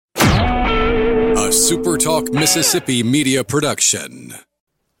A Super Talk Mississippi media production.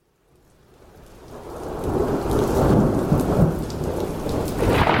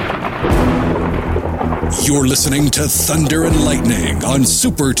 You're listening to Thunder and Lightning on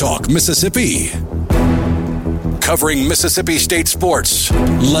Super Talk Mississippi. Covering Mississippi State sports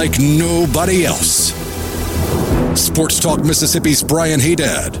like nobody else. Sports Talk Mississippi's Brian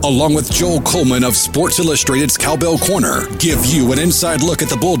Haydad, along with Joel Coleman of Sports Illustrated's Cowbell Corner, give you an inside look at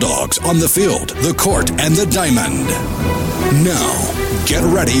the Bulldogs on the field, the court, and the diamond. Now, get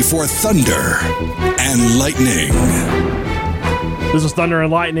ready for Thunder and Lightning. This is Thunder and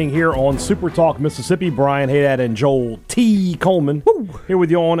Lightning here on Super Talk Mississippi. Brian Haydad and Joel T. Coleman here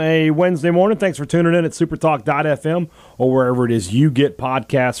with you on a Wednesday morning. Thanks for tuning in at supertalk.fm or wherever it is you get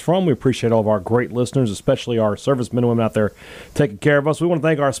podcasts from. We appreciate all of our great listeners, especially our servicemen and women out there taking care of us. We want to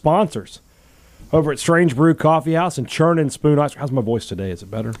thank our sponsors over at Strange Brew Coffee House and Churn and Spoon Ice. How's my voice today? Is it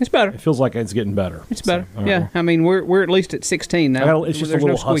better? It's better. It feels like it's getting better. It's better. So, yeah. I mean, we're at least at 16 now. It's just a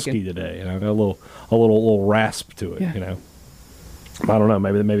little husky today. You know, got a little rasp to it. Yeah. You know. I don't know.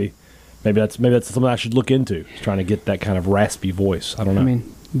 Maybe that's something I should look into. Trying to get that kind of raspy voice. I don't know. I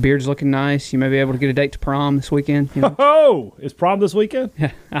mean, beard's looking nice. You may be able to get a date to prom this weekend. You know? Oh, is prom this weekend?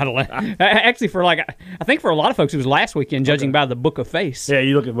 Yeah, I don't know. Actually, I think for a lot of folks, it was last weekend, judging by the Book of Face. Yeah,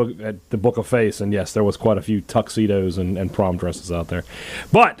 you look at the Book of Face, and yes, there was quite a few tuxedos and prom dresses out there.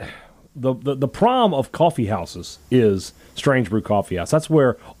 But the prom of coffee houses is Strange Brew Coffee House. That's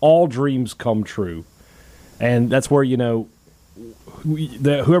where all dreams come true, and that's where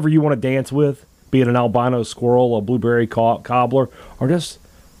whoever you want to dance with, be it an albino squirrel, a blueberry cobbler, or just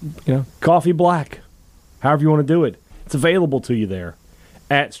coffee black, however you want to do it, it's available to you there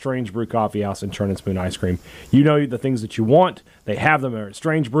at Strange Brew Coffee House and Churn and Spoon Ice Cream. You know the things that you want, they have them at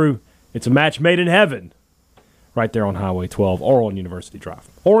Strange Brew. It's a match made in heaven, right there on Highway 12 or on University Drive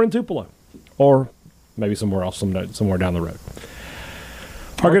or in Tupelo or maybe somewhere else, somewhere down the road.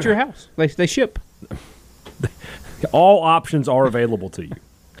 Or at your house. They ship. All options are available to you.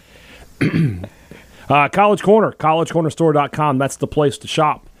 College Corner, collegecornerstore.com. That's the place to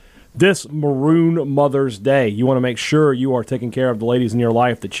shop. This Maroon Mother's Day, you want to make sure you are taking care of the ladies in your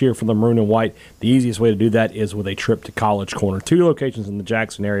life that cheer for the maroon and white. The easiest way to do that is with a trip to College Corner. 2 locations in the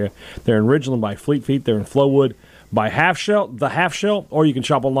Jackson area. They're in Ridgeland by Fleet Feet. They're in Flowood by Half Shell, or you can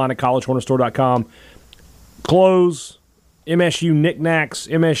shop online at collegecornerstore.com. Clothes, MSU knickknacks,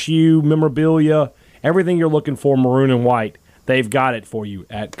 MSU memorabilia, everything you're looking for, maroon and white, they've got it for you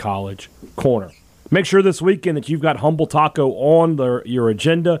at College Corner. Make sure this weekend that you've got Humble Taco on your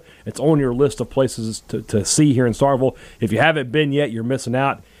agenda. It's on your list of places to see here in Starkville. If you haven't been yet, you're missing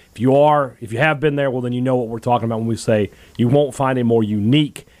out. If you have been there, well, then you know what we're talking about when we say you won't find a more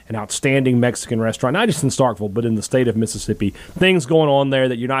unique and outstanding Mexican restaurant, not just in Starkville, but in the state of Mississippi. Things going on there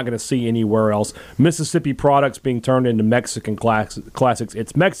that you're not going to see anywhere else. Mississippi products being turned into Mexican classics.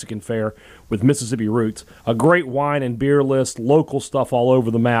 It's Mexican fare with Mississippi roots. A great wine and beer list, local stuff all over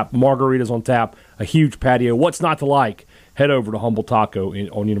the map, margaritas on tap, a huge patio. What's not to like? Head over to Humble Taco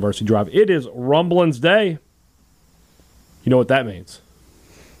on University Drive. It is Rumblings Day. You know what that means?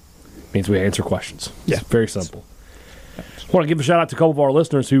 It means we answer questions. Yeah. It's very simple. I want to give a shout-out to a couple of our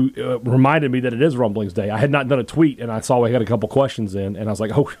listeners who reminded me that it is Rumblings Day. I had not done a tweet, and I saw we had a couple questions in, and I was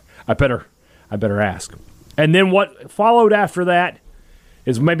like, oh, I better ask. And then what followed after that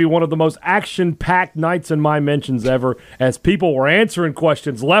is maybe one of the most action-packed nights in my mentions ever, as people were answering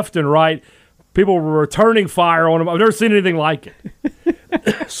questions left and right. People were returning fire on them. I've never seen anything like it.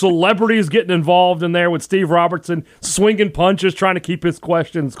 Celebrities getting involved in there with Steve Robertson, swinging punches, trying to keep his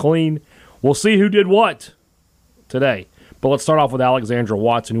questions clean. We'll see who did what today. But let's start off with Alexandra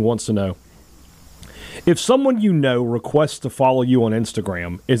Watson, who wants to know, if someone you know requests to follow you on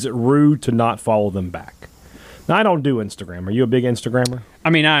Instagram, is it rude to not follow them back? Now, I don't do Instagram. Are you a big Instagrammer? I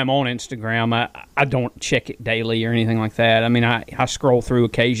mean, I am on Instagram. I don't check it daily or anything like that. I mean, I scroll through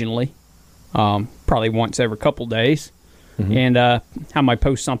occasionally, probably once every couple days. Mm-hmm. And I might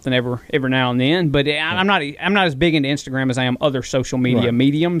post something every now and then. But I'm not as big into Instagram as I am other social media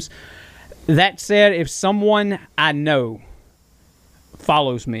mediums. That said, if someone I know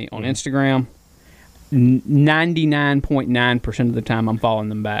follows me on Instagram, 99.9% of the time I'm following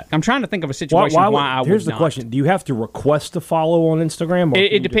them back. I'm trying to think of a situation why I would not. Here's the question. Do you have to request to follow on Instagram? Or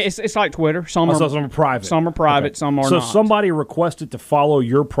it depends. It's like Twitter. Some are private. Some are private, okay. Some are not. So if somebody requested to follow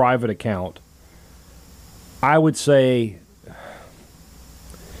your private account, I would say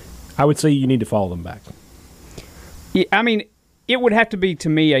you need to follow them back. Yeah, I mean, it would have to be, to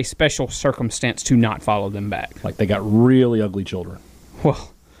me, a special circumstance to not follow them back. Like they got really ugly children.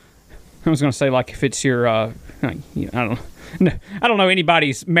 Well, I was going to say, like, if it's your, I don't know, no, I don't know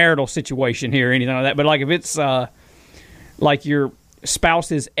anybody's marital situation here or anything like that, but like if it's like your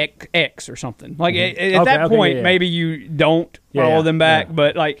spouse's ex or something, like at that point, maybe you don't follow them back,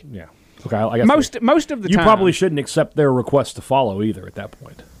 but like okay, I guess most of the you time, probably shouldn't accept their request to follow either at that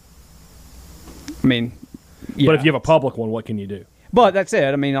point. I mean, but if you have a public one, what can you do? But that's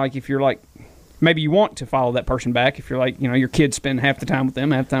it. I mean, like if you're like, maybe you want to follow that person back. If you're like, your kids spend half the time with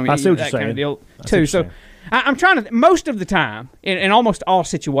them, half the time with I see what that you're saying. kind of deal too. So I'm trying to. Most of the time, in almost all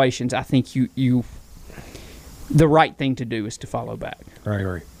situations, I think you the right thing to do is to follow back. I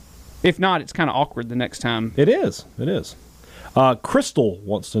agree. If not, it's kind of awkward the next time. It is. It is. Crystal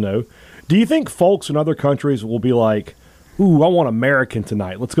wants to know, do you think folks in other countries will be like, ooh, I want American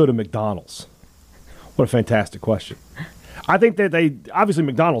tonight. Let's go to McDonald's. What a fantastic question. I think that obviously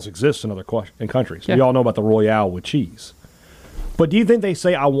McDonald's exists in other countries. Yeah. We all know about the Royale with cheese. But do you think they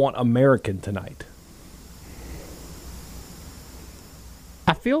say, I want American tonight?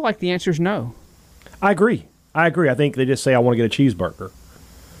 I feel like the answer is no. I agree. I think they just say, I want to get a cheeseburger.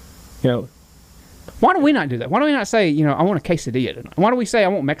 Why do we not do that? Why do we not say, I want a quesadilla tonight? Why do we say I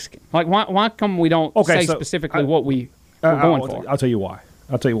want Mexican? Like, why come we don't say specifically what we're going for? I'll tell you why.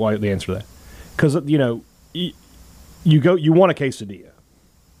 I'll tell you why the answer to that. Because, you want a quesadilla.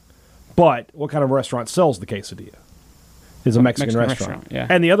 But what kind of restaurant sells the quesadilla? Is a Mexican restaurant. Yeah.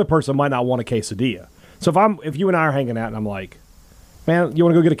 And the other person might not want a quesadilla. So if you and I are hanging out and I'm like, man, you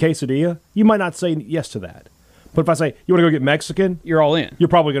want to go get a quesadilla? You might not say yes to that. But if I say, you want to go get Mexican? You're all in. You're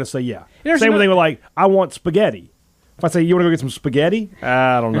probably going to say yeah. Same thing with like, I want spaghetti. If I say, you want to go get some spaghetti?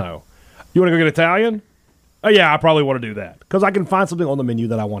 I don't know. You want to go get Italian? Oh, yeah, I probably want to do that. Because I can find something on the menu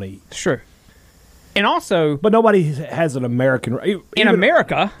that I want to eat. Sure. And also... But nobody has an American... In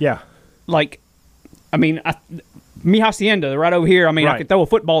America... Yeah. Like, I mean, Mi Hacienda, right over here, I could throw a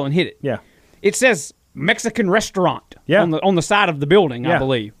football and hit it. Yeah. It says Mexican restaurant on the side of the building, I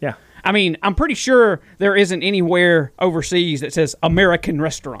believe. Yeah. I mean, I'm pretty sure there isn't anywhere overseas that says American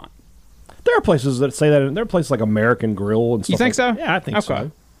restaurant. There are places that say that. There are places like American Grill and stuff. You think so? Yeah, I think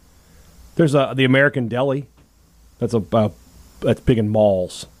so. There's the American Deli. That's big in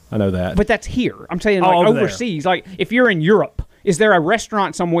malls. I know that. But that's here. I'm saying like overseas. Like if you're in Europe, is there a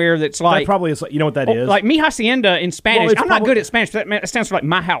restaurant somewhere that's like... That probably is. You know what that is? Like Mi Hacienda in Spanish. I'm not good at Spanish, but that stands for like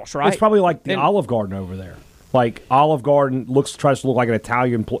my house, right? It's probably like the Olive Garden over there. Like Olive Garden tries to look like an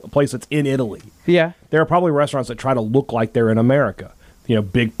Italian place that's in Italy. Yeah. There are probably restaurants that try to look like they're in America.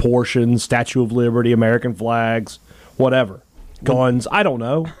 Big portions, Statue of Liberty, American flags, whatever. Guns. I don't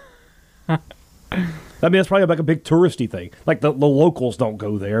know. I mean, that's probably like a big touristy thing. Like the locals don't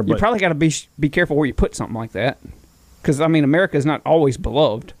go there. But you probably got to be careful where you put something like that. Because, I mean, America is not always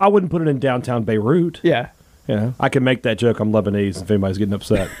beloved. I wouldn't put it in downtown Beirut. Yeah. Yeah. I can make that joke. I'm Lebanese if anybody's getting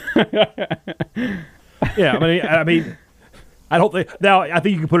upset. Yeah, I mean, I don't think now. I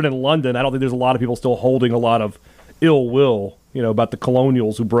think you can put it in London. I don't think there's a lot of people still holding a lot of ill will, about the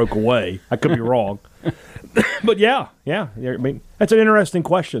colonials who broke away. I could be wrong, but yeah. I mean, that's an interesting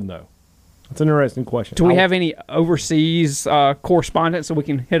question, though. It's an interesting question. Do we have any overseas correspondents that we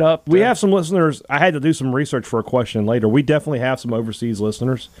can hit up? We have some listeners. I had to do some research for a question later. We definitely have some overseas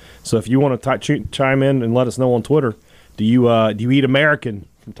listeners. So if you want to chime in and let us know on Twitter, do you eat American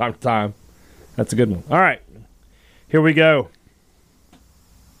from time to time? That's a good one. All right. Here we go.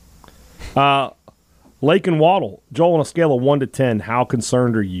 Lake and Waddle. Joel, on a scale of 1 to 10, how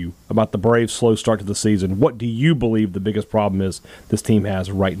concerned are you about the Braves' slow start to the season? What do you believe the biggest problem is this team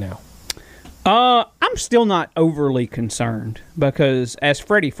has right now? I'm still not overly concerned because, as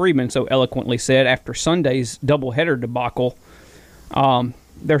Freddie Freeman so eloquently said, after Sunday's doubleheader debacle,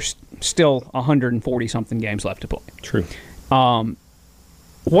 there's still 140-something games left to play. True.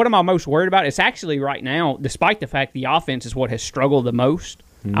 What am I most worried about? It's actually right now, despite the fact the offense is what has struggled the most,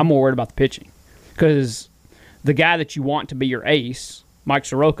 I'm more worried about the pitching. Because the guy that you want to be your ace, Mike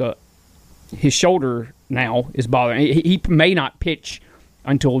Soroka, his shoulder now is bothering. He may not pitch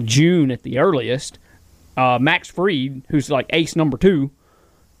until June at the earliest. Max Fried, who's like ace number 2,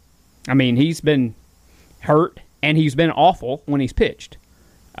 I mean, he's been hurt, and he's been awful when he's pitched.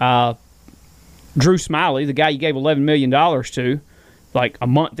 Drew Smiley, the guy you gave $11 million to, like a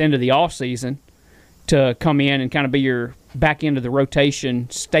month into the offseason, to come in and kind of be your back end of the rotation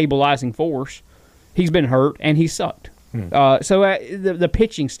stabilizing force, he's been hurt, and he sucked. So the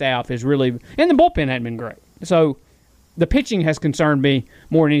pitching staff is really... And the bullpen hadn't been great. So the pitching has concerned me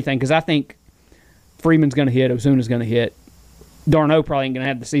more than anything because I think Freeman's going to hit, Ozuna's going to hit. Darno probably ain't going to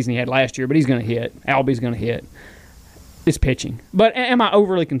have the season he had last year, but he's going to hit. Albie's going to hit. It's pitching. But am I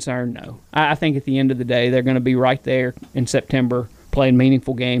overly concerned? No. I think at the end of the day, they're going to be right there in September playing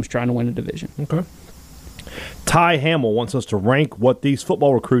meaningful games, trying to win a division. Okay. Ty Hamill wants us to rank what these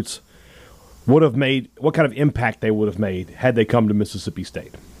football recruits would have made, what kind of impact they would have made had they come to Mississippi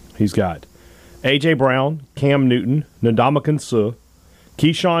State. He's got A.J. Brown, Cam Newton, Ndamukong Suh,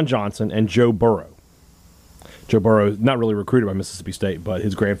 Keyshawn Johnson, and Joe Burrow. Joe Burrow is not really recruited by Mississippi State, but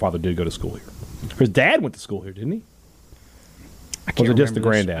his grandfather did go to school here. His dad went to school here, didn't he? I can't Was it just the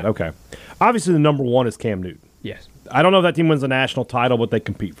remember this. granddad? Okay. Obviously, the number one is Cam Newton. Yes. I don't know if that team wins the national title, but they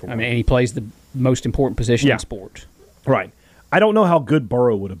compete for one. I mean, and he plays the most important position Yeah. in sports. Right. I don't know how good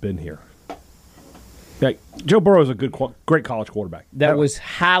Burrow would have been here. Like, Joe Burrow is a great college quarterback. That was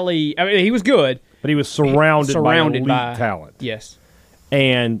highly. I mean, he was good. But he was surrounded by elite talent. Yes.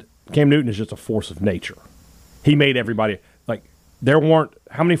 And Cam Newton is just a force of nature. He made everybody like there weren't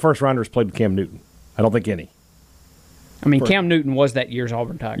how many first rounders played with Cam Newton? I don't think any. I mean, Cam Newton was that year's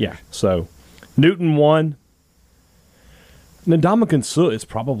Auburn Tigers. Yeah. So Newton won. Ndamukong Suh is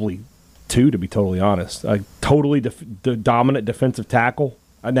probably 2, to be totally honest. A totally dominant defensive tackle.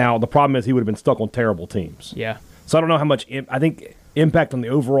 Now the problem is he would have been stuck on terrible teams. Yeah. So I don't know how much. I think impact on the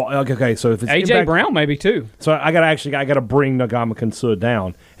overall. Okay, so if it's A.J. impact, Brown maybe too. So I got to bring Ndamukong Suh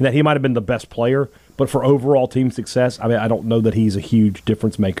down, and that he might have been the best player, but for overall team success, I mean, I don't know that he's a huge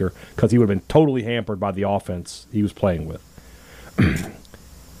difference maker because he would have been totally hampered by the offense he was playing with.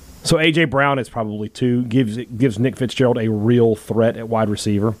 So A.J. Brown is probably 2. Gives Nick Fitzgerald a real threat at wide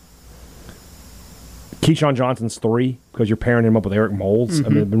receiver. Keyshawn Johnson's 3 because you're pairing him up with Eric Moulds. I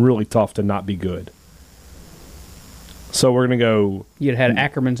mean, it's been really tough to not be good. So we're going to go... You'd had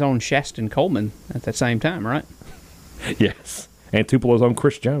Ackerman's own Shaston Coleman at the same time, right? Yes. And Tupelo's own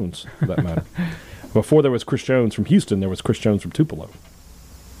Chris Jones, for that matter. Before there was Chris Jones from Houston, there was Chris Jones from Tupelo.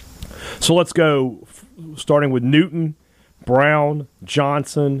 So let's go, starting with Newton, Brown,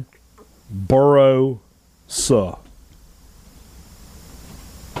 Johnson, Burrow, Suh.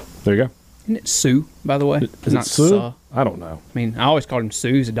 There you go. Isn't it Sue, by the way? Is Not it Suh? Suh. I don't know. I mean, I always called him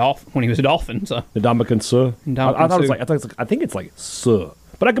Sue when he was a Dolphin. So Ndamukong Suh? Ndamukong I thought it was Suh. I think it's like Suh.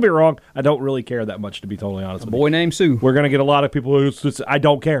 But I could be wrong. I don't really care that much, to be totally honest with you. boy named Sue. We're going to get a lot of people who I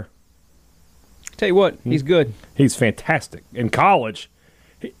don't care. Tell you what, he's good. He's fantastic. In college,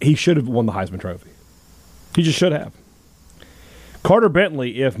 he should have won the Heisman Trophy. He just should have. Carter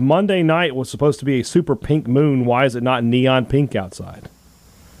Bentley, if Monday night was supposed to be a super pink moon, why is it not neon pink outside?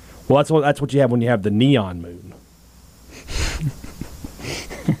 Well, that's what you have when you have the neon moon.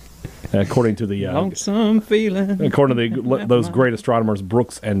 According to the Lonesome feeling. according to those great astronomers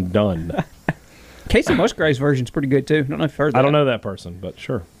Brooks and Dunn. Casey Musgrave's version's pretty good too. I don't know if you've heard that. I don't know that person, but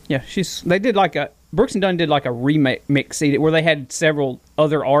sure. Yeah, they did like a Brooks and Dunn did like a remix CD where they had several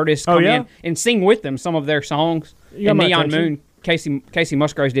other artists come in and sing with them some of their songs. You got And my Neon attention. Moon, Casey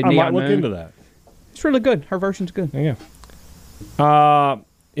Musgraves did I Neon might look Moon. into that. It's really good. Her version's good. Yeah.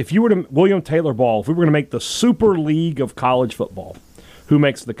 If you were to William Taylor Ball, if we were going to make the Super League of college football, who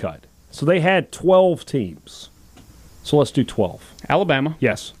makes the cut? So they had 12 teams. So let's do 12. Alabama,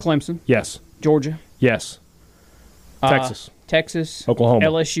 Yes. Clemson, Yes. Georgia, Yes. Texas. Texas, Oklahoma.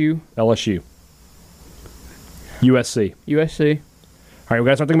 LSU, LSU. USC. USC. All right, we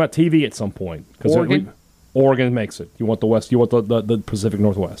got to start thinking about TV at some point. Oregon. Oregon makes it. You want the West. You want the Pacific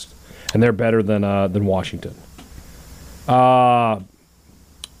Northwest, and they're better than Washington.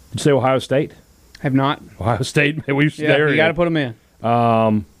 Did you say Ohio State? Have not. Ohio State. Yeah, you got to put them in.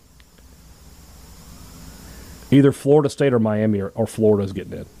 Either Florida State or Miami or Florida's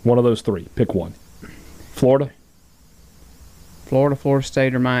getting in. One of those 3. Pick one. Florida. Florida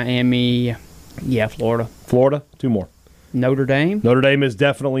State, or Miami. Yeah, Florida. Florida. 2 more. Notre Dame. Notre Dame is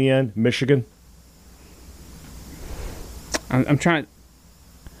definitely in. Michigan. I'm trying.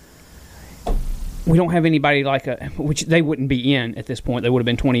 We don't have anybody which they wouldn't be in at this point. They would have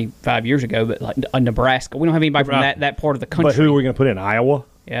been 25 years ago, but like a Nebraska. We don't have anybody from that part of the country. But who are we going to put in? Iowa?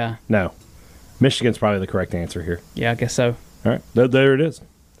 Yeah. No. Michigan's probably the correct answer here. Yeah, I guess so. All right. There it is.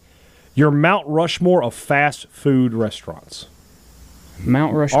 Your Mount Rushmore of fast food restaurants.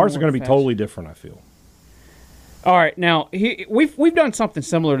 Mount Rushmore. Ours are going to be totally different, I feel. All right. Now, we've done something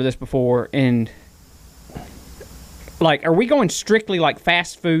similar to this before, and like, are we going strictly like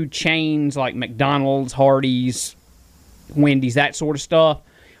fast food chains like McDonald's, Hardee's, Wendy's, that sort of stuff,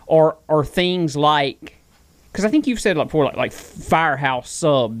 or things like? Because I think you've said like before, like Firehouse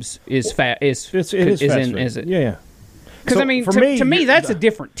Subs is fast. Is fast in? food. Is it? Yeah. Because So, I mean, for to me, that's a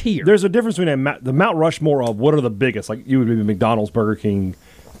different tier. There's a difference between the Mount Rushmore of what are the biggest, like you would be McDonald's, Burger King,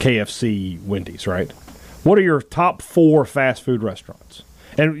 KFC, Wendy's, right? What are your top 4 fast food restaurants?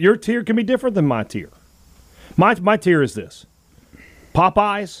 And your tier can be different than my tier. My tier is this: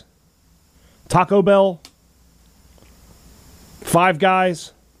 Popeyes, Taco Bell, Five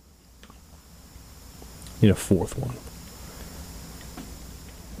Guys, Need a fourth one.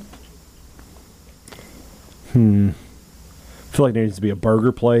 I feel like there needs to be a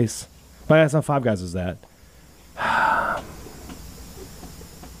burger place. But that's not Five Guys, is that?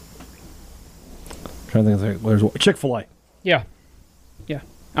 Trying to think, there's Chick-fil-A. Yeah.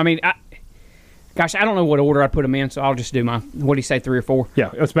 I mean, I don't know what order I'd put them in, so I'll just do my, what do you say, 3 or 4?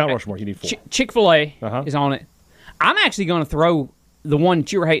 Yeah, it's Mount Rushmore. You need 4. Chick-fil-A is on it. I'm actually going to throw the one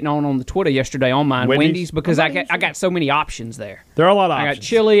that you were hating on the Twitter yesterday on mine, Wendy's, because I got so many options there. There are a lot of options. I got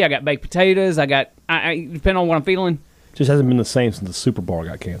chili, I got baked potatoes, I depending on what I'm feeling. Just hasn't been the same since the Super Bowl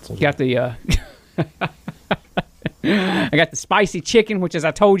got canceled. Got the I got the spicy chicken, which, as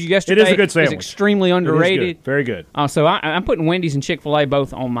I told you yesterday, it is a good sandwich. Is extremely underrated. It is good. Very good. So I'm putting Wendy's and Chick-fil-A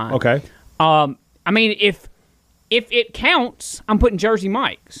both on mine. Okay. I mean, if it counts, I'm putting Jersey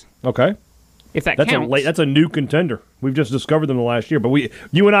Mike's. Okay. If that That's counts. That's a new contender. We've just discovered them the last year, but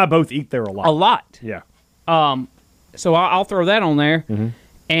you and I both eat there a lot. A lot. Yeah. So I'll throw that on there. Mm-hmm.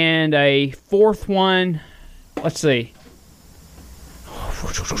 And a fourth one, let's see.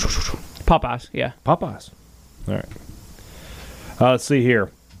 Popeyes, yeah. Popeyes. All right. Let's see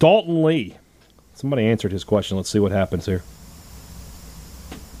here. Dalton Lee. Somebody answered his question. Let's see what happens here.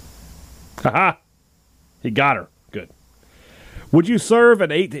 Ha-ha. He got her. Good. Would you serve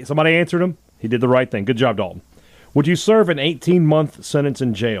an 18... Somebody answered him. He did the right thing. Good job, Dalton. Would you serve an 18-month sentence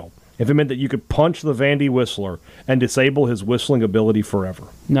in jail if it meant that you could punch the Vandy Whistler and disable his whistling ability forever?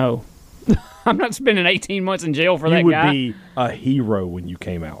 No. I'm not spending 18 months in jail for that guy. You would be a hero when you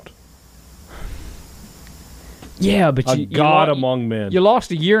came out. Yeah, but a god among men. You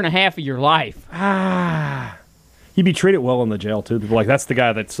lost a year and a half of your life. He'd be treated well in the jail, too. People are like, that's the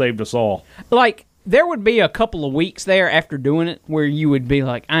guy that saved us all. Like, there would be a couple of weeks there after doing it where you would be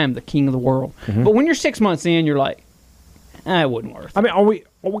like, I am the king of the world. Mm-hmm. But when you're 6 months in, you're like, it wouldn't work. I mean,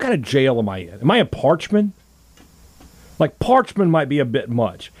 what kind of jail am I in? Am I in Parchman? Like, Parchman might be a bit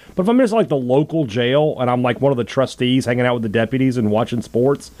much. But if I'm just like the local jail and I'm like one of the trustees hanging out with the deputies and watching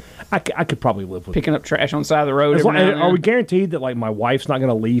sports, I could probably live with Picking up trash on the side of the road. Are we guaranteed that, like, my wife's not going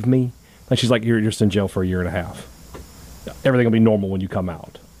to leave me? Like, she's like, you're just in jail for a year and a half. Everything will be normal when you come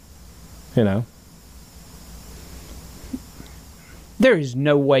out. You know? There is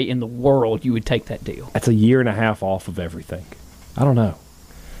no way in the world you would take that deal. That's a year and a half off of everything. I don't know.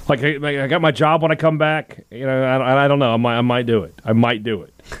 Like, I got my job when I come back. You know, I don't know. I might do it. I might do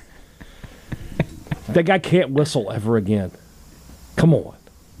it. That guy can't whistle ever again. Come on.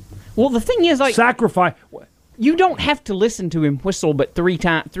 Well, the thing is, like, sacrifice. You don't have to listen to him whistle, but three,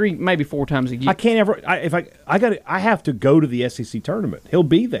 maybe 4 times a year. I can't ever. I have to go to the SEC tournament. He'll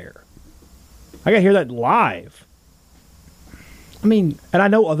be there. I got to hear that live. I mean, and I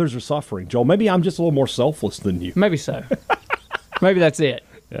know others are suffering, Joel. Maybe I'm just a little more selfless than you. Maybe so. Maybe that's it.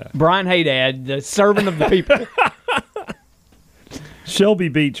 Yeah. Brian Haydad, the servant of the people. Shelby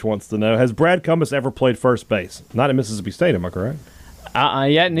Beach wants to know, has Brad Cumbas ever played first base? Not at Mississippi State, am I correct?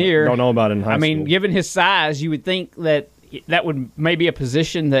 Yet near. Don't know about it in high school. I mean, given his size, you would think that would maybe a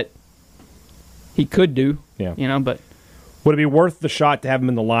position that he could do. Yeah. You know, but would it be worth the shot to have him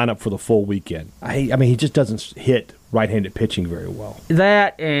in the lineup for the full weekend? I mean, he just doesn't hit right-handed pitching very well.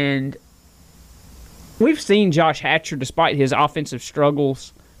 That, and we've seen Josh Hatcher, despite his offensive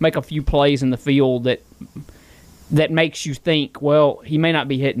struggles, make a few plays in the field that makes you think, well, he may not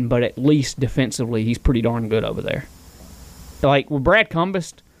be hitting, but at least defensively, he's pretty darn good over there. Like, with Brad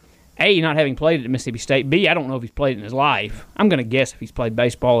Cumbas, A, not having played at Mississippi State, B, I don't know if he's played in his life. I'm going to guess if he's played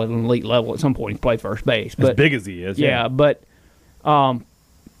baseball at an elite level, at some point he's played first base. As big as he is. Yeah, but I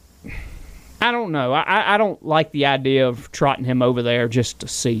don't know. I don't like the idea of trotting him over there just to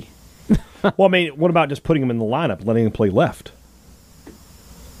see. Well, I mean, what about just putting him in the lineup, letting him play left?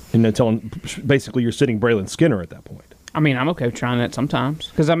 And then telling, basically, you're sitting Braylon Skinner at that point. I mean, I'm okay with trying that sometimes.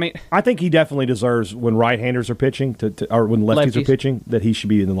 Because, I mean, I think he definitely deserves, when right-handers are pitching, or when lefties are pitching, that he should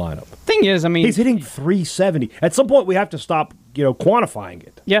be in the lineup. Thing is, I mean, he's hitting 370. At some point, we have to stop, quantifying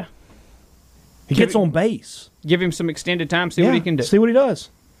it. Yeah. He gets on base. Give him some extended time, see what he can do. See what he does.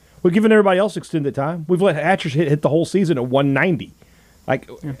 We're giving everybody else extended time. We've let Hatcher hit the whole season at 190.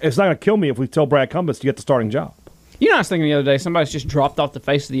 It's not going to kill me if we tell Brad Cumbas to get the starting job. You know, I was thinking the other day, somebody's just dropped off the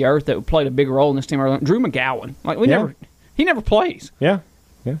face of the earth that played a big role in this team. Drew McGowan. He never plays. Yeah.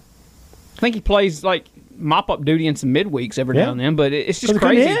 I think he plays like mop-up duty in some midweeks every now and then, but it's just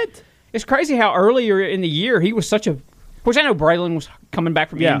crazy. It's crazy how earlier in the year he was such a... Which I know Braylon was coming back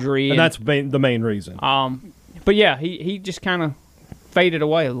from injury. And that's the main reason. But yeah, he just kind of faded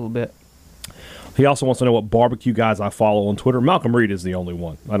away a little bit. He also wants to know what barbecue guys I follow on Twitter. Malcolm Reed is the only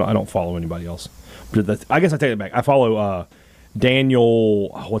one. I don't follow anybody else. But I guess I take it back. I follow Daniel.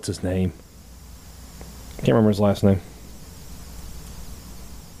 What's his name? Can't remember his last name.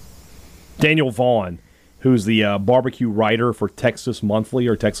 Daniel Vaughn, who's the barbecue writer for Texas Monthly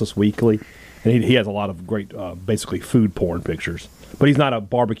or Texas Weekly. And he has a lot of great, basically, food porn pictures. But he's not a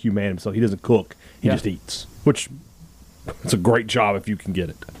barbecue man himself. He doesn't cook. He just eats, which it's a great job if you can get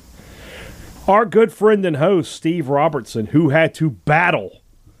it. Our good friend and host, Steve Robertson, who had to battle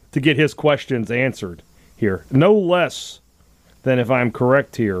to get his questions answered here. No less than, if I'm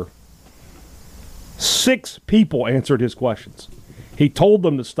correct here, 6 people answered his questions. He told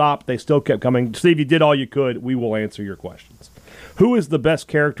them to stop. They still kept coming. Steve, you did all you could. We will answer your questions. Who is the best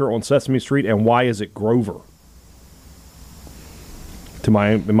character on Sesame Street, and why is it Grover? In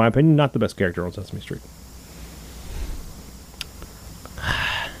my opinion, not the best character on Sesame Street.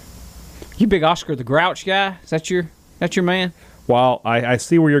 You big Oscar the Grouch guy? Is that your man? While I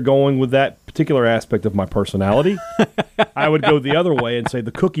see where you're going with that particular aspect of my personality, I would go the other way and say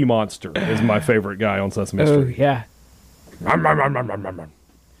the Cookie Monster is my favorite guy on Sesame Oh, Street. yeah. I'm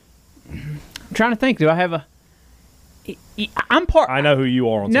trying to think. Do I have a... I know who you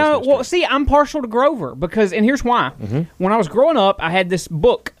are on Sesame Street. No, well, see, I'm partial to Grover because, and here's why. Mm-hmm. When I was growing up, I had this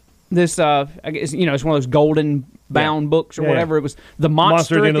book. This, I guess, it's one of those golden bound books or whatever. It was the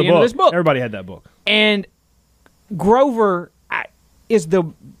monster at the end of this book. Everybody had that book. And Grover is the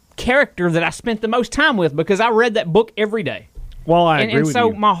character that I spent the most time with because I read that book every day. Well, I agree with you.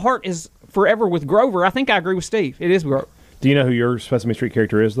 And so my heart is forever with Grover. I think I agree with Steve. It is Grover. Do you know who your Sesame Street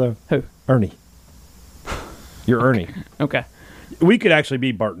character is, though? Who? Ernie. You're Ernie. Okay. We could actually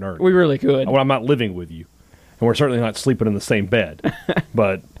be Bart and Ernie. We really could. Well, I'm not living with you, and we're certainly not sleeping in the same bed,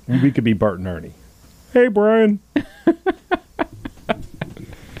 but we could be Bart and Ernie. Hey, Brian.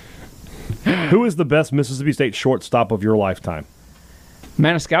 Who is the best Mississippi State shortstop of your lifetime?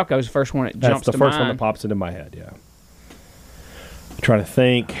 Maniscalco is the first one that jumps to mind. That's the first one that pops into my head, yeah. I'm trying to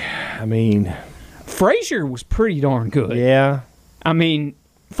think. I mean... Frazier was pretty darn good. Yeah. I mean,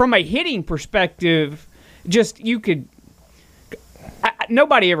 from a hitting perspective, just you could...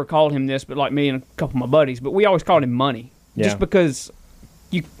 nobody ever called him this, but like me and a couple of my buddies, but we always called him Money. Yeah. Just because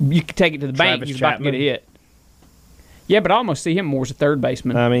you could take it to the bank and you're about to get a hit. Yeah, but I almost see him more as a third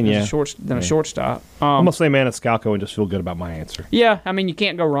baseman than a shortstop. I'm going to say Maniscalco and just feel good about my answer. Yeah, I mean, you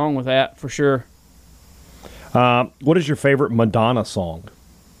can't go wrong with that, for sure. What is your favorite Madonna song?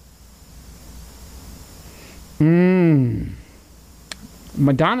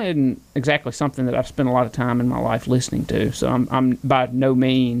 Madonna isn't exactly something that I've spent a lot of time in my life listening to, so I'm by no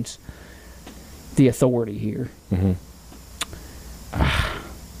means the authority here. Mm-hmm.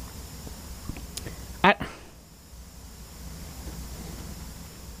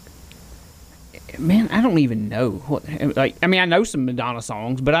 I don't even know what. I mean, I know some Madonna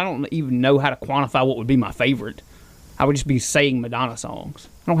songs, but I don't even know how to quantify what would be my favorite. I would just be saying Madonna songs.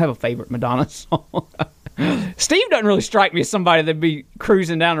 I don't have a favorite Madonna song. Steve doesn't really strike me as somebody that'd be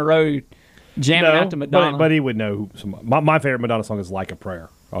cruising down the road jamming out to Madonna. But he would know. My favorite Madonna song is "Like a Prayer."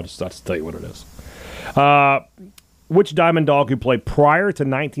 I'll just tell you what it is. Which Diamond Dog who played prior to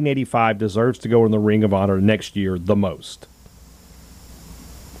 1985 deserves to go in the Ring of Honor next year the most?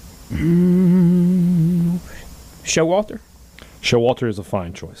 Showalter? Showalter is a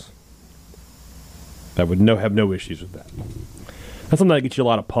fine choice. I would have no issues with that. That's something that gets you a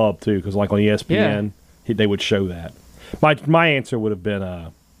lot of pub, too, because like on ESPN, they would show that. My answer would have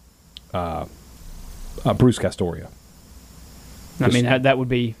been Bruce Castoria. I mean, that would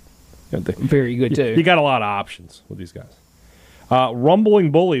be very good, too. You got a lot of options with these guys.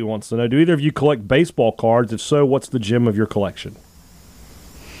 Rumbling Bully wants to know, do either of you collect baseball cards? If so, what's the gem of your collection?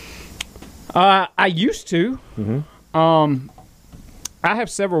 I used to. Mm-hmm. I have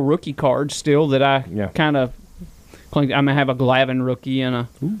several rookie cards still that I kind of cling. I have a Glavine rookie and a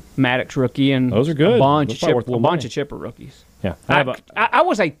Maddox rookie, and those are good. A bunch of Chipper rookies. Yeah, I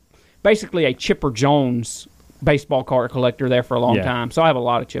was basically a Chipper Jones baseball card collector there for a long time, so I have a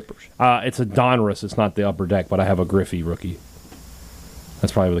lot of Chippers. It's a Donruss. It's not the Upper Deck, but I have a Griffey rookie.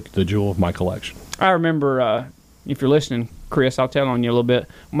 That's probably the jewel of my collection. I remember, if you're listening, Chris, I'll tell on you a little bit.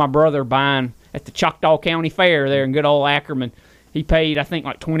 My brother buying at the Choctaw County Fair there in good old Ackerman. He paid, I think,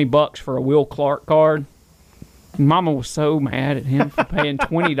 like $20 for a Will Clark card. Mama was so mad at him for paying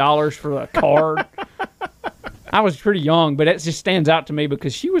 $20 for a card. I was pretty young, but it just stands out to me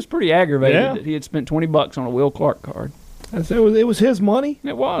because she was pretty aggravated that he had spent $20 on a Will Clark card. It was his money?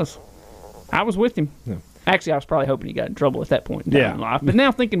 It was. I was with him. Yeah. Actually, I was probably hoping he got in trouble at that point in time in life. But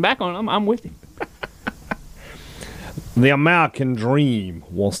now thinking back on it, I'm with him. The American Dream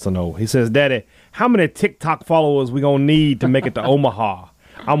wants to know. He says, Daddy, how many TikTok followers we going to need to make it to Omaha?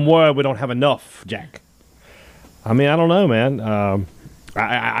 I'm worried we don't have enough, Jack. I mean, I don't know, man.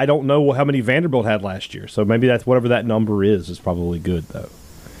 I don't know how many Vanderbilt had last year, so maybe that's whatever that number is probably good though.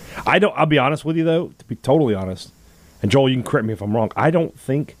 I'll be honest with you though, to be totally honest, and Joel, you can correct me if I'm wrong. I don't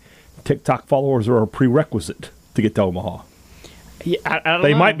think TikTok followers are a prerequisite to get to Omaha. Yeah, I don't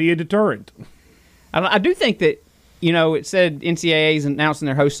They know. might be a deterrent. I do think that, it said NCAA's announcing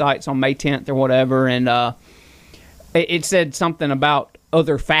their host sites on May 10th or whatever, and it said something about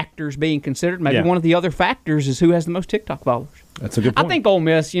other factors being considered. Maybe one of the other factors is who has the most TikTok followers. That's a good point. I think Ole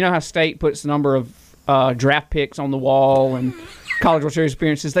Miss, how State puts the number of draft picks on the wall and College World Series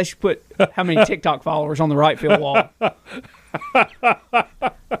appearances, they should put how many TikTok followers on the right field wall.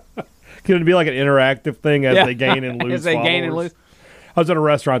 Can it be like an interactive thing as they gain and lose As they gain and followers? lose. I was at a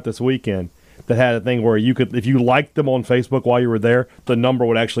restaurant this weekend that had a thing where you could, if you liked them on Facebook while you were there, the number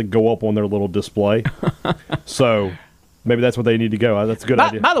would actually go up on their little display. So maybe that's what they need to go. That's a good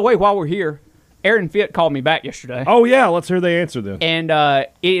idea. By the way, while we're here, Aaron Fitt called me back yesterday. Oh, yeah. Let's hear the answer then. And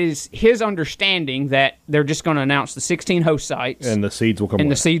it is his understanding that they're just going to announce the 16 host sites. And the seeds will come And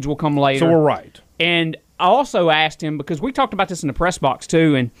later. the seeds will come later. So we're right. And I also asked him, because we talked about this in the press box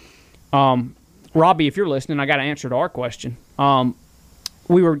too, and Robbie, if you're listening, I got to answer to our question.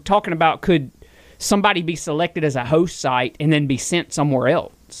 We were talking about, could somebody be selected as a host site and then be sent somewhere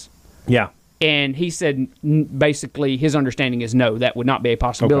else? Yeah. And he said, basically, his understanding is no, that would not be a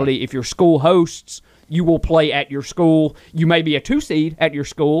possibility. Okay. If your school hosts, you will play at your school. You may be a 2 seed at your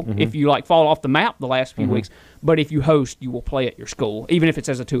school if you fall off the map the last few weeks. But if you host, you will play at your school, even if it's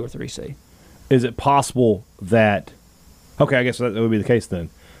as a 2 or 3 seed. Is it possible that? Okay, I guess that would be the case then.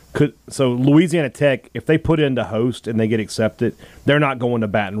 So Louisiana Tech, if they put in to host and they get accepted, they're not going to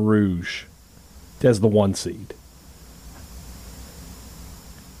Baton Rouge as the 1 seed.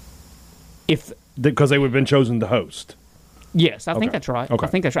 Because they would have been chosen to host. Yes, I think that's right. Okay. I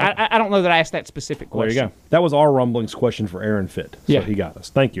think that's right. I don't know that I asked that specific question. There you go. That was our rumblings question for Aaron Fitt. So he got us.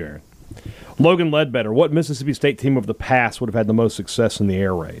 Thank you, Aaron. Logan Ledbetter, what Mississippi State team of the past would have had the most success in the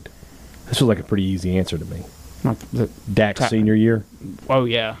air raid? This was like a pretty easy answer to me. Dak's senior year. Oh,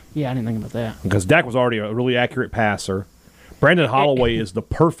 yeah. Yeah, I didn't think about that. Because Dak was already a really accurate passer. Brandon Holloway is the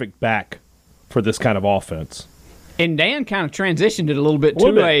perfect back for this kind of offense. And Dan kind of transitioned it a little bit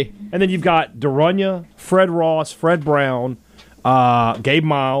And then you've got Darunya, Fred Ross, Fred Brown, Gabe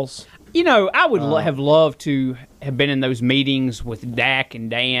Miles. I would have loved to have been in those meetings with Dak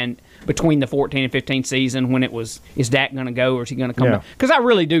and Dan between the 14 and 15 season when it was, is Dak going to go or is he going to come back? Because I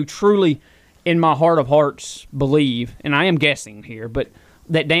really do truly, in my heart of hearts, believe, and I am guessing here, but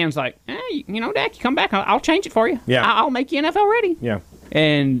that Dan's like, Dak, you come back, I'll change it for you. Yeah. I'll make you NFL ready. Yeah.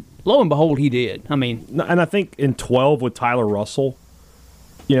 And lo and behold, he did. I mean, and I think in 12 with Tyler Russell,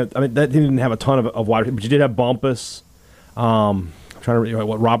 that didn't have a ton of wide, but you did have Bumpus. I'm trying to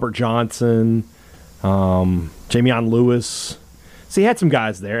remember Robert Johnson, Jamion Lewis. So he had some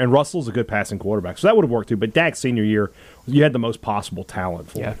guys there, and Russell's a good passing quarterback, so that would have worked too. But Dak's senior year, you had the most possible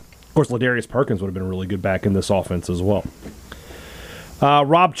talent for it. Of course, Ladarius Perkins would have been really good back in this offense as well.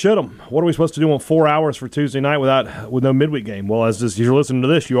 Rob Chittum, what are we supposed to do on 4 hours for Tuesday night with no midweek game? Well, as you're listening to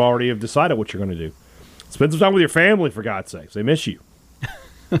this, you already have decided what you're going to do. Spend some time with your family, for God's sakes. They miss you.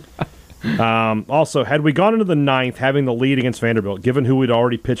 Also, had we gone into the 9th having the lead against Vanderbilt, given who we'd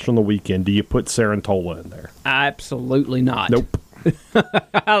already pitched on the weekend, do you put Sarantola in there? Absolutely not. Nope.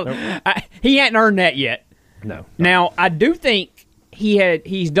 He hadn't earned that yet. No. Now, I do think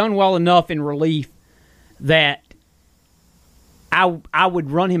he's done well enough in relief that I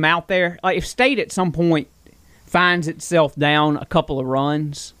would run him out there. Like if State at some point finds itself down a couple of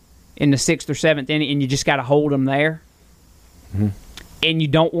runs in the 6th or 7th inning, and you just got to hold him there, and you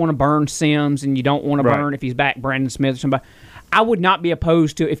don't want to burn Sims, and you don't want to burn, if he's back, Brandon Smith or somebody, I would not be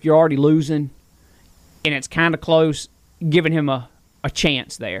opposed to, if you're already losing and it's kind of close, giving him a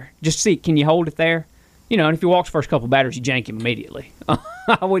chance there. Just see, can you hold it there? And if he walks first couple batters, you jank him immediately.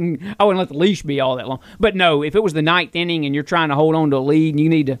 I wouldn't let the leash be all that long. But no, if it was the 9th inning and you're trying to hold on to a lead and you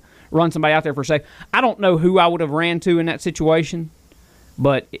need to run somebody out there for a sec, I don't know who I would have ran to in that situation,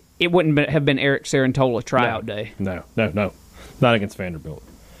 but it wouldn't have been Eric Sarantola tryout day. No. Not against Vanderbilt.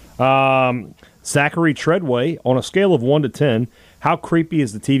 Zachary Treadway, on a scale of 1 to 10, how creepy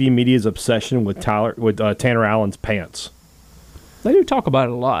is the TV media's obsession with Tanner Allen's pants? They do talk about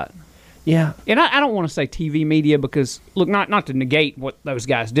it a lot. Yeah. And I don't want to say TV media because, look, not to negate what those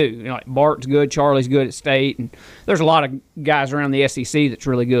guys do. Like Bart's good, Charlie's good at State, and there's a lot of guys around the SEC that's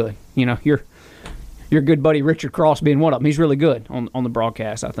really good. Your good buddy Richard Cross being one of them. He's really good on the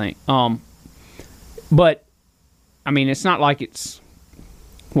broadcast, I think. But, I mean, it's not like it's,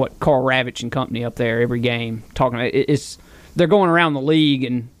 Carl Ravitch and company up there every game talking about it. They're going around the league,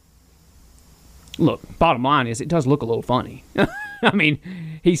 and, look, bottom line is it does look a little funny. I mean,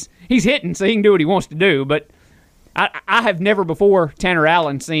 he's hitting, so he can do what he wants to do. But I have never before, Tanner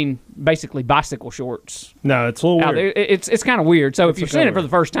Allen, seen basically bicycle shorts. No, it's a little out weird. there. It's kind of weird. So if you're seeing it for the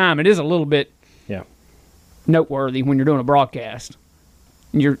first time, it is a little bit noteworthy when you're doing a broadcast.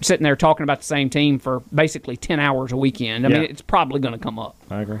 And you're sitting there talking about the same team for basically 10 hours a weekend. I mean, it's probably going to come up.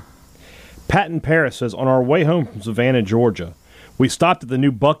 I agree. Patton Paris says, on our way home from Savannah, Georgia, we stopped at the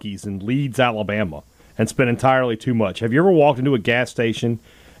new Buc-ee's in Leeds, Alabama, and spent entirely too much. Have you ever walked into a gas station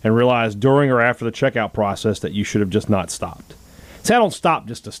and realized during or after the checkout process that you should have just not stopped? See, I don't stop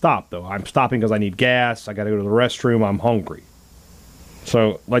just to stop, though. I'm stopping because I need gas, I got to go to the restroom, I'm hungry.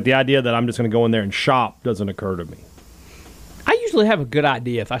 So, like, the idea that I'm just going to go in there and shop doesn't occur to me. I usually have a good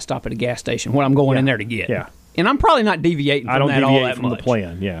idea if I stop at a gas station what I'm going in there to get. Yeah. And I'm probably not deviating from that all that from much. the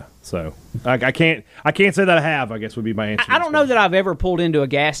plan, yeah. So I can't say that I have, I guess would be my answer. I don't know that I've ever pulled into a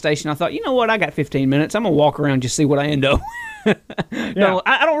gas station. I thought, you know what, I got 15 minutes. I'm going to walk around and just see what I end up. No,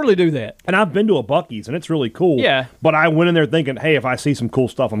 I don't really do that. And I've been to a Buc-ee's, and it's really cool. Yeah. But I went in there thinking, hey, if I see some cool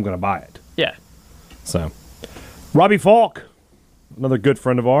stuff, I'm going to buy it. Yeah. So, Robbie Falk, another good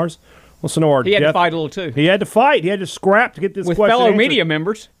friend of ours, wants to know our He had to fight a little, too. He had to fight. He had to scrap to get this with question fellow answered. media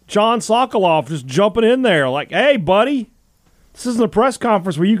members. John Sokoloff just jumping in there like, hey, buddy, this isn't a press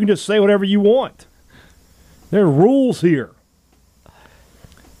conference where you can just say whatever you want. There are rules here.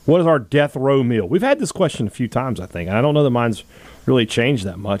 What is our death row meal? We've had this question a few times, I think, and I don't know that mine's really changed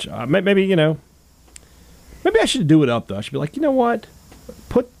that much. Maybe I should do it up, though. I should be like, you know what?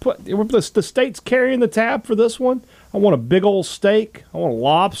 Put the state's carrying the tab for this one. I want a big old steak. I want a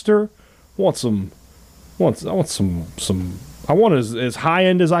lobster. I want as high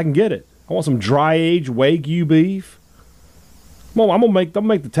end as I can get it. I want some dry aged Wagyu beef. I'm gonna make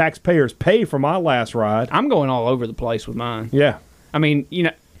the taxpayers pay for my last ride. I'm going all over the place with mine. Yeah. I mean, you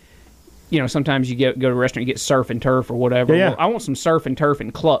know, sometimes you go to a restaurant, you get surf and turf or whatever. Yeah. Well, I want some surf and turf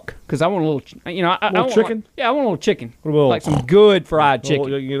and cluck because I want a little, I want chicken? I want a little chicken. What about like some good fried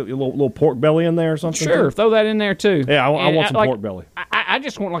chicken. A little pork belly in there or something? Sure, too? throw that in there too. Yeah, I want some pork belly. I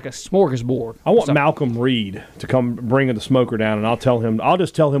just want like a smorgasbord. I want Malcolm Reed to come bring the smoker down, and I'll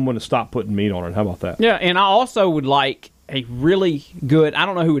just tell him when to stop putting meat on it. How about that? Yeah, and I also would like a really good, I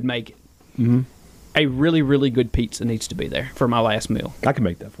don't know who would make it. Mm-hmm. A really, really good pizza needs to be there for my last meal. I can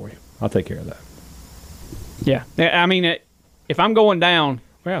make that for you. I'll take care of that. Yeah. I mean, if I'm going down,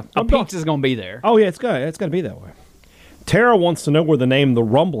 a pizza's going to be there. Oh, yeah, it's got to be that way. Tara wants to know where the name The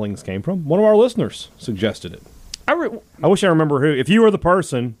Rumblings came from. One of our listeners suggested it. I wish I remember who. If you were the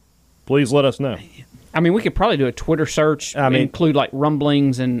person, please let us know. I mean, we could probably do a Twitter search and include like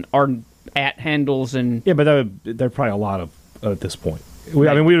rumblings and our @ handles and. Yeah, but there's probably a lot of at this point. We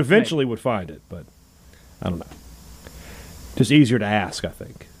eventually would find it, but I don't know. Just easier to ask, I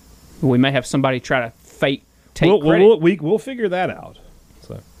think. We may have somebody try to take credit. We'll figure that out.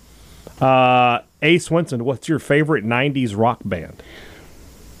 So, A. Swinson, what's your favorite '90s rock band?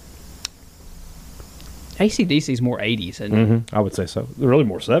 AC/DC's more '80s, isn't it? Mm-hmm. I would say so. They're really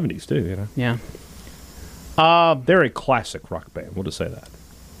more '70s too. You know. Yeah. They're a classic rock band. We'll just say that.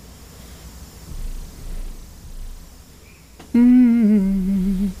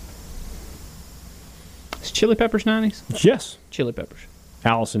 Is Chili Peppers '90s? Yes. Chili Peppers.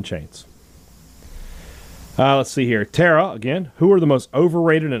 Alice in Chains. Let's see here. Tara, again, who are the most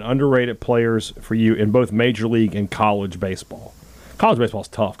overrated and underrated players for you in both Major League and college baseball? College baseball is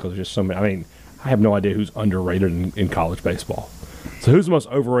tough because there's just so many. I mean, I have no idea who's underrated in college baseball. So who's the most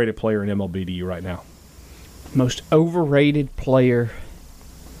overrated player in MLB to you right now? Most overrated player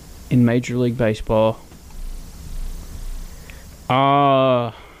in Major League Baseball?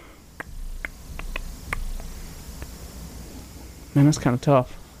 Man, that's kind of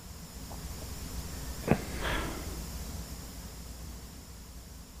tough.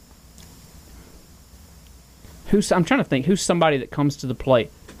 I'm trying to think. Who's somebody that comes to the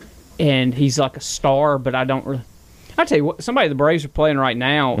plate and he's like a star, but I don't really. I'll tell you what. Somebody the Braves are playing right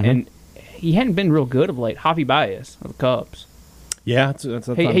now, and he hadn't been real good of late. Javi Baez of the Cubs. Yeah,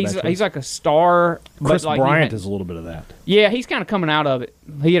 he's like a star. Chris but like Bryant is a little bit of that. Yeah, he's kind of coming out of it.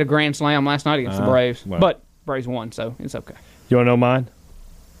 He had a grand slam last night against the Braves, but Braves won, so it's okay. You want to know mine?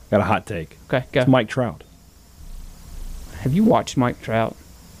 Got a hot take. Okay, go. It's Mike Trout. Have you watched Mike Trout?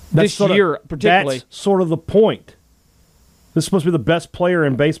 This year, particularly. That's sort of the point. This is supposed to be the best player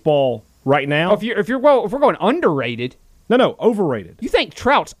in baseball right now. If we're going underrated. No, overrated. You think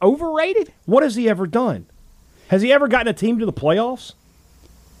Trout's overrated? What has he ever done? Has he ever gotten a team to the playoffs?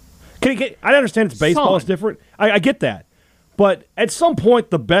 I understand it's baseball, it's different. I get that. But at some point,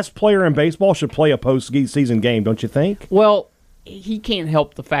 the best player in baseball should play a postseason game, don't you think? Well, he can't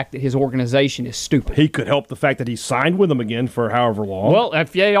help the fact that his organization is stupid. He could help the fact that he signed with them again for however long. Well,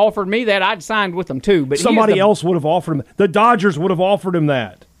 if they offered me that, I'd signed with them too. But somebody else would have offered him. The Dodgers would have offered him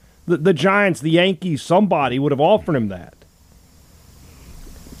that. The Giants, the Yankees, somebody would have offered him that.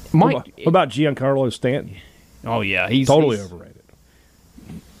 Mike, what about Giancarlo Stanton? Oh yeah, he's totally overrated.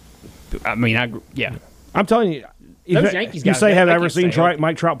 I mean, I'm telling you, those Yankees you guys, say have ever seen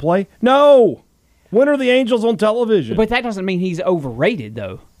Mike Trout play? No. When are the Angels on television? But that doesn't mean he's overrated,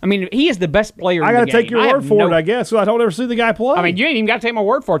 though. I mean, he is the best player. I got to take your word for it, I guess. So I don't ever see the guy play. I mean, you ain't even got to take my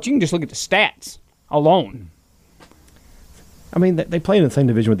word for it. You can just look at the stats alone. I mean, they play in the same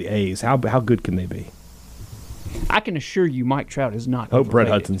division with the A's. How good can they be? I can assure you, Mike Trout is not. I hope overrated. Brett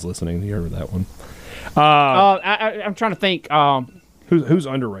Hudson's listening. You heard that one. I'm trying to think. Who's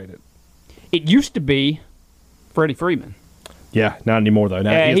underrated? It used to be Freddie Freeman. Yeah, not anymore though.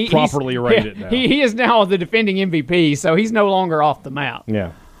 Now he's properly rated now. He is now the defending MVP, so he's no longer off the map.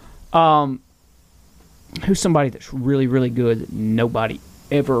 Yeah. Who's somebody that's really, really good that nobody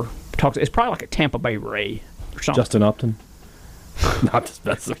ever talks? It's probably like a Tampa Bay Ray or something. Justin Upton. Not the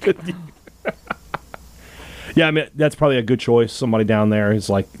best of it. Yeah, I mean that's probably a good choice. Somebody down there is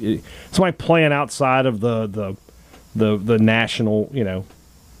like somebody playing outside of the national. You know,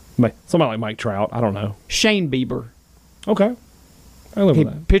 somebody like Mike Trout. I don't know. Shane Bieber. Okay, I live with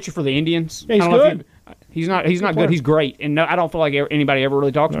that. Pitcher for the Indians. Yeah, he's good. He's not good. He's great, and I don't feel like anybody ever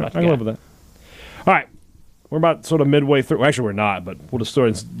really talks about. I live with that. All right, we're about sort of midway through. Well, actually, we're not, but we'll just sort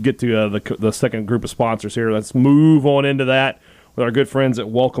of get to the second group of sponsors here. Let's move on into that with our good friends at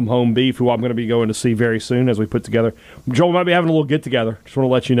Welcome Home Beef, who I'm going to be going to see very soon as we put together. Joel might be having a little get together. Just want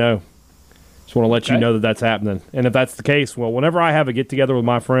to let you know. Just want to let you know that that's happening. And if that's the case, well, whenever I have a get-together with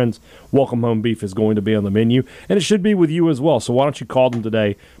my friends, Welcome Home Beef is going to be on the menu, and it should be with you as well. So why don't you call them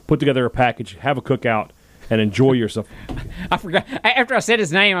today, put together a package, have a cookout, and enjoy yourself. I forgot. After I said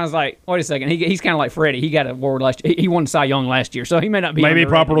his name, I was like, wait a second. He's kind of like Freddie. He got an award last year. He won Cy Young last year, so he may not be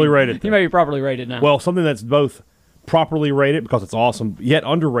properly rated. He may be properly rated now. Well, something that's both properly rated because it's awesome, yet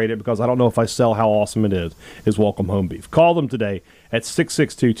underrated because I don't know if I sell how awesome it is Welcome Home Beef. Call them today at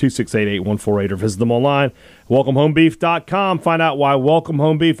 662-268-8148 or visit them online, welcomehomebeef.com. Find out why Welcome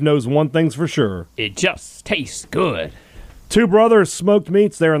Home Beef knows one thing's for sure. It just tastes good. Two Brothers Smoked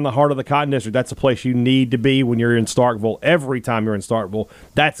Meats, they're in the heart of the Cotton District. That's a place you need to be when you're in Starkville. Every time you're in Starkville,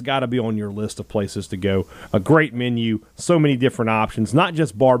 that's got to be on your list of places to go. A great menu, so many different options, not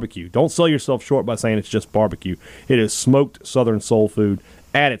just barbecue. Don't sell yourself short by saying it's just barbecue. It is smoked Southern soul food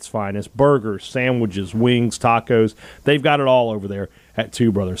at its finest. Burgers, sandwiches, wings, tacos. They've got it all over there at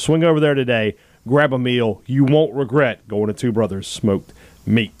Two Brothers. Swing over there today, grab a meal. You won't regret going to Two Brothers Smoked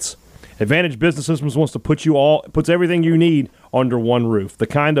Meats. Advantage Business Systems wants to puts everything you need under one roof. The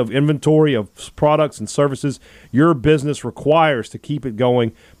kind of inventory of products and services your business requires to keep it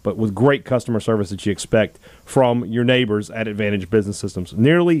going, but with great customer service that you expect from your neighbors at Advantage Business Systems.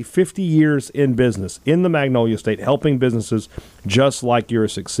 Nearly 50 years in business in the Magnolia State, helping businesses just like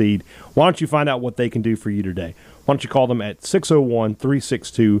yours succeed. Why don't you find out what they can do for you today? Why don't you call them at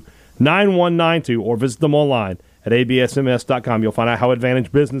 601-362-9192 or visit them online at absms.com. You'll find out how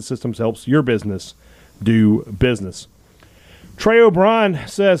Advantage Business Systems helps your business do business. Trey O'Brien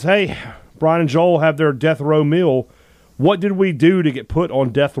says, hey, Brian and Joel have their death row meal. What did we do to get put on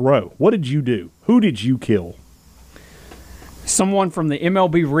death row? What did you do? Who did you kill? Someone from the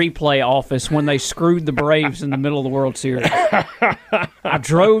MLB replay office when they screwed the Braves in the middle of the World Series. I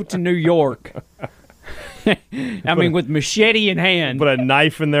drove to New York. I mean, with machete in hand. But a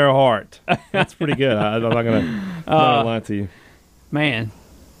knife in their heart. That's pretty good. I'm not going to lie to you. Man,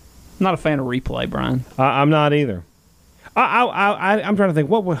 I'm not a fan of replay, Brian. I'm not either. I'm trying to think,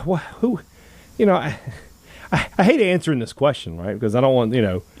 who, you know, I hate answering this question, right? Because I don't want,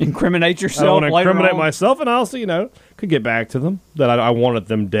 incriminate yourself. I don't want to incriminate on. myself, and I also, could get back to them that I wanted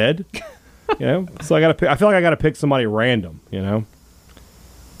them dead. So I feel like I got to pick somebody random. Maybe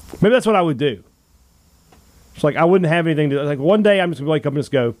that's what I would do. It's like I wouldn't have anything to like. One day I'm just gonna wake up and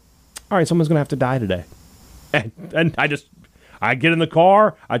just go, all right, someone's gonna have to die today, and I get in the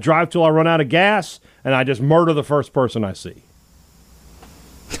car, I drive till I run out of gas, and I just murder the first person I see.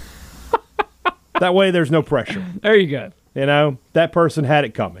 That way, there's no pressure. There you go. That person had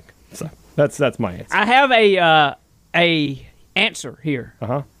it coming. So that's my answer. I have a answer here.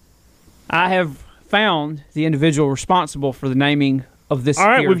 I have found the individual responsible for the naming of this. All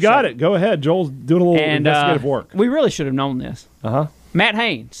right, we've got it. Go ahead. Joel's doing a little investigative work. We really should have known this. Matt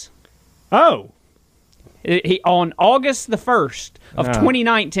Haynes. Oh. He on August the 1st of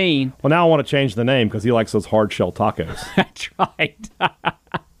 2019. Well, now I want to change the name because he likes those hard shell tacos. That's right.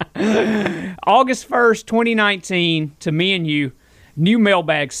 August 1st, 2019, to me and you, new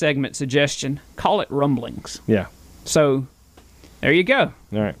mailbag segment suggestion. Call it Rumblings. Yeah. So there you go.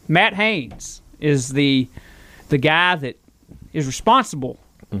 All right. Matt Haynes is the guy that is responsible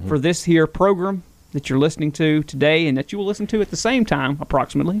for this here program that you're listening to today and that you will listen to at the same time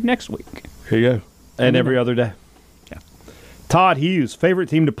approximately next week. Here you go. And every other day. Yeah. Todd Hughes, favorite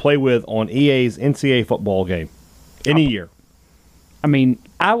team to play with on EA's NCAA football game? Any year. I mean,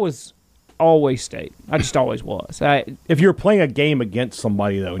 I was always State. I just always was. If you're playing a game against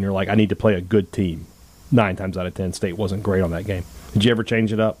somebody, though, and you're like, I need to play a good team, 9 times out of 10, State wasn't great on that game. Did you ever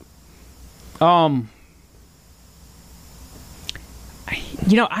change it up? I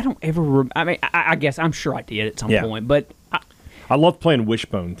don't ever. I guess I'm sure I did at some point, but I love playing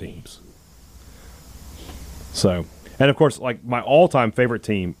wishbone teams. So, and of course, like my all-time favorite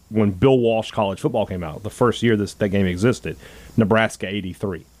team when Bill Walsh College football came out, the first year that game existed, Nebraska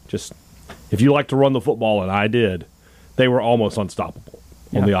 '83. Just if you like to run the football, and I did, they were almost unstoppable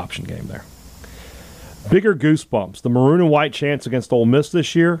on the option game there. Bigger goosebumps: the maroon and white chants against Ole Miss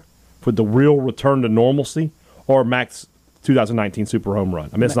this year for the real return to normalcy, or Mac's 2019 Super Home Run.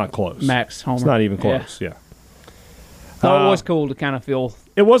 I mean, it's not close. Mac's home It's run. not even close. Yeah. So it was cool to kind of feel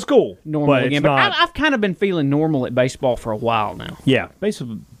It was cool. normal but again. It's But not, I've kind of been feeling normal at baseball for a while now. yeah,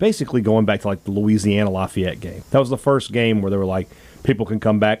 basically going back to like the Louisiana Lafayette game. That was the first game where they were like, people can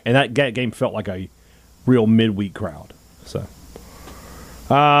come back. And that game felt like a real midweek crowd. So,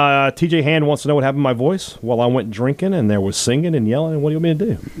 TJ Hand wants to know what happened to my voice. Well, I went drinking and there was singing and yelling. And what do you want me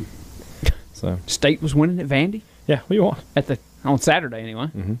to do? So, State was winning at Vandy yeah, what do you want? on Saturday anyway.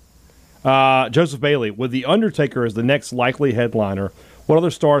 Joseph Bailey, with The Undertaker as the next likely headliner, what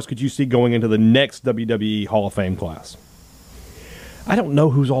other stars could you see going into the next WWE Hall of Fame class? I don't know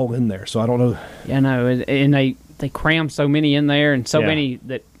who's all in there, so I don't know. Yeah, no, and they cram so many in there and so many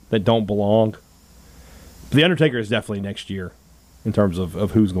that don't belong. The Undertaker is definitely next year in terms of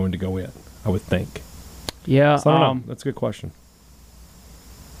who's going to go in, I would think. yeah. So I don't know. That's a good question.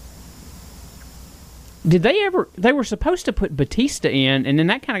 Did they ever? They were supposed to put Batista in, and then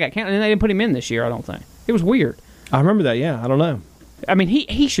that kind of got counted, and they didn't put him in this year. I don't think it was weird. I remember that, yeah. I don't know. I mean,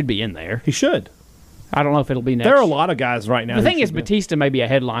 he should be in there. He should. I don't know if it'll be next. There are a lot of guys right now. The who thing is, should be. Batista may be a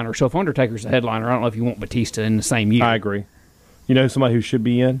headliner, so if Undertaker's a headliner, I don't know if you want Batista in the same year. I agree. You know somebody who should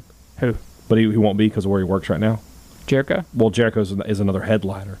be in? Who? But he won't be because of where he works right now? Jericho? Well, Jericho is another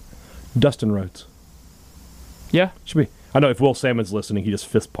headliner. Dustin Rhodes. Yeah, Should be. I know if Will Salmon's listening, he just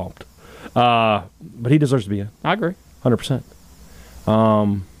fist pumped. But he deserves to be in. I agree. 100%.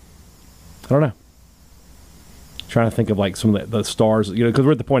 I don't know. Trying to think of like some of the stars, because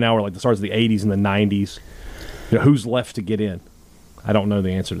we're at the point now where like the stars of the 80s and the 90s, who's left to get in. I don't know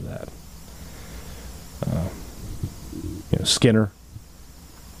the answer to that. Skinner,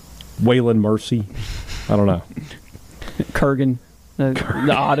 Waylon Mercy. I don't know. Kurgan,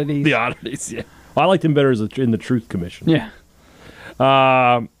 the oddities. The oddities, yeah. I liked him better in the Truth Commission. Yeah.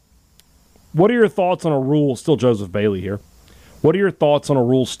 What are your thoughts on a rule? Still Joseph Bailey here. What are your thoughts on a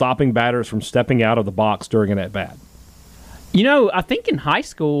rule stopping batters from stepping out of the box during an at-bat? I think in high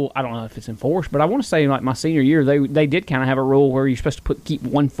school, I don't know if it's enforced, but I want to say like my senior year, they did kind of have a rule where you're supposed to keep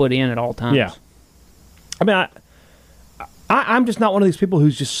 1 foot in at all times. Yeah. I mean, I'm just not one of these people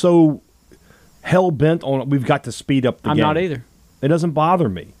who's just so hell-bent on we've got to speed up the I'm game. not either. It doesn't bother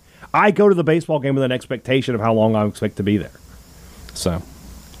me. I go to the baseball game with an expectation of how long I expect to be there. So...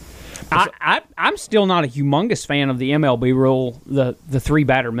 I'm still not a humongous fan of the MLB rule, the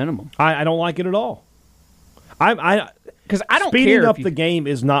 3-batter minimum. I don't like it at all. Because I don't speeding care up the game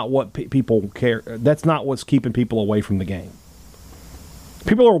is not what people care. That's not what's keeping people away from the game.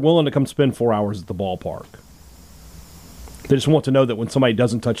 People are willing to come spend 4 hours at the ballpark. They just want to know that when somebody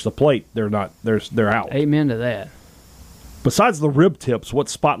doesn't touch the plate, they're out. Amen to that. Besides the rib tips,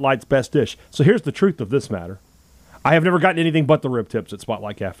 what's Spotlight's best dish? So here's the truth of this matter. I have never gotten anything but the rib tips at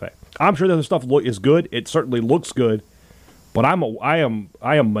Spotlight Cafe. I'm sure the other stuff is good. It certainly looks good, but I am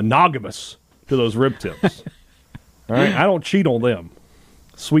monogamous to those rib tips. All right, I don't cheat on them.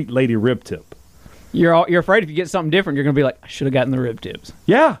 Sweet lady rib tip. You're afraid if you get something different, you're going to be like, I should have gotten the rib tips.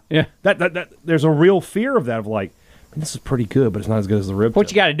 Yeah, Yeah. That there's a real fear of that. Of like, this is pretty good, but it's not as good as the rib. What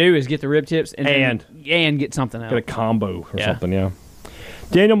tip. you got to do is get the rib tips and get something else. Get a combo or Yeah. something. Yeah.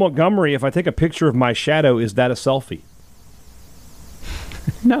 Daniel Montgomery, if I take a picture of my shadow, is that a selfie?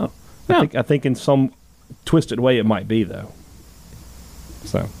 No. I think in some twisted way it might be, though.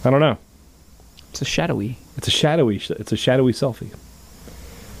 So, I don't know. It's a shadowy. It's a shadowy selfie.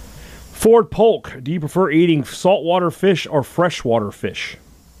 Ford Polk, do you prefer eating saltwater fish or freshwater fish?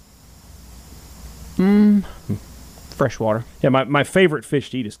 Freshwater. Yeah, my favorite fish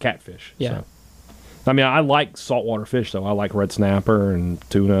to eat is catfish. Yeah. So I mean, I like saltwater fish, though. I like red snapper and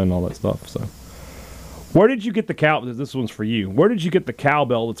tuna and all that stuff. So, where did you get the cow? This one's for you. Where did you get the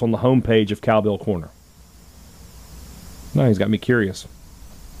cowbell that's on the homepage of Cowbell Corner? No, he's got me curious.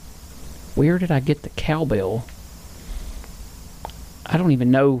 Where did I get the cowbell? I don't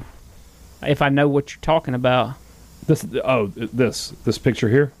even know if I know what you're talking about. This picture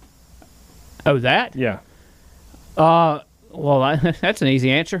here. Oh, that? Yeah. Well, that's an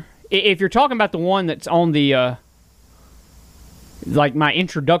easy answer. If you're talking about the one that's on the, like my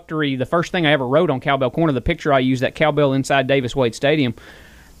introductory, the first thing I ever wrote on Cowbell Corner, the picture I used, that cowbell inside Davis Wade Stadium.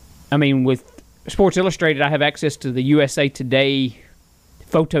 I mean, with Sports Illustrated, I have access to the USA Today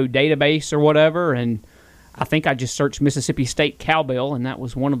photo database or whatever, and I think I just searched Mississippi State cowbell, and that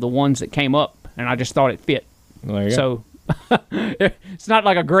was one of the ones that came up, and I just thought it fit. There you go. So it's not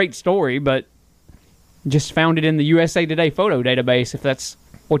like a great story, but just found it in the USA Today photo database, if that's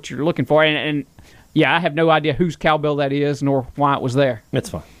what you're looking for. And yeah, I have no idea whose cowbell that is nor why it was there. It's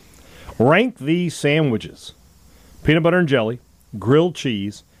fine. Rank these sandwiches: peanut butter and jelly, grilled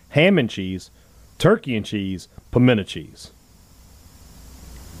cheese, ham and cheese, turkey and cheese, pimento cheese.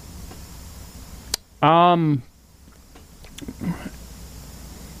 I'm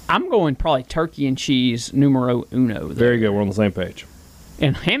going probably turkey and cheese numero uno. There you go. We're on the same page.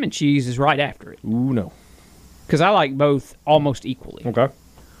 And ham and cheese is right after it. Ooh, no. Because I like both almost equally. Okay.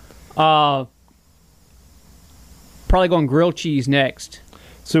 Probably going grilled cheese next.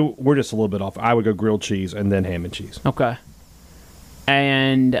 So we're just a little bit off. I would go grilled cheese and then ham and cheese. Okay.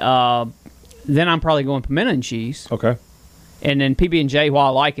 And then I'm probably going pimento and cheese. Okay. And then PB&J, while I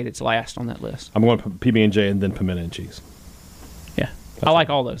like it, it's last on that list. I'm going PB&J and then pimento and cheese. Yeah. I like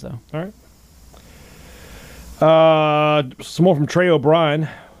all those, though. All right. Some more from Trey O'Brien.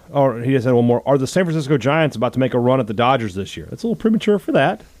 Or he just had one more. Are the San Francisco Giants about to make a run at the Dodgers this year? That's a little premature for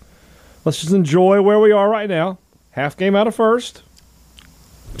that. Let's just enjoy where we are right now. Half game out of first.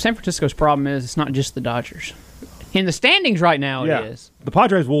 San Francisco's problem is it's not just the Dodgers. In the standings right now, it is. The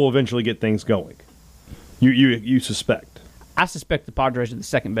Padres will eventually get things going. You suspect. I suspect the Padres are the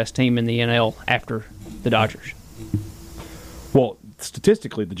second best team in the NL after the Dodgers. Well,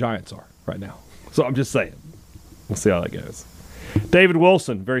 statistically, the Giants are right now. So I'm just saying. We'll see how that goes. David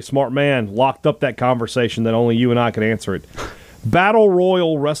Wilson, very smart man, locked up that conversation that only you and I could answer it. Battle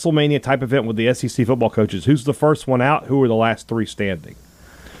Royal WrestleMania type event with the SEC football coaches. Who's the first one out? Who are the last three standing?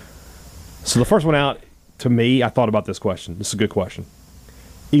 So the first one out, to me, I thought about this question. This is a good question.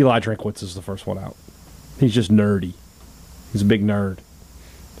 Eli Drinkwitz is the first one out. He's just nerdy. He's a big nerd.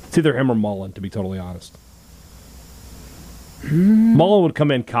 It's either him or Mullen, to be totally honest. Mullen would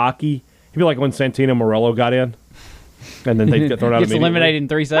come in cocky. He'd be like when Santino Morello got in, and then they'd get thrown out Gets immediately. eliminated in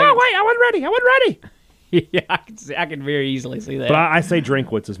 3 seconds. Oh, wait, I wasn't ready. Yeah, I can very easily see that. But I say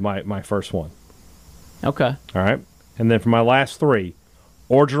Drinkwitz is my first one. Okay. All right? And then for my last three,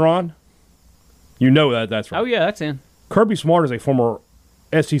 Orgeron. You know that's right. Oh, yeah, that's in. Kirby Smart is a former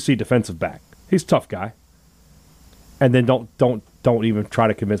SEC defensive back. He's a tough guy. And then don't even try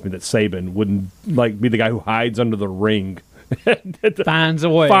to convince me that Saban wouldn't be the guy who hides under the ring. Finds a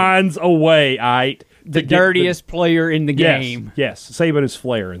way. Finds a way, all right. The dirtiest player in the game. Yes. Saban is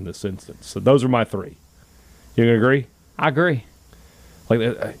Flair in this instance. So those are my three. You gonna agree? I agree.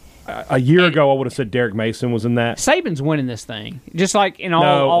 Like a year ago, I would have said Derek Mason was in that. Saban's winning this thing, just like in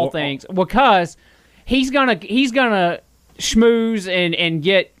all things, because he's gonna schmooze and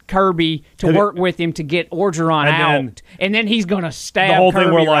get Kirby to work with him to get Orgeron out, and then he's gonna stab the whole Kirby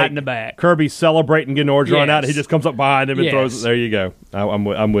thing where right in the back. Kirby's celebrating getting Orgeron out, and he Yes. just comes up behind him and Yes. throws it. There you go.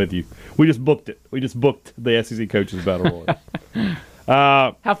 I'm with you. We just booked it. We just booked the SEC coaches battle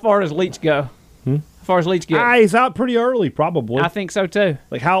royal. How far does Leach go? How far does Leach get? He's out pretty early, probably. I think so too.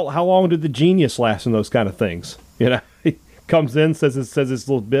 Like how long did the genius last in those kind of things? You know, he comes in, says this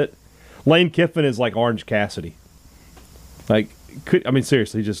little bit. Lane Kiffin is like Orange Cassidy.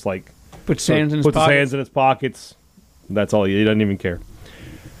 Seriously, just like Puts his hands in his puts pockets. his hands in his pockets. That's all. He doesn't even care.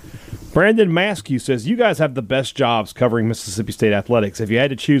 Brandon Maskew says, you guys have the best jobs covering Mississippi State athletics. If you had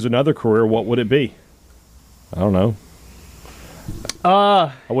to choose another career, what would it be? I don't know.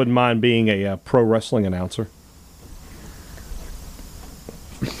 I wouldn't mind being a pro wrestling announcer.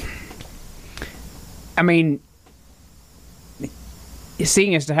 I mean,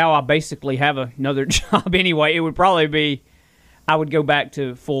 seeing as to how I basically have another job anyway, it would probably be I would go back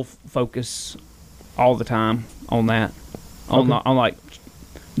to full focus all the time on that, on like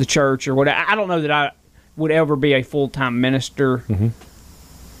the church or whatever. I don't know that I would ever be a full-time minister. Mm-hmm.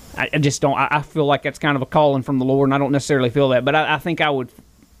 I just don't. I feel like that's kind of a calling from the Lord, and I don't necessarily feel that. But I think I would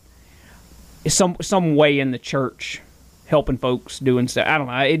some way in the church helping folks, doing stuff. I don't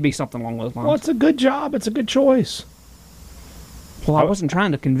know. It'd be something along those lines. Well, it's a good job. It's a good choice. Well, I wasn't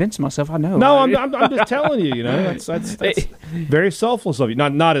trying to convince myself. I know. No, I'm just telling you. That's very selfless of you.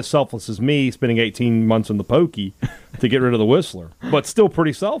 Not as selfless as me spending 18 months in the pokey to get rid of the Whistler, but still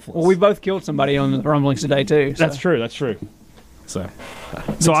pretty selfless. Well, we both killed somebody on the rumblings today too. So. That's true. That's true. So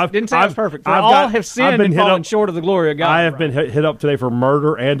Didn't say I was perfect. For all have sinned and fallen short of the glory of God. I have been hit up today for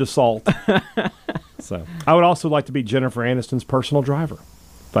murder and assault. So I would also like to be Jennifer Aniston's personal driver,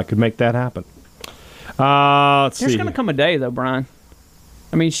 if I could make that happen. Let's see. There's going to come a day, though, Brian.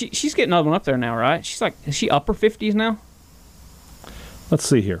 I mean, she's getting another one up there now, right? Is she upper 50s now? Let's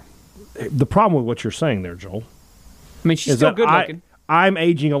see here. The problem with what you're saying there, Joel, I mean, she's still good looking. I'm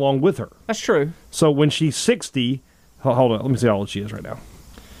aging along with her. That's true. So when she's 60, hold on, let me see how old she is right now.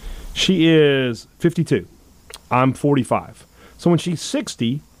 She is 52. I'm 45. So when she's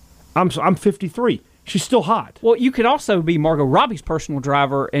 60, I'm 53. She's still hot. Well, you could also be Margot Robbie's personal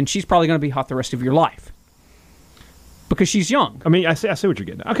driver, and she's probably going to be hot the rest of your life because she's young. I mean, I see what you're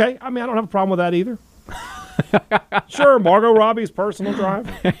getting at. Okay, I mean, I don't have a problem with that either. Sure, Margot Robbie's personal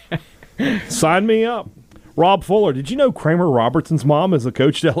driver. Sign me up. Rob Fuller, did you know Kramer Robertson's mom is a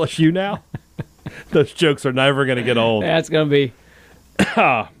coach at LSU now? Those jokes are never going to get old. That's going to be.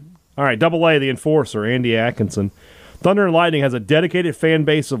 All right, Double A, the enforcer, Andy Atkinson. Thunder and Lightning has a dedicated fan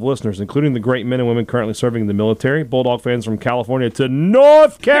base of listeners, including the great men and women currently serving in the military. Bulldog fans from California to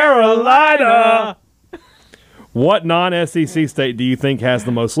North Carolina. What non-SEC state do you think has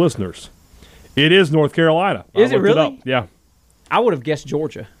the most listeners? It is North Carolina. Is it really? It up. Yeah. I would have guessed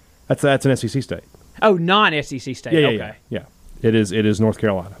Georgia. That's an SEC state. Oh, non-SEC state. Yeah, okay. Yeah. It is North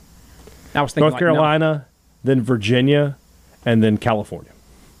Carolina. I was thinking North Carolina, then Virginia, and then California.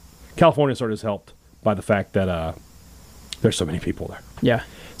 California sort of is helped by the fact that there's so many people there. Yeah.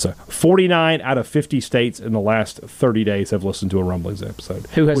 So 49 out of 50 states in the last 30 days have listened to a Rumblings episode.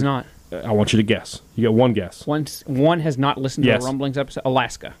 Who has not? I want you to guess. You get one guess. One has not listened to a Rumblings episode?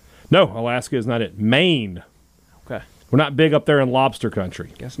 Alaska. No, Alaska is not it. Maine. Okay. We're not big up there in lobster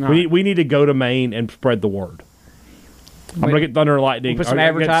country. Guess not. We need to go to Maine and spread the word. I'm going to get Thunder and Lightning. We'll put some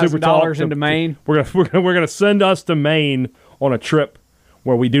advertising dollars into Maine. We're going to send us to Maine on a trip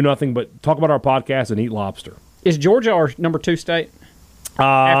where we do nothing but talk about our podcast and eat lobster. Is Georgia our number 2 state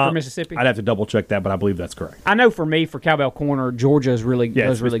after Mississippi? I'd have to double check that, but I believe that's correct. I know for me, for Cowbell Corner, Georgia is really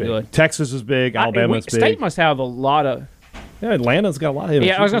really good. Texas is big. Alabama's big. State must have a lot of. Yeah, Atlanta's got a lot of.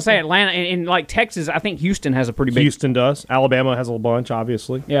 Yeah, I was going to say Atlanta and like Texas. I think Houston has a pretty big. Houston does. Alabama has a bunch,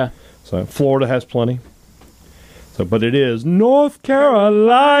 obviously. Yeah. So Florida has plenty. So, but it is North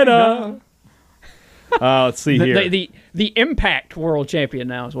Carolina. Let's see here. The Impact World Champion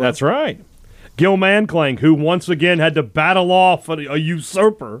now as well. That's right. Gil Mankling, who once again had to battle off a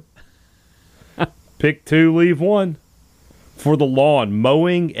usurper. Pick 2, leave 1. For the lawn,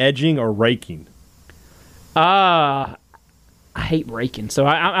 mowing, edging, or raking? I hate raking, so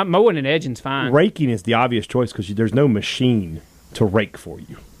I'm mowing and edging's fine. Raking is the obvious choice because there's no machine to rake for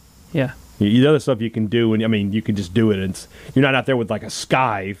you. Yeah. The other stuff you can do, and I mean, you can just do it. And you're not out there with like a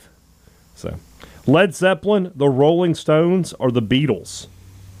scythe. So, Led Zeppelin, the Rolling Stones, or the Beatles?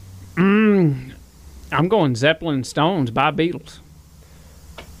 I'm going Zeppelin and Stones by Beatles.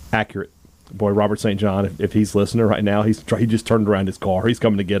 Accurate. Boy, Robert St. John, if he's listening right now, he just turned around his car. He's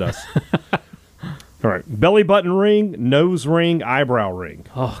coming to get us. All right. Belly button ring, nose ring, eyebrow ring.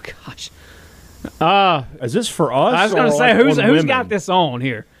 Oh, gosh. Is this for us? I was going to say, who's got this on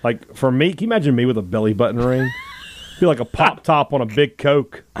here? Like, for me, can you imagine me with a belly button ring? Be like a pop top on a big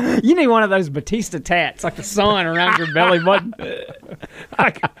Coke. You need one of those Batista tats, like the sun around your belly button.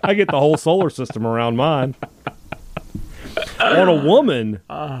 I get the whole solar system around mine. On a woman,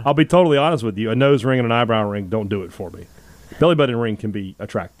 I'll be totally honest with you, a nose ring and an eyebrow ring don't do it for me. Belly button ring can be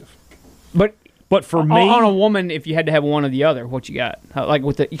attractive. But for me, on a woman, if you had to have one or the other, what you got? Like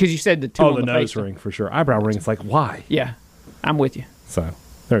with because you said the two. Oh, on the nose face. ring for sure. Eyebrow ring. It's like why? Yeah, I'm with you. So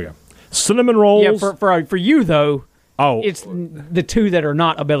there you go. Cinnamon rolls. Yeah, for you though. Oh, it's the two that are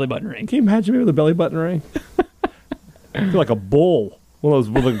not a belly button ring. Can you imagine me with a belly button ring? I feel like a bull. One of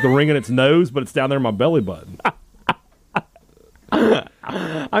those with the ring in its nose, but it's down there in my belly button.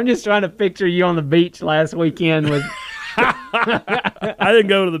 I'm just trying to picture you on the beach last weekend with. I didn't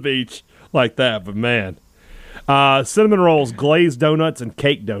go to the beach like that, but man. Cinnamon rolls, glazed donuts, and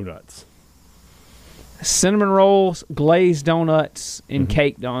cake donuts. Cinnamon rolls, glazed donuts, and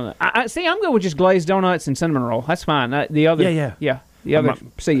cake donuts. See, I'm good with just glazed donuts and cinnamon roll. That's fine. The other, yeah. The other,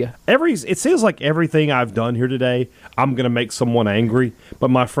 see ya. It seems like everything I've done here today, I'm going to make someone angry. But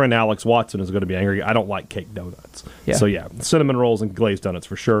my friend Alex Watson is going to be angry. I don't like cake donuts. Yeah. So yeah, cinnamon rolls and glazed donuts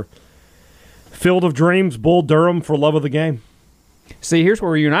for sure. Field of Dreams, Bull Durham for love of the game. See, here's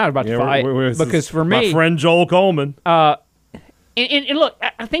where you and I are about to fight. Because for me, my friend Joel Coleman. And look,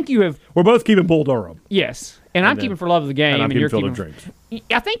 I think you have. We're both keeping Bull Durham. Yes, and I'm keeping for love of the game, and you're Field keeping of Dreams.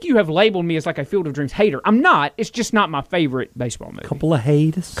 I think you have labeled me as like a Field of Dreams hater. I'm not. It's just not my favorite baseball movie. Couple of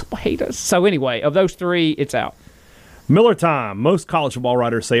haters. So anyway, of those three, it's out. Miller time. Most college football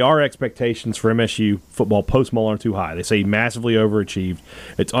writers say our expectations for MSU football post-Mullen are too high. They say he massively overachieved.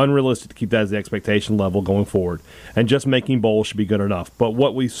 It's unrealistic to keep that as the expectation level going forward, and just making bowls should be good enough. But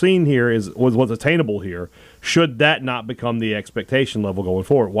what we've seen here was what's attainable here. Should that not become the expectation level going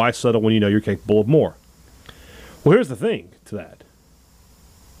forward? Why settle when you know you're capable of more? Well, here's the thing to that.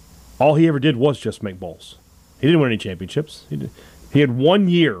 All he ever did was just make bowls. He didn't win any championships. He had 1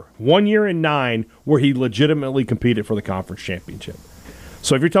 year in 9, where he legitimately competed for the conference championship.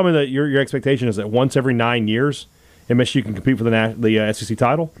 So if you're telling me that your expectation is that once every 9 years, MSU can compete for the SEC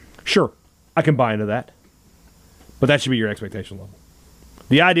title, sure, I can buy into that. But that should be your expectation level.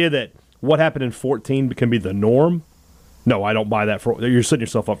 The idea that what happened in 14 can be the norm, no, I don't buy that. You're setting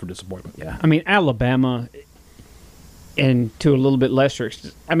yourself up for disappointment. Yeah, I mean, Alabama, and to a little bit lesser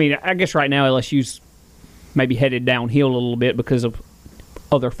extent, I mean, I guess right now LSU's maybe headed downhill a little bit because of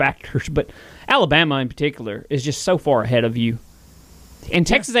other factors, but Alabama in particular is just so far ahead of you, and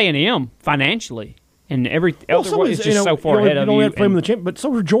Texas A&M financially, and every other one is just so far ahead of you. You don't have to play them in the champ, but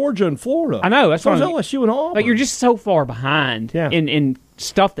so are Georgia and Florida. I know, that's so what is LSU and Auburn. But you're just so far behind in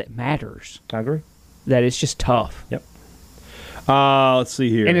stuff that matters. I agree. That it's just tough. Yep. Let's see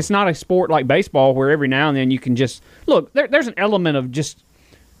here, and it's not a sport like baseball where every now and then you can just look. There's an element of just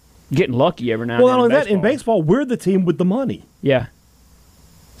getting lucky every now and then. Well, not only that, in baseball, we're the team with the money. Yeah.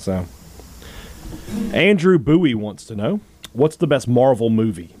 So, Andrew Bowie wants to know, what's the best Marvel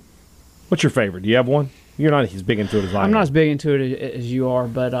movie? What's your favorite? Do you have one? You're not as big into it as I am. I'm not as big into it as you are,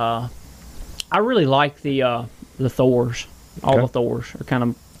 but I really like the Thors. All the Thors are kind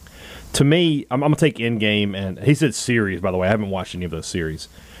of... To me, I'm going to take Endgame, and he said series, by the way. I haven't watched any of those series.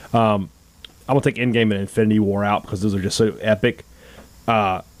 I'm going to take Endgame and Infinity War out because those are just so epic.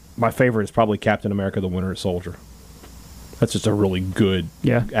 My favorite is probably Captain America: The Winter Soldier. That's just a really good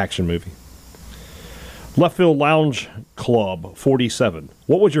action movie. Left Field Lounge Club 47.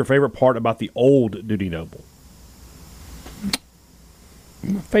 What was your favorite part about the old Duty Noble?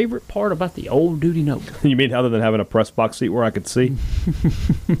 My favorite part about the old Duty Noble? You mean other than having a press box seat where I could see?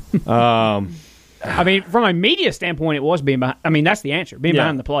 I mean, from a media standpoint, it was being behind. I mean, that's the answer, being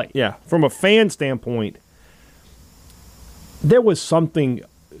behind the plate. Yeah. From a fan standpoint, there was something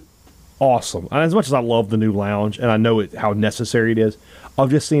awesome. And as much as I love the new lounge, and I know how necessary it is, of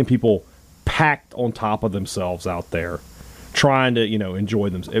just seeing people packed on top of themselves out there trying to, enjoy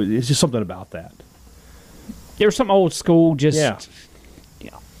themselves. It's just something about that. There's some old school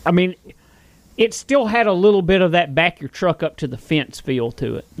I mean, it still had a little bit of that back your truck up to the fence feel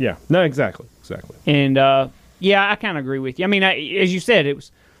to it. Yeah. No, exactly. And, I kind of agree with you. I mean, as you said,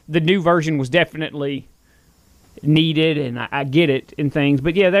 the new version was definitely needed, and I get it in things.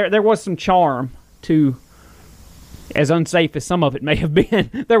 But, yeah, there was some charm to, as unsafe as some of it may have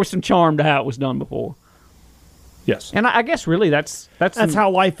been, there was some charm to how it was done before. Yes. And I guess really that's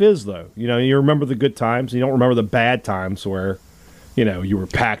how life is, though. You remember the good times. You don't remember the bad times where, you were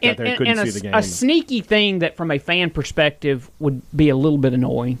packed out there and couldn't see the game. A sneaky thing that from a fan perspective would be a little bit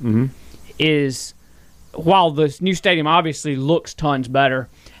annoying is, while the new stadium obviously looks tons better,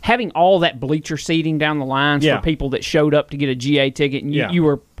 having all that bleacher seating down the lines for people that showed up to get a GA ticket, and you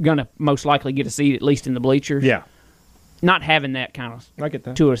were going to most likely get a seat at least in the bleachers. Yeah. Not having that kind of, I get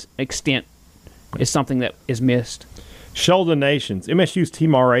that, to an extent, is something that is missed. Sheldon Nations, MSU's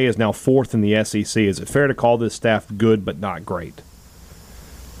Team RA is now 4th in the SEC. Is it fair to call this staff good but not great?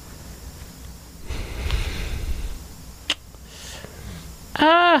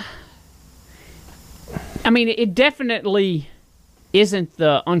 I mean, it definitely isn't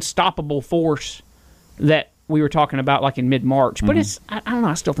the unstoppable force that we were talking about like in mid-March, but it's, I don't know,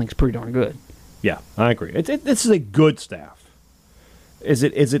 I still think it's pretty darn good. Yeah, I agree. This is a good staff. Is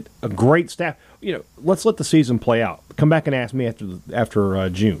it a great staff? Let's let the season play out. Come back and ask me after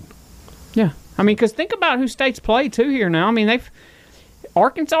June. Yeah. I mean, because think about who states play, too, here now. I mean,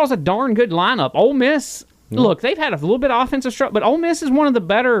 Arkansas is a darn good lineup. Ole Miss... Look, they've had a little bit of offensive struggle, but Ole Miss is one of the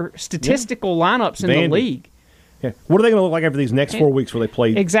better statistical lineups in the league. Yeah. What are they going to look like after these next 4 weeks where they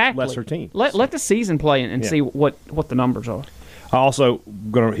play lesser teams? Let the season play and see what the numbers are.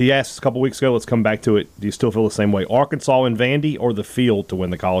 He asked a couple weeks ago, let's come back to it. Do you still feel the same way? Arkansas and Vandy or the field to win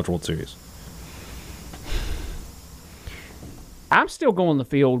the College World Series? I'm still going the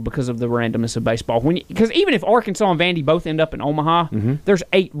field because of the randomness of baseball. Because even if Arkansas and Vandy both end up in Omaha, there's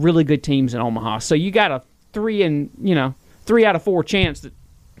 8 really good teams in Omaha. So you got a 3 out of 4 chance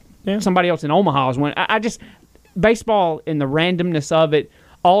that somebody else in Omaha is winning. I just baseball and the randomness of it.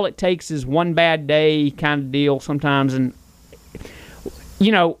 All it takes is one bad day kind of deal sometimes, and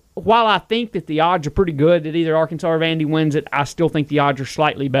while I think that the odds are pretty good that either Arkansas or Vandy wins it, I still think the odds are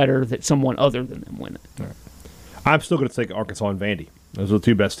slightly better that someone other than them win it. Right. I'm still going to take Arkansas and Vandy. Those are the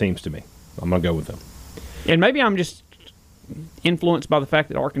 2 best teams to me. I'm going to go with them. And maybe I'm just influenced by the fact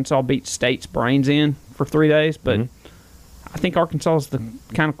that Arkansas beat State's brains in for 3 days, but I think Arkansas is the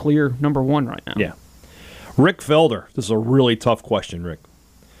kind of clear number 1 right now. Yeah. Rick Felder. This is a really tough question, Rick.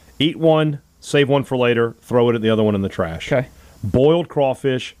 Eat one, save one for later, throw it at the other one in the trash. Okay. Boiled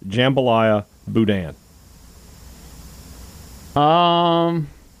crawfish, jambalaya, boudin. I'm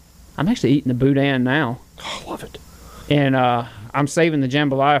actually eating the boudin now. Oh, I love it. And I'm saving the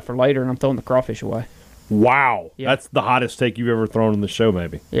jambalaya for later, and I'm throwing the crawfish away. Wow. Yeah. That's the hottest take you've ever thrown on the show,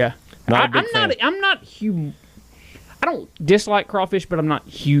 maybe. Yeah. I'm not huge. I don't dislike crawfish, but I'm not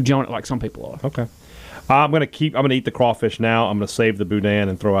huge on it like some people are. Okay. I'm going to eat the crawfish now. I'm going to save the boudin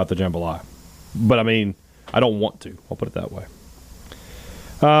and throw out the jambalaya. But, I don't want to. I'll put it that way.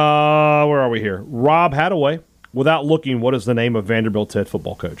 Where are we here? Rob Hadaway. Without looking, what is the name of Vanderbilt's head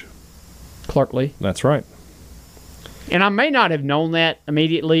football coach? Clark Lee. That's right. And I may not have known that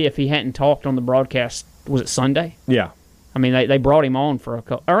immediately if he hadn't talked on the broadcast. Was it Sunday? Yeah. They brought him on for a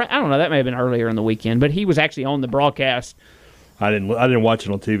couple. Or I don't know. That may have been earlier in the weekend, but he was actually on the broadcast. I didn't watch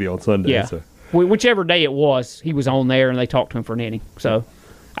it on TV on Sunday. Yeah. So. Whichever day it was, he was on there and they talked to him for an inning. So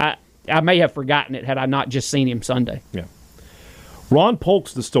I may have forgotten it had I not just seen him Sunday. Yeah. Ron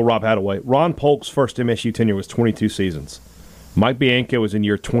Polk's is still Rob Hadaway. Ron Polk's first MSU tenure was 22 seasons. Mike Bianco was in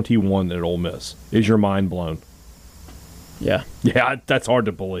year 21 at Ole Miss. Is your mind blown? Yeah. Yeah, that's hard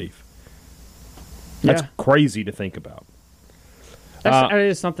to believe. That's crazy to think about. That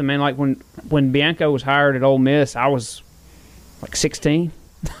is something, man. Like when Bianco was hired at Ole Miss, I was like 16.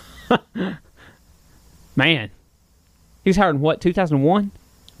 Man. He was hired in what, 2001?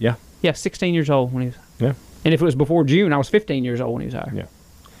 Yeah. Yeah, 16 years old when he was. Yeah. And if it was before June, I was 15 years old when he was hired. Yeah.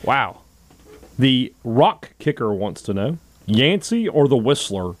 Wow. The Rock Kicker wants to know, Yancey or the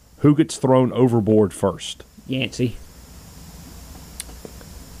Whistler, who gets thrown overboard first? Yancey.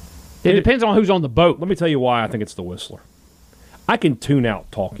 It depends on who's on the boat. Let me tell you why I think it's the Whistler. I can tune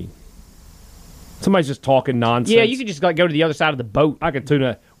out talking. Somebody's just talking nonsense. Yeah, you can just go to the other side of the boat. I can tune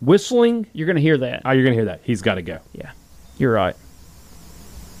out. Whistling, you're going to hear that. Oh, you're going to hear that. He's got to go. Yeah, you're right.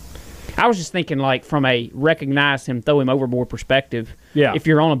 I was just thinking, like, from a recognize him, throw him overboard perspective. Yeah. If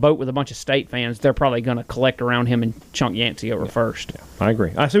you're on a boat with a bunch of State fans, they're probably going to collect around him and chunk Yancey over first. Yeah, I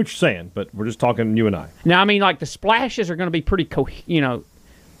agree. I see what you're saying, but we're just talking you and I. Now, like, the splashes are going to be pretty,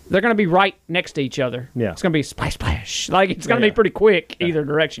 they're going to be right next to each other. Yeah. It's going to be splash, splash. Like, it's going to be pretty quick either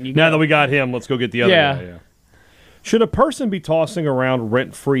direction you go. Now that we got him, let's go get the other guy. Yeah. Should a person be tossing around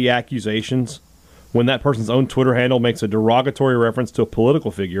rent-free accusations when that person's own Twitter handle makes a derogatory reference to a political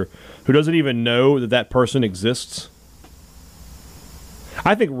figure who doesn't even know that person exists?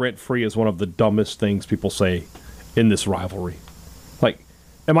 I think rent-free is one of the dumbest things people say in this rivalry. Like,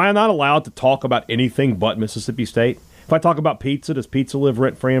 am I not allowed to talk about anything but Mississippi State? If I talk about pizza, does pizza live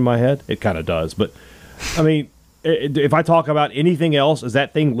rent-free in my head? It kind of does. But, if I talk about anything else, is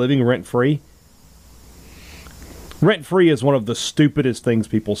that thing living rent-free? Rent-free is one of the stupidest things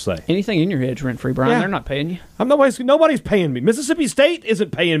people say. Anything in your head's rent-free, Brian. They're not paying you. Nobody's paying me. Mississippi State isn't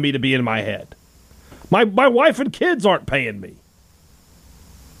paying me to be in my head. My wife and kids aren't paying me.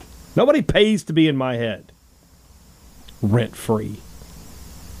 Nobody pays to be in my head. Rent-free.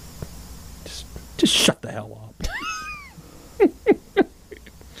 Just shut the hell up.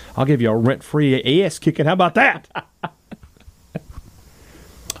 I'll give you a rent-free ass kicking. How about that?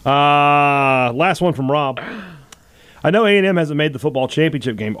 Last one from Rob. I know A&M hasn't made the football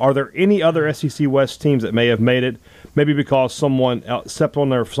championship game. Are there any other SEC West teams that may have made it? Maybe because someone stepped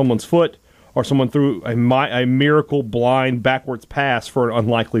on someone's foot or someone threw a miracle blind backwards pass for an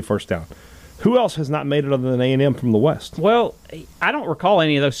unlikely first down. Who else has not made it other than A&M from the West? Well, I don't recall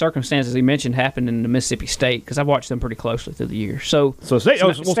any of those circumstances he mentioned happened in the Mississippi State because I've watched them pretty closely through the years. State's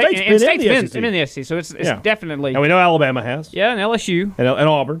been in the SEC, so it's definitely. And we know Alabama has. Yeah, and LSU. And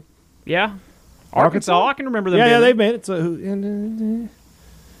Auburn. Yeah. Arkansas, I can remember them. Yeah, they've made it. So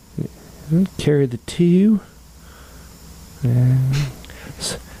carry the 2.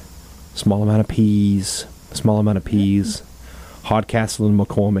 Small amount of peas. Hardcastle and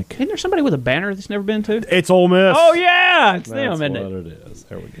McCormick. Isn't there somebody with a banner that's never been to? It's Ole Miss. Oh, yeah. It's them, isn't it? That's what it is.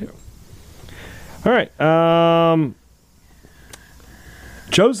 There we go. All right.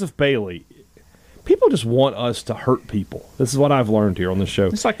 Joseph Bailey. People just want us to hurt people. This is what I've learned here on this show.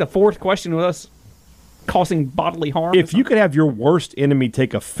 It's like the fourth question with us causing bodily harm. If you could have your worst enemy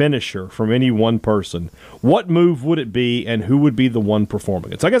take a finisher from any one person, what move would it be, and who would be the one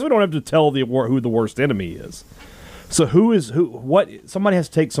performing it? So I guess we don't have to tell who the worst enemy is. So what? Somebody has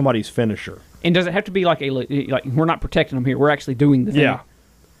to take somebody's finisher. And does it have to be like we're not protecting them here? We're actually doing the thing. Yeah.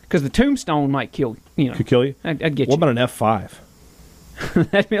 Because the tombstone might kill you. Could kill you. I'd get what you. about an F5?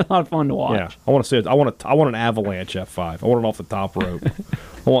 That'd be a lot of fun to watch. Yeah, I want to see it. I want an avalanche F5. I want it off the top rope.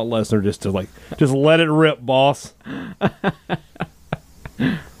 I want Lesnar just let it rip, boss.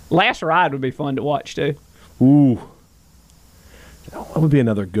 Last Ride would be fun to watch too. Ooh, that would be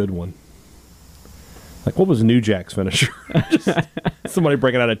another good one. Like, what was New Jack's finisher? Just somebody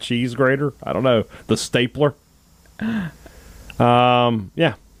breaking out a cheese grater? I don't know. The stapler. Yeah.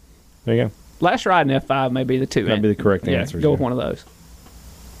 There you go. Last Ride and F5 may be the two. That'd be the correct answer. Go with one of those.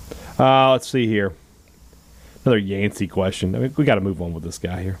 Let's see here. Another Yancey question. I mean, we got to move on with this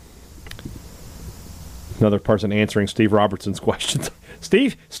guy here. Another person answering Steve Robertson's questions.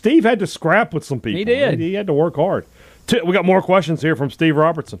 Steve had to scrap with some people. He did. He had to work hard. We got more questions here from Steve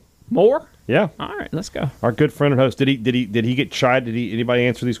Robertson. More? Yeah. All right, let's go. Our good friend and host. Did he get chided? Did anybody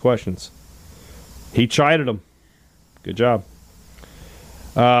answer these questions? He chided them. Good job.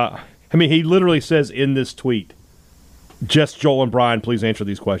 He literally says in this tweet, just Joel and Brian, please answer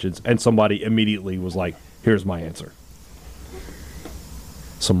these questions. And somebody immediately was like, here's my answer.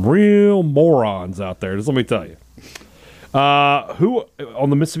 Some real morons out there, just let me tell you. Who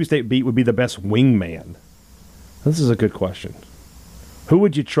on the Mississippi State beat would be the best wingman? This is a good question. Who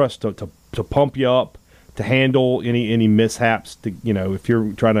would you trust to pump you up, to handle any mishaps, if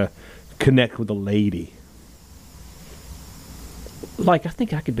you're trying to connect with a lady? I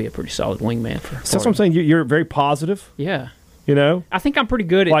think I could be a pretty solid wingman for. So that's what I'm saying. You're very positive. Yeah. I think I'm pretty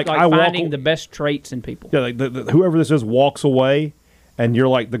good at finding the best traits in people. Yeah, whoever this is walks away, and you're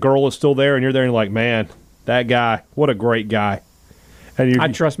like, the girl is still there, and you're there, and you're like, man, that guy, what a great guy. And I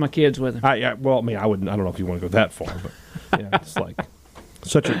trust my kids with him. I wouldn't. I don't know if you want to go that far, but it's like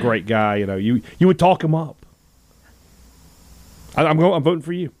such a great guy. You would talk him up. I'm voting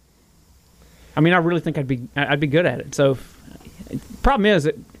for you. I really think I'd be good at it. So, problem is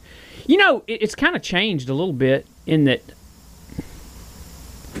that, it's kind of changed a little bit in that,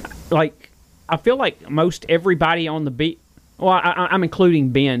 I feel like most everybody on the beat. Well, I'm including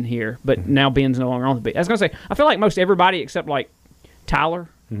Ben here, but now Ben's no longer on the beat. I was going to say, I feel like most everybody except Tyler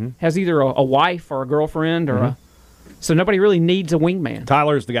has either a wife or a girlfriend or so nobody really needs a wingman.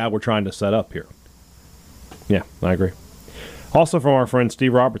 Tyler's the guy we're trying to set up here. Yeah, I agree. Also from our friend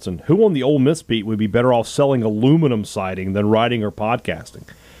Steve Robertson, who on the Ole Miss beat would be better off selling aluminum siding than writing or podcasting?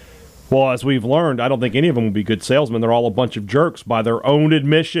 Well, as we've learned, I don't think any of them would be good salesmen. They're all a bunch of jerks by their own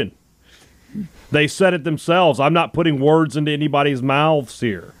admission. They said it themselves. I'm not putting words into anybody's mouths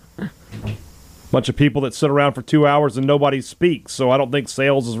here. Bunch of people that sit around for 2 hours and nobody speaks, so I don't think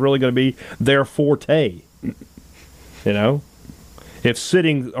sales is really going to be their forte. If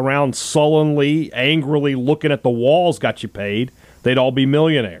sitting around sullenly, angrily looking at the walls got you paid, they'd all be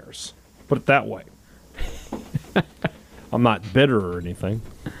millionaires. Put it that way. I'm not bitter or anything.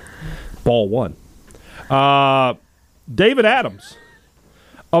 Ball one. David Adams.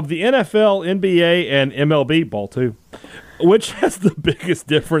 Of the NFL, NBA, and MLB, ball two, which has the biggest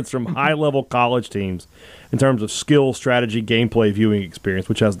difference from high-level college teams in terms of skill, strategy, gameplay, viewing experience,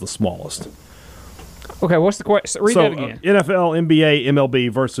 which has the smallest? Okay, what's the question? Read that again. NFL, NBA,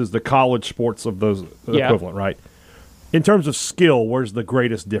 MLB versus the college sports of those equivalent, right? In terms of skill, where's the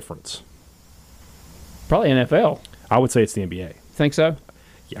greatest difference? Probably NFL. I would say it's the NBA. Think so?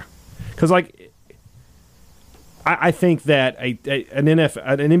 Yeah. Because, I think that an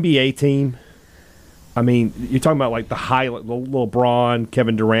NBA team, you're talking about the LeBron,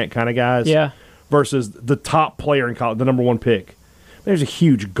 Kevin Durant kind of guys, yeah, versus the top player in college, the number one pick. There's a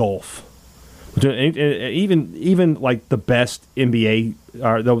huge gulf between even the best NBA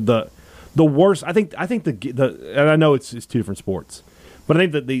or the worst. I think the and I know it's two different sports, but I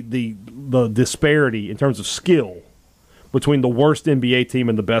think that the disparity in terms of skill between the worst NBA team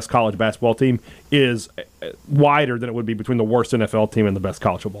and the best college basketball team is wider than it would be between the worst NFL team and the best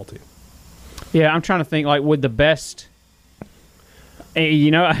college football team. Yeah, I'm trying to think, would the best...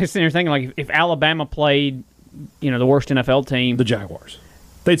 I was thinking, if Alabama played, the worst NFL team... The Jaguars.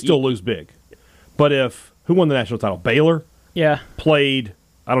 They'd still lose big. But who won the national title? Baylor? Yeah. Played...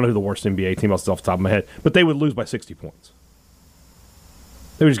 I don't know who the worst NBA team was off the top of my head, but they would lose by 60 points.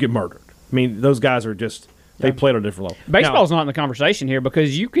 They would just get murdered. Those guys are just... They played on a different level. Baseball's not in the conversation here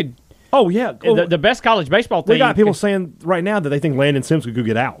because you could Oh, yeah. The best college baseball team. We got people saying right now that they think Landon Sims could go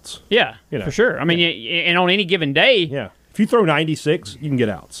get outs. Yeah, for sure. I mean, and on any given day, Yeah. If you throw 96, you can get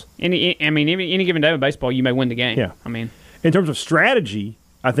outs. any given day of baseball, you may win the game. Yeah. I mean, In terms of strategy,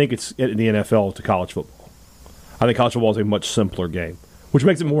 I think it's in the NFL to college football. I think college football is a much simpler game, which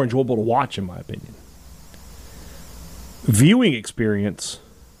makes it more enjoyable to watch, in my opinion. Viewing experience,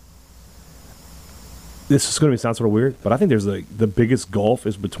 this is going to sound sort of weird, but I think there's the biggest gulf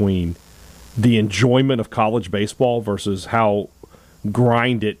is between the enjoyment of college baseball versus how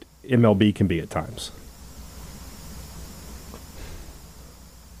grinded MLB can be at times.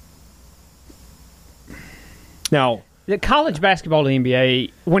 Now, the college basketball to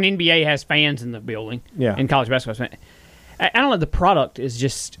NBA, when NBA has fans in the building, Yeah. and college basketball, I don't know. The product is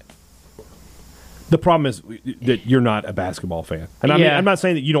just. the problem is that you're not a basketball fan. And I mean, Yeah. I'm not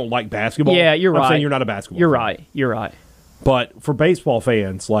saying that you don't like basketball. Yeah, you're right. I'm saying you're not a basketball You're fan. right. You're right. But for baseball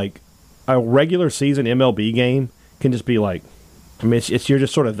fans, like a regular season MLB game can just be like, I mean, it's you're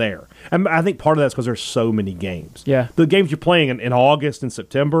just sort of there. And I think part of that's because there's so many games. Yeah. The games you're playing in August and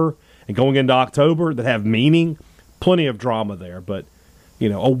September and going into October that have meaning, plenty of drama there. But, you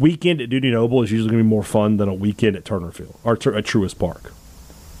know, a weekend at Duty Noble is usually going to be more fun than a weekend at Turner Field or at Truist Park.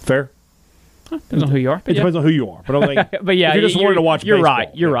 Fair? Depends on who you are. But It depends on who you are. But I'm like, But yeah, if you're just wanting to watch you're baseball. right.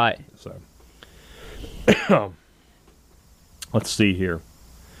 You're right. So, let's see here.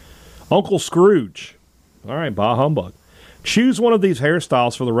 Uncle Scrooge. All right, bah humbug. Choose one of these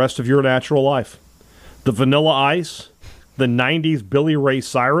hairstyles for the rest of your natural life. The Vanilla Ice, the 90s Billy Ray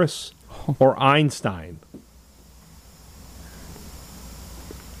Cyrus, or Einstein.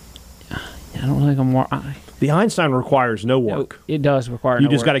 I don't think I'm more. The Einstein requires no work. It does require. You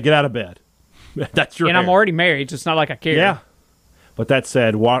no just work. got to get out of bed. That's your And hair. I'm already married, so it's not like I care. Yeah. But that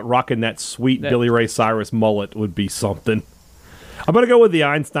said, rocking that sweet Billy Ray Cyrus mullet would be something. I'm going to go with the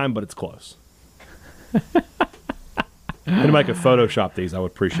Einstein, but it's close. Anybody could Photoshop these, I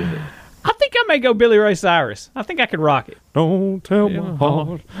would appreciate it. I think I may go Billy Ray Cyrus. I think I could rock it. Don't tell my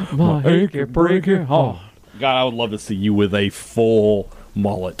heart, my achy, breaky heart. God, I would love to see you with a full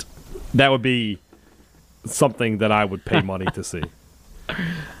mullet. That would be something that I would pay money to see.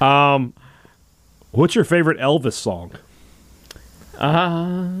 What's your favorite Elvis song?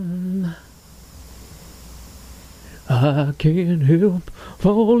 I can't help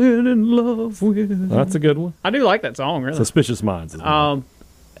falling in love with. That's a good one. I do like that song, really. Suspicious Minds. Isn't it?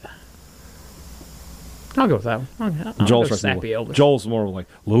 I'll go with that one. I'll go Joel's Snappy Elvis. Joel's more like,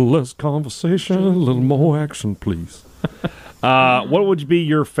 a little less conversation, a little more action, please. What would be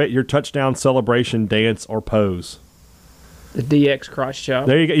your touchdown celebration dance or pose? The DX cross chop.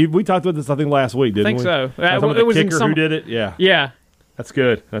 There you go. We talked about this, I think, last week, didn't I think we? so. It was the kicker who did it. Yeah, Yeah. that's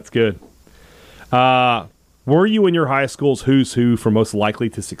good. That's good. Were you in your high school's who's who for most likely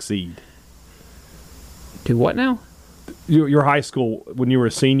to succeed? Do what now? Your high school, when you were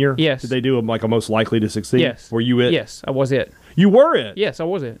a senior, Yes. did they do a most likely to succeed? Yes. Were you it? Yes, I was it. You were it? Yes, I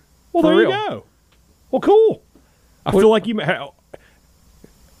was it. Well, For there real. you go. Well, cool. I feel like you.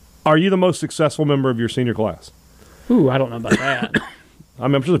 Are you the most successful member of your senior class? Ooh, I don't know about that. I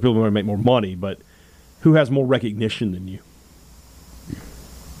mean, I'm sure there's people who want to make more money, but who has more recognition than you?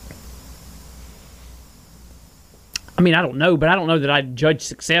 I mean, I don't know, but I don't know that I judge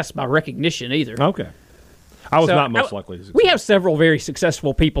success by recognition either. Okay. I was So, not most likely to succeed. We have several very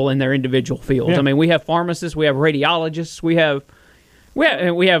successful people in their individual fields. Yeah. I mean, we have pharmacists, we have radiologists, we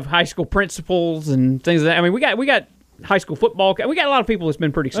have high school principals and things like that. I mean, we got high school football. We got a lot of people that's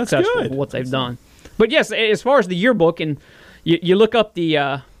been pretty That's successful good. with what they've done. But yes, as far as the yearbook, and you look up the,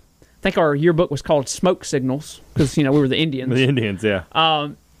 I think our yearbook was called Smoke Signals because we were the Indians. The Indians, yeah.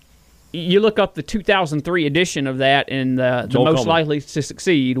 You look up the 2003 edition of that, and the Joel most Coleman. likely to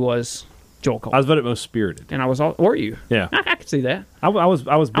succeed was Joel Cole. I was voted most spirited. And I was all, were you? Yeah. I could see that. I was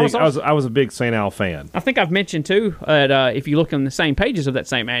big. was I was a big St. Al fan. I think I've mentioned too that if you look on the same pages of that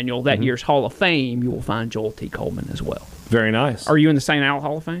same annual, Mm-hmm. that year's Hall of Fame, you will find Joel T. Coleman as well. Very nice. Are you in the St. Al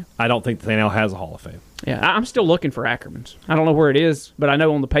Hall of Fame? I don't think St. Al has a Hall of Fame. Yeah, I'm still looking for Ackerman's. I don't know where it is, but I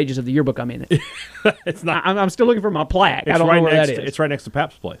know on the pages of the yearbook I'm in it. It's not. I'm still looking for my plaque. I don't know where that is. It's right next to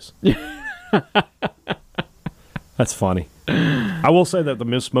Pap's place. That's funny. I will say that the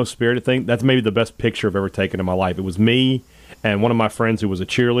most spirited thing, that's maybe the best picture I've ever taken in my life. It was me and one of my friends who was a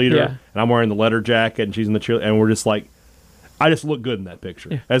cheerleader, Yeah. and I'm wearing the letter jacket, and she's in the cheerleader, and we're just like, I just look good in that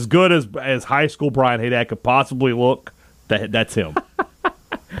picture. As good as high school Brian Hadak could possibly look, that's him.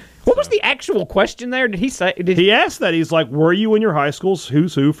 What was the actual question there? Did he say? He asked that. He's like, were you in your high school's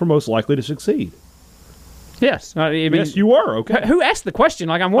who's who for most likely to succeed? Yes. I mean, Yes, you were. Okay. Who asked the question?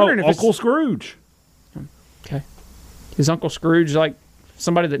 Like, I'm wondering if Uncle it's Scrooge. okay. Is Uncle Scrooge like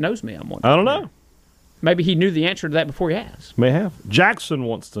Somebody that knows me, I'm wondering. I don't know. Maybe he knew the answer to that before he asked. May have. Jackson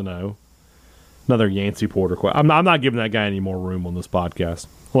wants to know. Another Yancey Porter question. I'm not giving that guy any more room on this podcast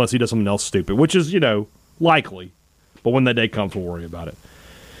unless he does something else stupid, which is, likely. But when that day comes, we'll worry about it.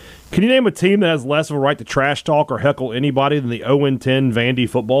 Can you name a team that has less of a right to trash talk or heckle anybody than the 0-10 Vandy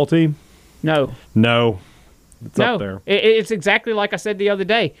football team? No. It's up there. It's exactly like I said the other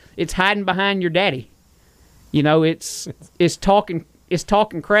day. It's hiding behind your daddy. It's talking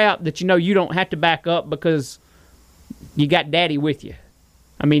crap that you don't have to back up because you got daddy with you.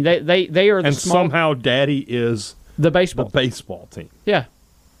 I mean, they are the and somehow daddy is the baseball team. Yeah.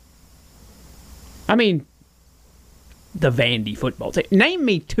 I mean, the Vandy football team. Name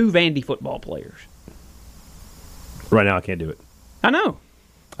me 2 Vandy football players. Right now, I can't do it. I know.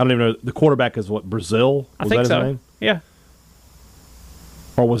 I don't even know. The quarterback is what, Brazil? I think that so. His name? Yeah.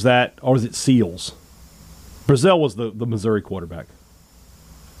 Or was it Seals? Brazil was the Missouri quarterback.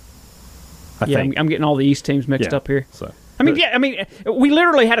 I think. I'm getting all the East teams mixed up here. So. We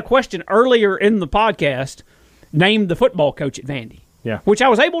literally had a question earlier in the podcast, named the football coach at Vandy. Yeah. Which I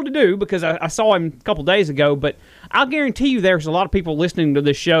was able to do because I saw him a couple days ago, but I'll guarantee you there's a lot of people listening to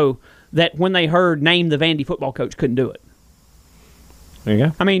this show that when they heard name the Vandy football coach couldn't do it. There you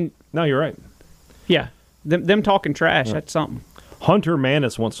go. I mean... No, you're right. Yeah. Them talking trash, that's something. Hunter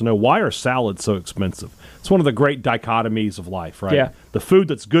Manis wants to know, why are salads so expensive? It's one of the great dichotomies of life, right? Yeah. The food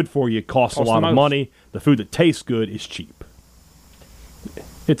that's good for you costs a lot the of most. money. The food that tastes good is cheap.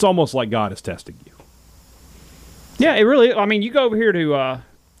 It's almost like God is testing you. Yeah, it really... I mean, you go over here to...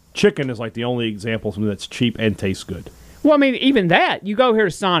 Chicken is like the only example of something that's cheap and tastes good. Well, I mean, even that, you go here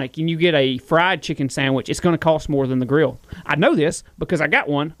to Sonic and you get a fried chicken sandwich, it's going to cost more than the grill. I know this because I got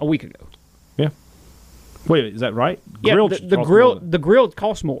one a week ago. Yeah. Wait, is that right? Yeah, Grilled the grill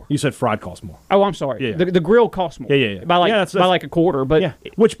costs more. You said fried costs more. Oh, I'm sorry. Yeah. The grill costs more. Yeah. By like a quarter, but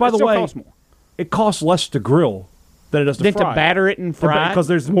Which, by it the still way, costs more. It costs less to grill than it does to Than fry. to batter it and fry. Because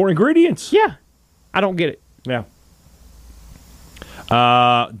there's more ingredients. Yeah. I don't get it. Yeah.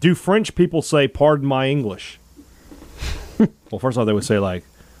 Do French people say, pardon my English? Well, first off, they would say,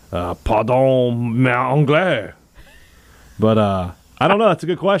 pardon mon anglais. But I don't know. That's a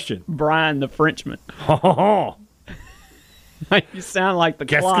good question. Brian the Frenchman. Qu'est-ce You sound like the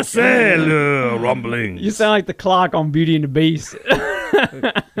que clock. c'est le rumbling? You sound like the clock on Beauty and the Beast.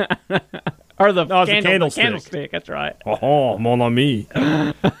 Or the, No, it's the candlestick. candlestick. Candlestick, that's right. Oh, mon ami.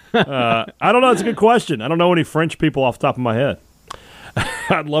 I don't know. It's a good question. I don't know any French people off the top of my head.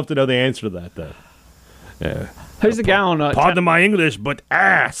 I'd love to know the answer to that, though. Yeah. Who's the guy on... Pardon my English, but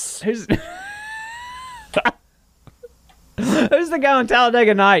ass. Who's the guy on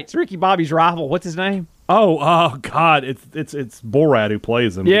Talladega Nights? Ricky Bobby's rival. What's his name? Oh, God. It's Borat who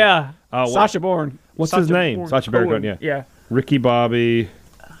plays him. Yeah. What- Sacha Baron. What's his name? Baron Sacha Baron Cohen. Cohen, yeah. Yeah. Ricky Bobby,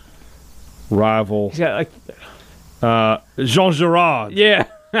 rival. He's got like... Jean Girard. Yeah.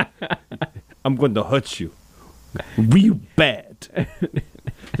 I'm going to hurt you real bad.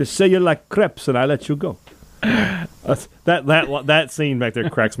 Just say you like crepes and I let you go. That scene back there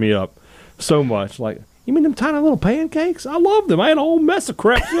cracks me up so much. Like, you mean them tiny little pancakes? I love them. I had a whole mess of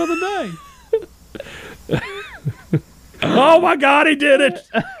crepes the other day. Oh my God, he did it!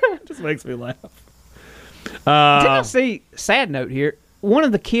 Just makes me laugh. Did I see, sad note here, one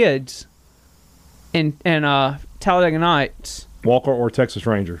of the kids in Talladega Nights, Walker or Texas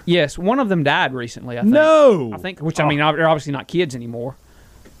Ranger? yes, one of them died recently, I think. No! I think, which, I mean, they're obviously not kids anymore.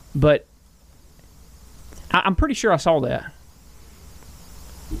 But I'm pretty sure I saw that.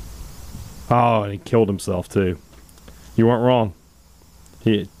 Oh, and he killed himself, too. You weren't wrong.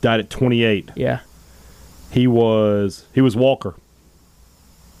 He died at 28. Yeah. He was Walker.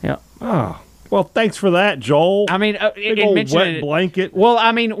 Yeah. Oh, well, thanks for that, Joel. I mean, Big it old mentioned wet it. blanket. Well,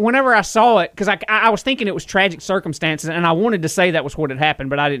 I mean, whenever I saw it, because I was thinking it was tragic circumstances, and I wanted to say that was what had happened,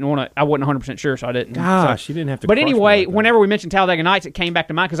 but I didn't want to. I wasn't 100% sure, so I didn't. Gosh, you didn't have to. But crush me anyway, like that. whenever we mentioned Talladega Nights, it came back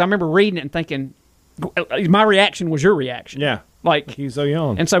to mind because I remember reading it and thinking, my reaction was your reaction. Yeah, Like, he's so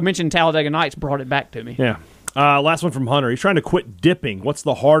young. and so mentioning Talladega Nights brought it back to me. Yeah. Last one from Hunter. He's trying to quit dipping. What's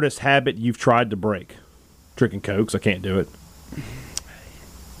the hardest habit you've tried to break? Drinking Cokes. I can't do it.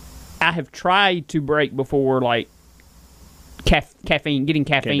 I have tried to break before, like caffeine, getting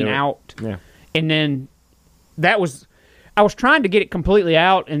caffeine do it. out, Yeah. and then I was trying to get it completely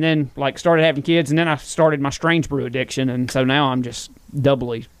out, and then like started having kids, and then I started my Strange Brew addiction, and so now I'm just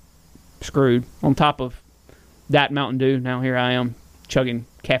doubly screwed. On top of Diet Mountain Dew, now here I am chugging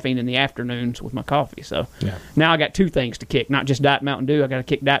caffeine in the afternoons with my coffee. So Yeah. now I got two things to kick, not just Diet Mountain Dew. I got to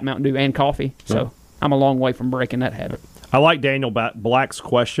kick Diet Mountain Dew and coffee. So I'm a long way from breaking that habit. I like Daniel Black's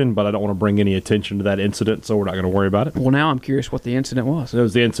question, but I don't want to bring any attention to that incident, so we're not going to worry about it. Well, now I'm curious what the incident was. It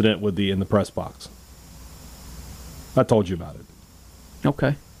was the incident in the press box. I told you about it.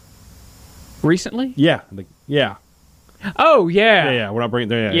 Okay. Recently? Yeah. Yeah. Oh, yeah. Yeah. We're not bringing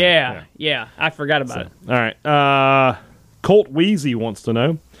there. Yeah. I forgot about it. All right. Colt Weezy wants to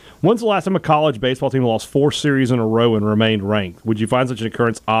know, when's the last time a college baseball team lost 4 series in a row and remained ranked? Would you find such an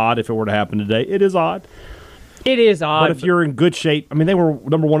occurrence odd if it were to happen today? It is odd. It is odd. But if you're in good shape, I mean, they were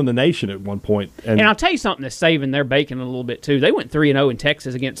number 1 in the nation at one point. And I'll tell you something that's saving their bacon a little bit, too. They went 3-0 in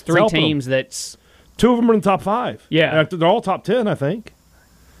Texas against 3 teams that's... 2 of them are in the top 5. Yeah. They're all top 10, I think.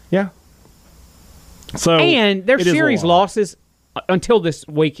 Yeah. So and their series losses until this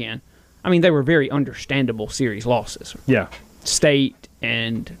weekend, I mean, they were very understandable series losses. Yeah. State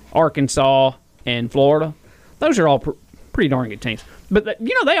and Arkansas and Florida. Those are all pretty darn good teams. But,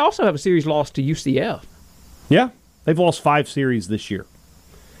 they also have a series loss to UCF. Yeah. They've lost 5 series this year.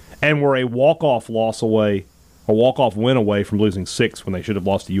 And were a walk-off win away from losing 6 when they should have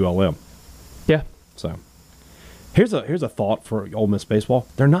lost to ULM. Yeah. So, here's a thought for Ole Miss baseball.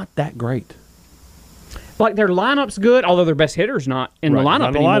 They're not that great. Like, their lineup's good, although their best hitter's not in the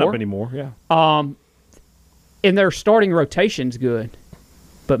lineup anymore. Yeah. And their starting rotation's good.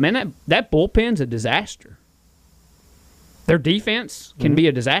 But, man, that bullpen's a disaster. Their defense can be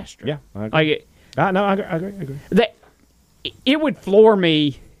a disaster. Yeah. I agree. I agree. It would floor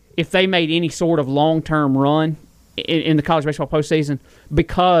me if they made any sort of long-term run in the college baseball postseason,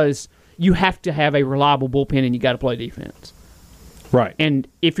 because you have to have a reliable bullpen and you got to play defense. Right. And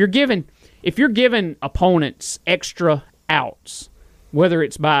if you're giving opponents extra outs, whether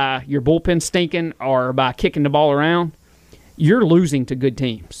it's by your bullpen stinking or by kicking the ball around, you're losing to good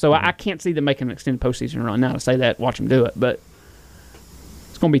teams. So I can't see them making an extended postseason run. Now, to say that, watch them do it, but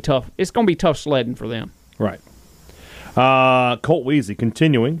it's going to be tough. It's going to be tough sledding for them. Right. Colt Weezy,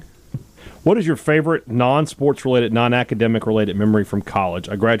 continuing. What is your favorite non-sports related, non-academic related memory from college?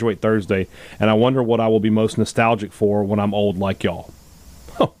 I graduate Thursday, and I wonder what I will be most nostalgic for when I'm old like y'all.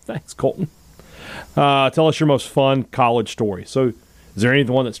 Oh, thanks, Colton. Tell us your most fun college story. So, is there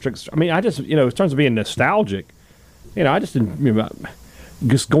anyone that strikes? I mean, I just, in terms of being nostalgic, I just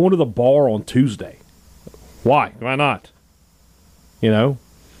just going to the bar on Tuesday. Why? Why not? Or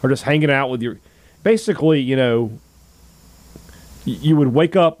just hanging out with your. Basically, you would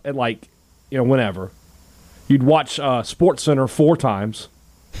wake up at whenever. You'd watch SportsCenter 4 times.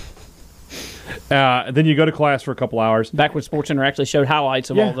 Then you go to class for a couple hours. Back when SportsCenter actually showed highlights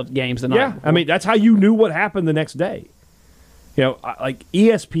of all the games the night before. I mean, that's how you knew what happened the next day. Like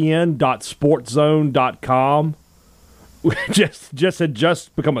ESPN.sportzone.com had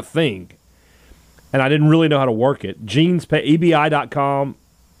just become a thing. And I didn't really know how to work it. EBI.com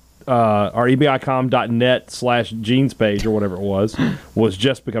or EBICom.net/Genes page or whatever it was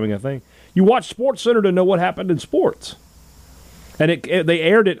just becoming a thing. You watch SportsCenter to know what happened in sports. And they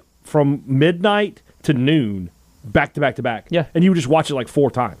aired it from midnight to noon, back to back to back. Yeah. And you would just watch it like 4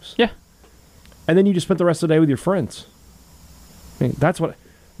 times. Yeah. And then you just spent the rest of the day with your friends. I mean, that's what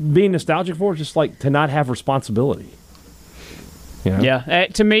being nostalgic for, is just like to not have responsibility. Yeah.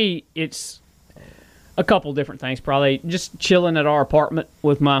 To me, it's a couple different things. Probably just chilling at our apartment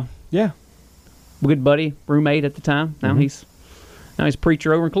with my good buddy, roommate at the time. Now he's a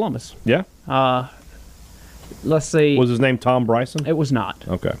preacher over in Columbus. Yeah. Let's see. Was his name Tom Bryson? It was not.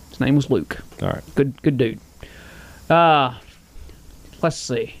 Okay. His name was Luke. All right. Good dude. Let's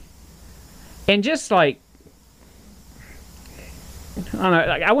see. And just I don't know,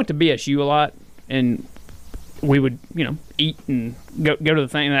 I went to BSU a lot, and we would, eat and go to the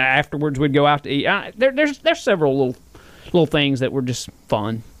thing. And afterwards, we'd go out to eat. There's several little things that were just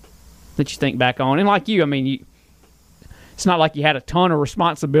fun that you think back on. And like you, I mean, it's not like you had a ton of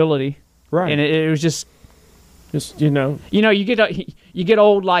responsibility, right? And it was just you get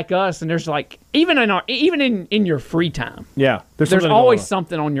old like us, and there's even in your free time, there's always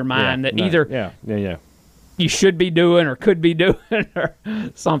something on your mind that either you should be doing or could be doing or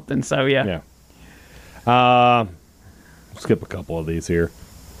something. So skip a couple of these here.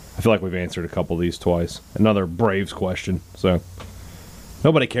 I feel like we've answered a couple of these twice. Another Braves question. So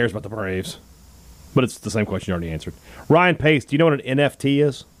nobody cares about the Braves, but it's the same question you already answered. Ryan Pace, do you know what an NFT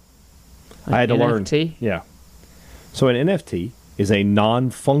is? I had to learn. NFT? Yeah. So an NFT is a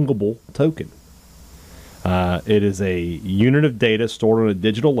non-fungible token. It is a unit of data stored on a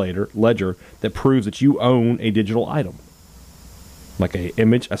digital ledger that proves that you own a digital item, like an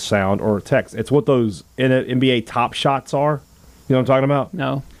image, a sound, or a text. It's what those NBA Top Shots are. You know what I'm talking about?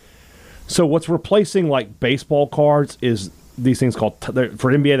 No. So what's replacing baseball cards is these things called, for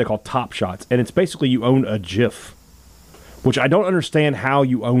NBA, they're called Top Shots. And it's basically you own a GIF. which I don't understand how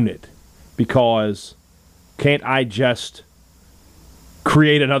you own it, because can't I just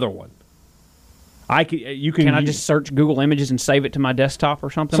create another one? You can. Can I just search Google Images and save it to my desktop or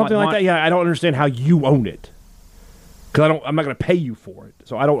something? Something like that. Yeah, I don't understand how you own it, because I'm not going to pay you for it.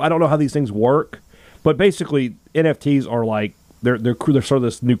 So I don't know how these things work. But basically, NFTs are like they're sort of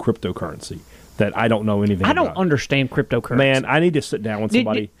this new cryptocurrency that I don't know anything. I don't about. understand cryptocurrency. Man, I need to sit down with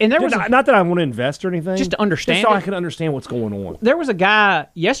somebody. And there was not that I want to invest or anything, just to understand, just so I can understand what's going on. There was a guy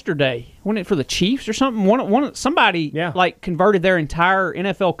yesterday, wasn't it for the Chiefs or something? Somebody like converted their entire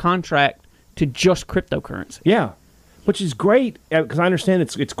NFL contract to just cryptocurrency. Yeah, which is great because I understand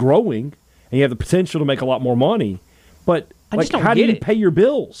it's growing and you have the potential to make a lot more money. But how do you pay your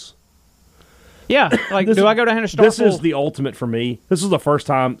bills? Yeah, do I go down and start? This is the ultimate for me. This is the first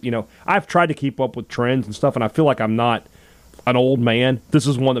time, I've tried to keep up with trends and stuff, and I feel like I'm not an old man. This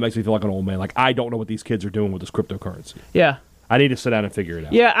is one that makes me feel like an old man. Like, I don't know what these kids are doing with this cryptocurrency. Yeah. I need to sit down and figure it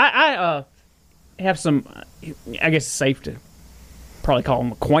out. Yeah, I have some, I guess it's safe to probably call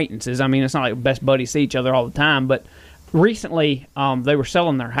them acquaintances. I mean, it's not like best buddies see each other all the time, but recently they were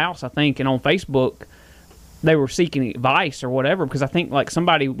selling their house, I think, and on Facebook they were seeking advice or whatever, because I think like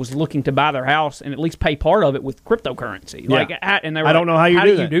somebody was looking to buy their house and at least pay part of it with cryptocurrency. Yeah. And they were I don't know how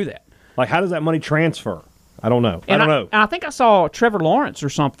you do that. Like, how does that money transfer? I don't know. I don't know. And I think I saw Trevor Lawrence or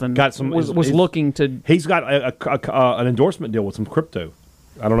something was looking to. He's got an endorsement deal with some crypto.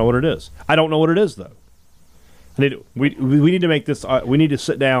 I don't know what it is. I don't know what it is though. We need to make this. We need to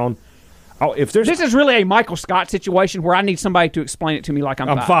sit down. This is really a Michael Scott situation where I need somebody to explain it to me like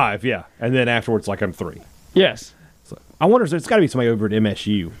I'm five, yeah, and then afterwards like I'm 3. Yes. So, I wonder if there's got to be somebody over at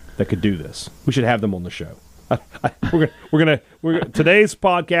MSU that could do this. We should have them on the show. We're gonna today's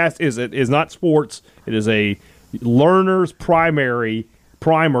podcast is not sports. It is a learner's primer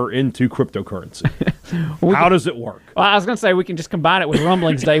into cryptocurrency. How does it work? Well, I was going to say we can just combine it with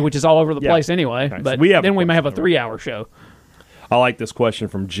Rumblings Day, which is all over the place anyway. Nice. But we may have a 3-hour show. I like this question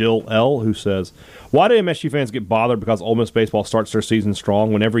from Jill L., who says, why do MSU fans get bothered because Ole Miss baseball starts their season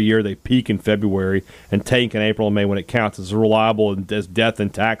strong when every year they peak in February and tank in April and May when it counts as reliable as death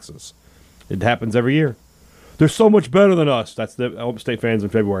and taxes? It happens every year. They're so much better than us. That's the Ole Miss State fans in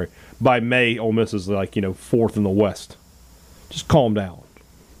February. By May, Ole Miss is 4th in the West. Just calm down.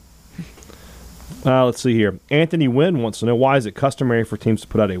 Let's see here. Anthony Wynn wants to know, why is it customary for teams to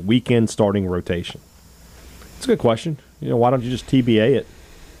put out a weekend starting rotation? It's a good question. Why don't you just TBA it?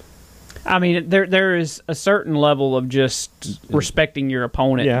 I mean, there is a certain level of just respecting your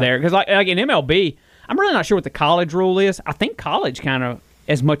opponent there. Because like in MLB, I'm really not sure what the college rule is. I think college kind of,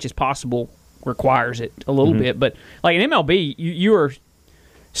 as much as possible, requires it a little bit. But like in MLB, you are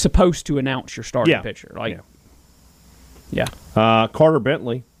supposed to announce your starting pitcher. Carter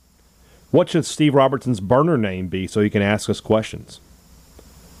Bentley, what should Steve Robertson's burner name be so he can ask us questions?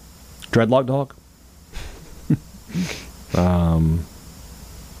 Dreadlock Dog?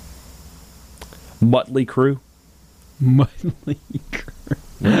 Muttley Crew.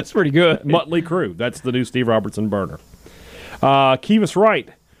 That's pretty good. Muttley Crew. That's the new Steve Robertson burner. Kivas Wright,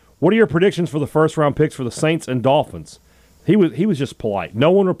 what are your predictions for the first round picks for the Saints and Dolphins? He was just polite.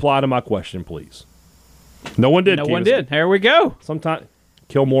 No one replied to my question, please. No one did. No one did. Here we go. Sometimes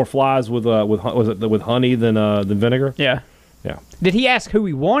kill more flies with honey than vinegar. Yeah. Yeah. Did he ask who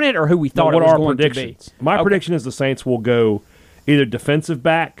he wanted or who we thought it was going to be? My prediction is the Saints will go either defensive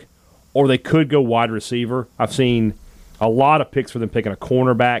back or they could go wide receiver. I've seen a lot of picks for them picking a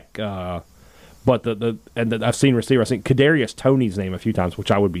cornerback, but I've seen receiver. I've seen Kadarius Toney's name a few times, which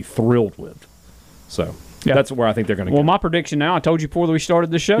I would be thrilled with. So that's where I think they're going to go. Well, my prediction now, I told you before we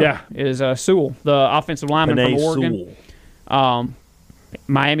started the show, is Sewell, the offensive lineman from Oregon.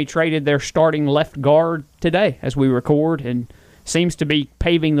 Miami traded their starting left guard today as we record, and seems to be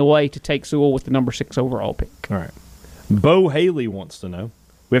paving the way to take Sewell with the number 6 overall pick. All right. Bo Haley wants to know,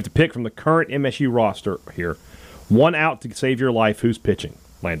 we have to pick from the current MSU roster here. One out to save your life, who's pitching?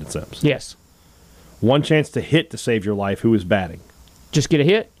 Landon Sims. Yes. One chance to hit to save your life, who is batting? Just get a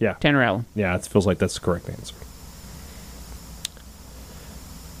hit? Yeah. Tanner Allen. Yeah, it feels like that's the correct answer.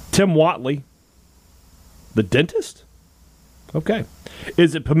 Tim Watley, the dentist? Okay.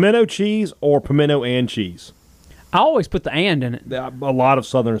 Is it pimento cheese or pimento and cheese? I always put the and in it. A lot of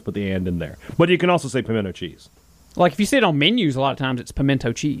Southerners put the and in there. But you can also say pimento cheese. Like if you see it on menus, a lot of times it's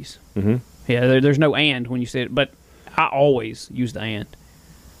pimento cheese. Mm-hmm. Yeah, there's no and when you say it, but I always use the and.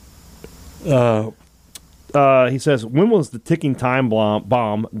 He says, when was the ticking time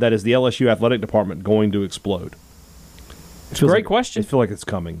bomb that is the LSU athletic department going to explode? It's a great question. I feel like it's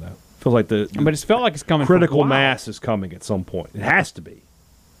coming, though. Feels like but it's felt like it's coming. Critical mass is coming at some point. It has to be.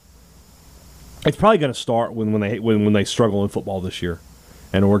 It's probably going to start when they struggle in football this year,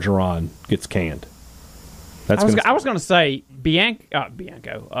 and Orgeron gets canned. I was going to say Bianco,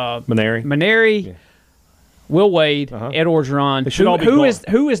 Maneri. yeah. Will Wade, Ed Orgeron.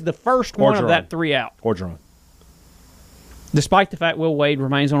 Who is the first one of that three out? Orgeron. Despite the fact Will Wade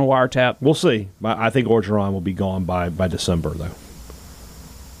remains on a wiretap. We'll see. I think Orgeron will be gone by December, though.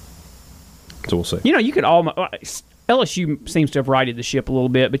 So we'll see. You could almost LSU seems to have righted the ship a little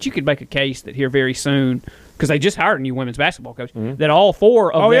bit, but you could make a case that here very soon, because they just hired a new women's basketball coach, that all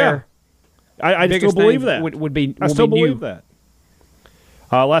four of their I still believe that. Would be I still believe new. that.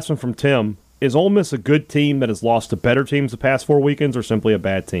 Last one from Tim. Is Ole Miss a good team that has lost to better teams the past 4 weekends, or simply a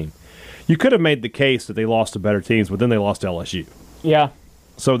bad team? You could have made the case that they lost to better teams, but then they lost to LSU. Yeah.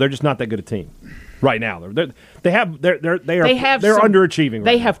 So they're just not that good a team right now. They're underachieving. Right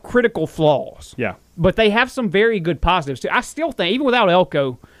they now. have critical flaws. Yeah. But they have some very good positives too. I still think, even without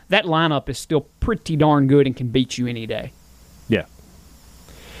Elko, that lineup is still pretty darn good and can beat you any day. Yeah.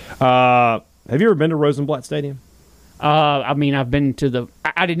 Have you ever been to Rosenblatt Stadium? I've been to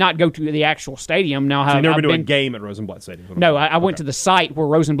I did not go to the actual stadium. Now, so you've never been to a game at Rosenblatt Stadium? No, I went to the site where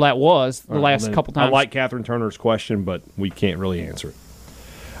Rosenblatt was the last couple times. I like Catherine Turner's question, but we can't really answer it.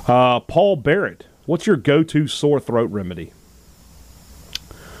 Paul Barrett, what's your go-to sore throat remedy?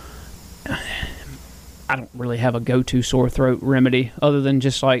 I don't really have a go-to sore throat remedy other than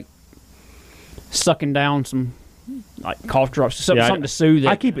just like sucking down some like cough drops, something to soothe it.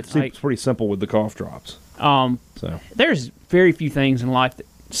 I keep it pretty simple with the cough drops. There's very few things in life that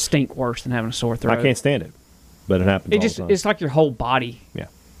stink worse than having a sore throat. I can't stand it, but it happens all the time. It's like your whole body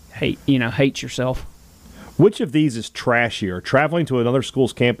hates yourself. Which of these is trashier, traveling to another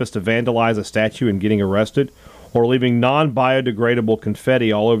school's campus to vandalize a statue and getting arrested, or leaving non-biodegradable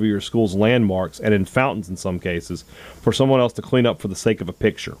confetti all over your school's landmarks and in fountains in some cases for someone else to clean up for the sake of a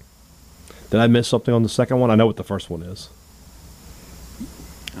picture? Did I miss something on the second one? I know what the first one is.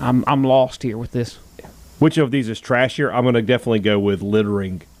 I'm lost here with this. Which of these is trashier? I'm going to definitely go with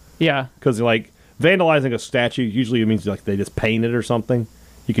littering. Yeah. Because, like, vandalizing a statue usually means like they just paint it or something.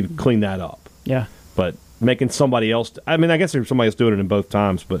 You can clean that up. Yeah. But making somebody else... I mean, I guess there's somebody else doing it in both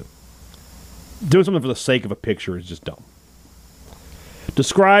times, but doing something for the sake of a picture is just dumb.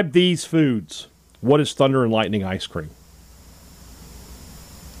 Describe these foods. What is Thunder and Lightning ice cream?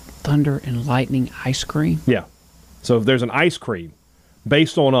 Thunder and Lightning ice cream? Yeah. So if there's an ice cream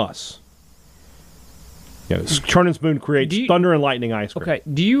based on us... Churn and Spoon creates Thunder and Lightning ice cream. Okay.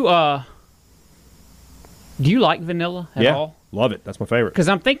 Do you like vanilla at all? Love it. That's my favorite. Because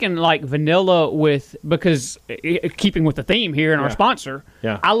I'm thinking like vanilla keeping with the theme here and our sponsor,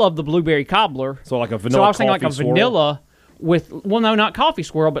 I love the blueberry cobbler. So like a vanilla. So I was thinking like a swirl? Vanilla with, well, no, not coffee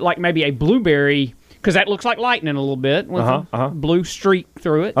swirl, but like maybe a blueberry, because that looks like lightning a little bit with a blue streak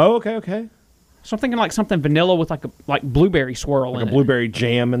through it. Oh, okay. So I'm thinking like something vanilla with like blueberry swirl in it. Like a blueberry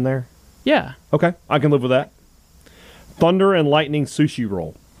jam in there? Yeah. Okay, I can live with that. Thunder and Lightning sushi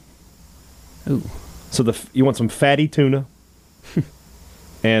roll. Ooh. So you want some fatty tuna,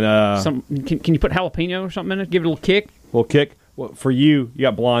 and can you put jalapeno or something in it? Give it a little kick. Well, for you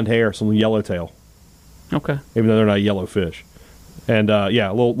got blonde hair, some yellowtail. Okay. Even though they're not yellow fish, and a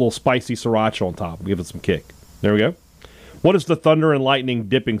little spicy sriracha on top. Give it some kick. There we go. What is the Thunder and Lightning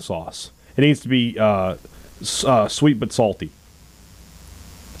dipping sauce? It needs to be sweet but salty.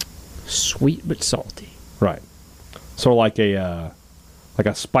 Sweet but salty. Right. So like a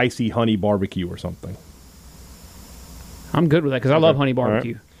spicy honey barbecue or something. I'm good with that because I love honey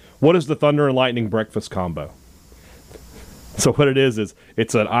barbecue. Right. What is the Thunder and Lightning breakfast combo? So what it is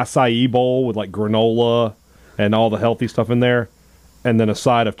it's an acai bowl with like granola and all the healthy stuff in there, and then a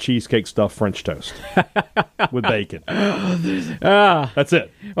side of cheesecake stuffed French toast with bacon. That's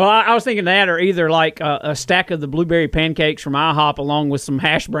it. Well, I was thinking that, or either like a stack of the blueberry pancakes from IHOP along with some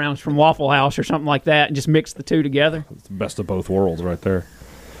hash browns from Waffle House or something like that, and just mix the two together. It's the best of both worlds right there.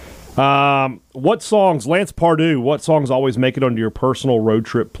 What songs, Lance Pardue, what songs always make it onto your personal road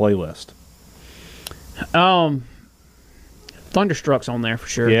trip playlist? Thunderstruck's on there for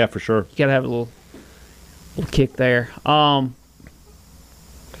sure. Yeah, for sure. You got to have a little kick there.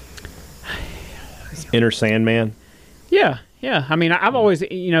 Inner Sandman. Yeah. I mean, I've always,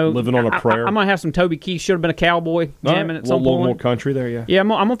 Living on a Prayer. I might have some Toby Keith. Should have been a cowboy jamming at some point. A little more country there, yeah. Yeah, I'm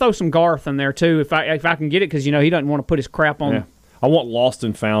gonna throw some Garth in there too if I can get it, because he doesn't want to put his crap on. Yeah. I want Lost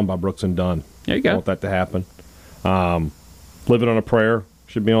and Found by Brooks and Dunn. There you go. I want that to happen. Living on a Prayer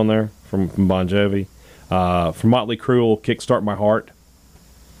should be on there from Bon Jovi. From Motley Crue, Kickstart My Heart.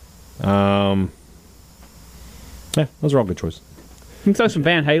 Yeah, those are all good choices. You can throw some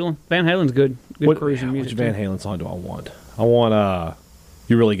Van Halen. Van Halen's good cruising music. Which Van Halen song do I want? I want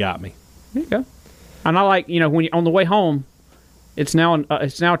You Really Got Me. There you go. And I like, when you on the way home, it's now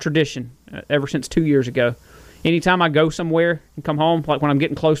a tradition ever since 2 years ago. Anytime I go somewhere and come home, like when I'm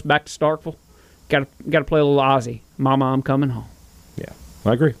getting close back to Starkville, got to play a little Ozzy. Mama, I'm coming home. Yeah,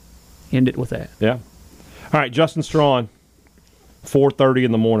 I agree. End it with that. Yeah. All right, Justin Strawn, 4:30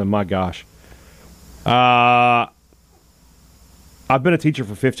 in the morning. My gosh. I've been a teacher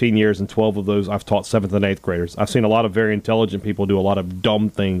for 15 years, and 12 of those I've taught 7th and 8th graders. I've seen a lot of very intelligent people do a lot of dumb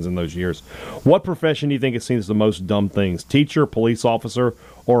things in those years. What profession do you think has seen as the most dumb things? Teacher, police officer,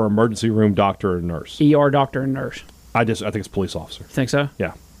 or emergency room doctor or nurse? ER doctor and nurse. I think it's police officer. Think so?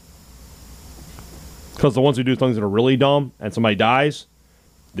 Yeah. Because the ones who do things that are really dumb and somebody dies,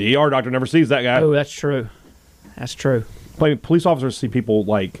 the ER doctor never sees that guy. Oh, that's true. That's true. I mean, police officers see people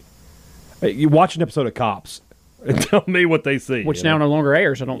like... You watch an episode of Cops and tell me what they see. Which now no longer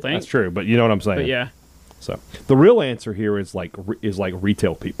airs, I don't think. That's true, but you know what I'm saying. But yeah. So the real answer here is like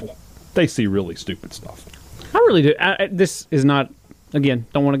retail people. They see really stupid stuff. I really do. This is not, again,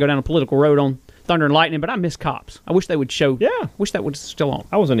 don't want to go down a political road on Thunder and Lightning, but I miss Cops. I wish they would show. Yeah. Wish that was still on.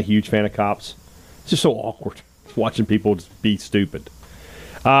 I wasn't a huge fan of Cops. It's just so awkward watching people just be stupid.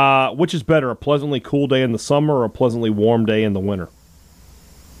 Which is better, a pleasantly cool day in the summer or a pleasantly warm day in the winter?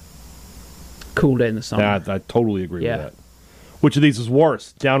 Cool day in the summer. I totally agree with that. Which of these is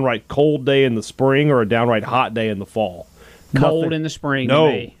worse? Downright cold day in the spring or a downright hot day in the fall? Cold in the spring. No,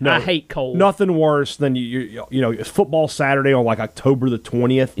 to me. no. I hate cold. Nothing worse than it's football Saturday on like October the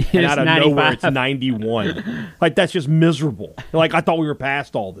 20th, and out of 95. nowhere it's 91. Like that's just miserable. Like I thought we were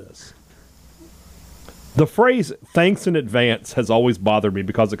past all this. The phrase "thanks in advance" has always bothered me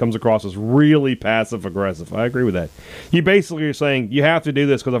because it comes across as really passive aggressive. I agree with that. You basically are saying you have to do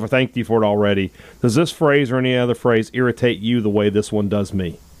this because I've thanked you for it already. Does this phrase or any other phrase irritate you the way this one does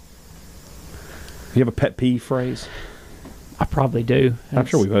me? You have a pet peeve phrase? I probably do. I'm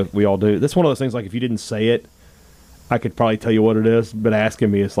sure we all do. That's one of those things, like, if you didn't say it, I could probably tell you what it is, but asking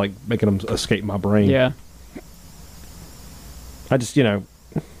me, it's like making them escape my brain. Yeah. I just, He's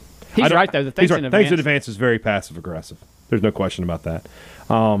right, though. The thanks in advance. Thanks in advance is very passive-aggressive. There's no question about that.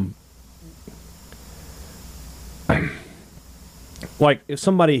 Like, if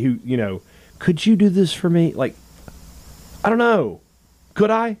somebody who, could you do this for me? Like, I don't know. Could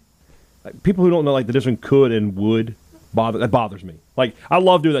I? Like, people who don't know, like, the difference between could and would, that bothers me. Like, I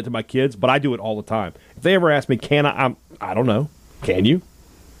love doing that to my kids, but I do it all the time. If they ever ask me, can I? I don't know. Can you?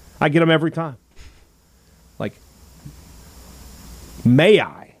 I get them every time. Like, may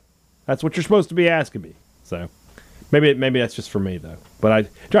I? That's what you're supposed to be asking me. So, maybe that's just for me, though. But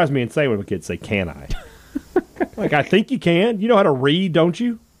it drives me insane when my kids say, can I? Like, I think you can. You know how to read, don't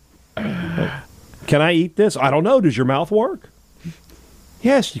you? Like, can I eat this? I don't know. Does your mouth work?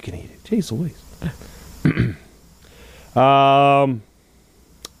 Yes, you can eat it. Jeez Louise.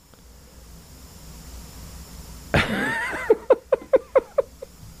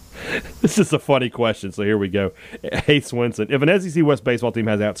 This is a funny question, so here we go. Hey, Swinson, if an SEC West baseball team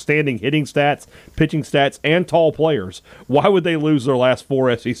has outstanding hitting stats, pitching stats, and tall players, why would they lose their last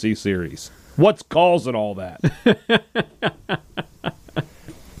 4 SEC series? What's causing all that?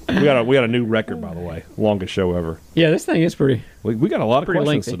 We got a new record, by the way. Longest show ever. Yeah, this thing is pretty. We got a lot of questions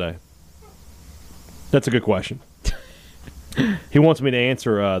lengthy today. That's a good question. He wants me to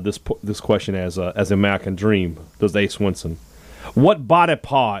answer this question as American Dream. Does A. Swinson? What body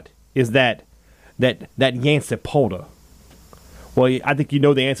part is that Yancey Porter? Well, I think you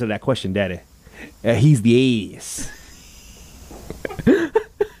know the answer to that question, Daddy. He's the ace,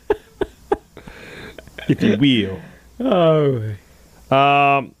 if you will.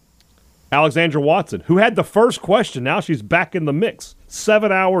 Oh. Alexandra Watson, who had the first question, now she's back in the mix 7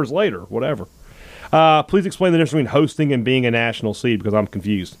 hours later, whatever. Please explain the difference between hosting and being a national seed, because I'm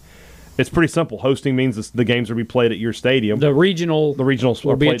confused. It's pretty simple. Hosting means the games will be played at your stadium. The regionals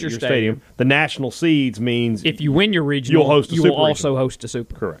will be at your stadium. The national seeds means if you win your regional, you will also host a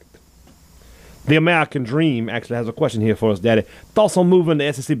super. Correct. The American Dream actually has a question here for us, Daddy. Thoughts on moving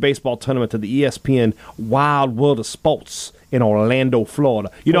the SEC baseball tournament to the ESPN Wild World of Sports in Orlando,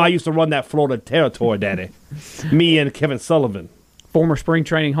 Florida? You know, I used to run that Florida territory, Daddy. Me and Kevin Sullivan. Former spring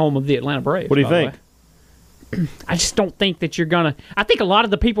training home of the Atlanta Braves. What do you think? I just don't think that you're going to... I think a lot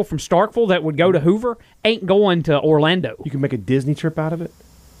of the people from Starkville that would go to Hoover ain't going to Orlando. You can make a Disney trip out of it?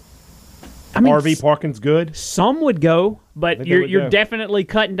 I mean, RV parking's good? Some would go, but you're definitely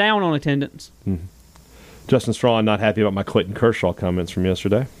cutting down on attendance. Mm-hmm. Justin Strawn not happy about my Clayton Kershaw comments from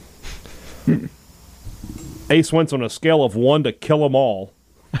yesterday. Ace went on a scale of 1 to kill them all.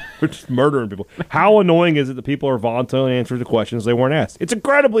 We're just murdering people. How annoying is it that people are voluntarily answering the questions they weren't asked? It's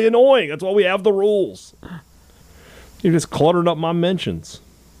incredibly annoying. That's why we have the rules. You just cluttered up my mentions.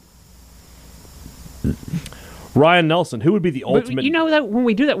 Ryan Nelson, who would be the But ultimate? you know that when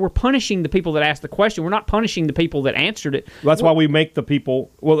we do that, we're punishing the people that asked the question. We're not punishing the people that answered it. That's why we make the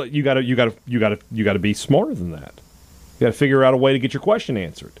people. Well, you got to be smarter than that. You got to figure out a way to get your question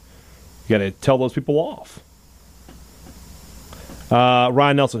answered. You got to tell those people off.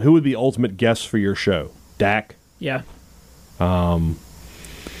 Ryan Nelson, who would be the ultimate guest for your show? Dak? Yeah.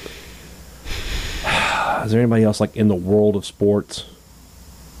 Is there anybody else like in the world of sports?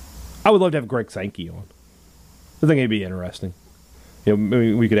 I would love to have Greg Sankey on. I think it'd be interesting.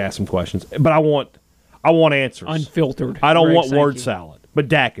 Maybe we could ask some questions, but I want answers, Unfiltered. I don't Greg want word Sankey. salad. But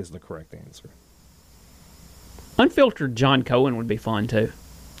Dak is the correct answer. Unfiltered John Cohen would be fun too.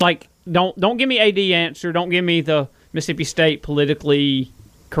 Like, don't give me AD answer. Don't give me the Mississippi State politically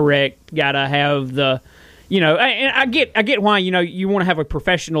correct. Gotta have the, I get why you want to have a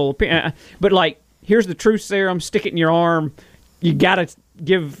professional opinion, but like, here's the truth serum. Stick it in your arm. You gotta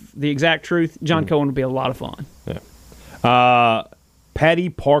give the exact truth. John Cohen would be a lot of fun. Yeah. Patty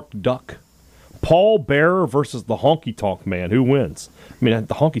Park Duck. Paul Bearer versus the Honky Tonk Man. Who wins? I mean,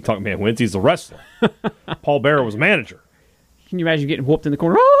 the Honky Tonk Man wins. He's the wrestler. Paul Bearer was manager. Can you imagine getting whooped in the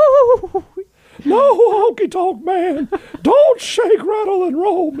corner? Oh! No, Honky Tonk Man. Don't shake, rattle, and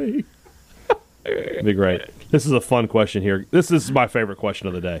roll me. Be great. This is a fun question here. This is my favorite question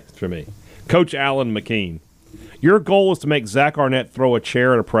of the day for me. Coach Alan McKean. Your goal is to make Zach Arnett throw a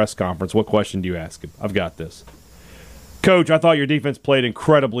chair at a press conference. What question do you ask him? I've got this. Coach, I thought your defense played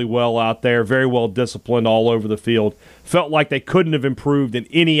incredibly well out there, very well disciplined all over the field. Felt like they couldn't have improved in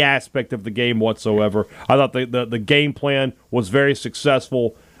any aspect of the game whatsoever. I thought the game plan was very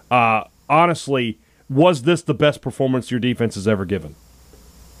successful. Honestly, was this the best performance your defense has ever given?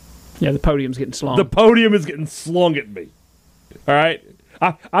 Yeah, the podium's getting slung. The podium is getting slung at me. All right?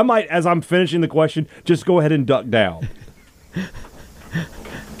 I might, as I'm finishing the question, just go ahead and duck down.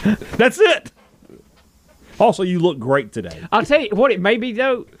 That's it. Also, you look great today. I'll tell you what it may be,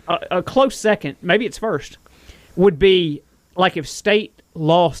 though. A close second, maybe it's first, would be like if State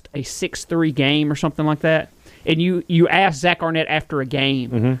lost a 6-3 game or something like that, and you ask Zach Arnett after a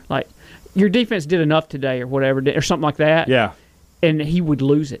game, like, your defense did enough today or whatever, or something like that. Yeah. And he would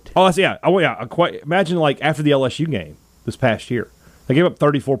lose it. Oh, yeah. Imagine, like, after the LSU game this past year. They gave up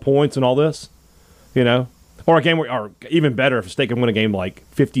 34 points and all this, Or a game or even better, if State can win a game like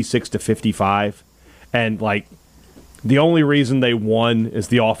 56-55. And, like, the only reason they won is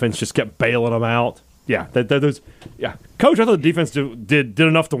the offense just kept bailing them out. Yeah, Coach, I thought the defense did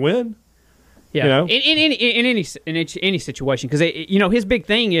enough to win. Yeah, in any situation, because his big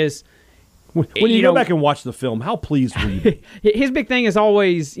thing is when you go back and watch the film, how pleased were you? His big thing is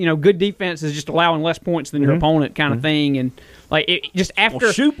always good defense is just allowing less points than your opponent kind of thing, and like just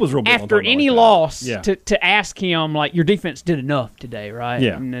after Shoop was real big on after any like loss yeah. to ask him like your defense did enough today, right?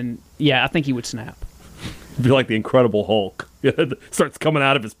 Yeah, and then I think he would snap. It'd be like the Incredible Hulk. Starts coming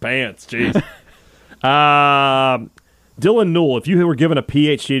out of his pants. Jeez. Dylan Newell, if you were given a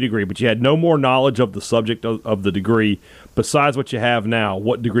PhD degree, but you had no more knowledge of the subject of the degree besides what you have now,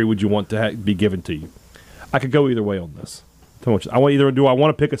 what degree would you want to be given to you? I could go either way on this. Do I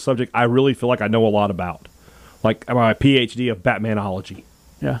want to pick a subject I really feel like I know a lot about, like my PhD of Batmanology,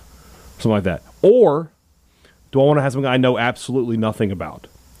 something like that, or do I want to have something I know absolutely nothing about,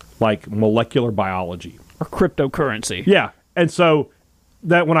 like molecular biology or cryptocurrency? Yeah, and so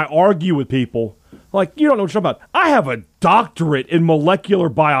that when I argue with people, like, you don't know what you're talking about. I have a doctorate in molecular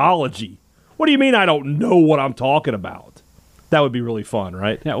biology. What do you mean I don't know what I'm talking about? That would be really fun,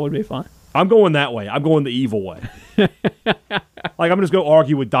 right? That would be fun. I'm going that way. I'm going the evil way. Like, I'm just going to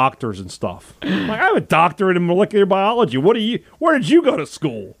argue with doctors and stuff. Like, I have a doctorate in molecular biology. Where did you go to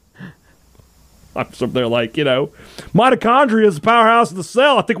school? I'm sitting there like, mitochondria is the powerhouse of the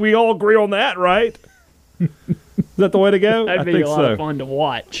cell. I think we all agree on that, right? Is that the way to go? That'd be a lot of fun to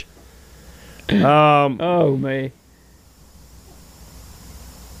watch. Oh, man.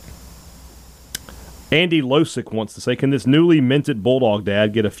 Andy Losick wants to say, can this newly minted Bulldog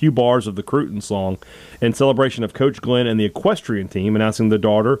dad get a few bars of the Cruton song in celebration of Coach Glenn and the equestrian team announcing that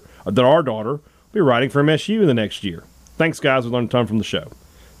our daughter will be riding for MSU in the next year? Thanks, guys. We learned a ton from the show.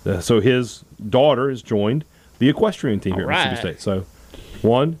 So his daughter has joined the equestrian team here at Mississippi State. So,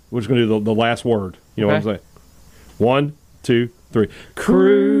 we're just going to do the last word. You know what I'm saying? 1, 2, 3.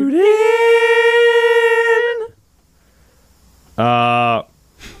 Cruton!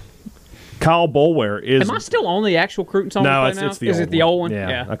 Kyle Boulware is... Am I still on the actual Cruton song? No, it's the old one. Is it the old one?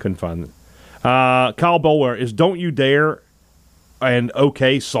 Yeah, I couldn't find it. Kyle Boulware is Don't You Dare and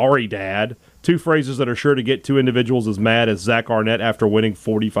Okay, Sorry, Dad. Two phrases that are sure to get two individuals as mad as Zach Arnett after winning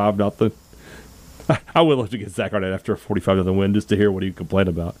 45-0. I would love to get Zach Arnett after a 45-0 win just to hear what he'd complain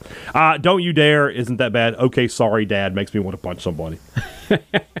about. Don't you dare! Isn't that bad? Okay, sorry, Dad. Makes me want to punch somebody. we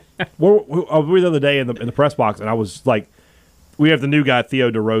were the other day in the press box, and I was like, we have the new guy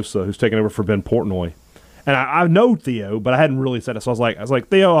Theo DeRosa who's taking over for Ben Portnoy, and I know Theo, but I hadn't really said it. So I was like,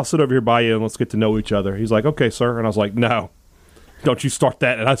 Theo, I'll sit over here by you and let's get to know each other. He's like, okay, sir, and I was like, no, don't you start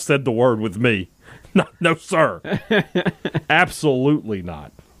that. And I said the word with me, no, sir, absolutely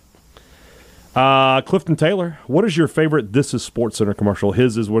not. Clifton Taylor, what is your favorite This Is Sports Center commercial?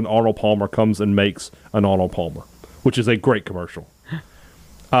 His is when Arnold Palmer comes and makes an Arnold Palmer, which is a great commercial.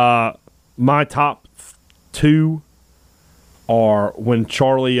 My top two are when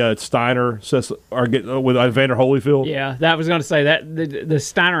Charlie Steiner says, with Evander Holyfield. Yeah, that was going to say that the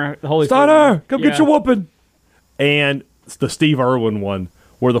Steiner Holyfield. Steiner, come get your whooping. And it's the Steve Irwin one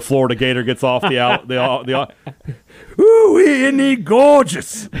where the Florida Gator gets off the ooh, isn't he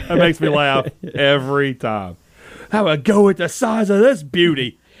gorgeous? That makes me laugh every time. How would go with the size of this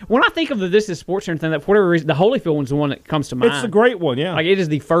beauty? When I think of the This Is Sports Center thing, that for whatever reason, the Holyfield one's the one that comes to mind. It's a great one, yeah. Like, it is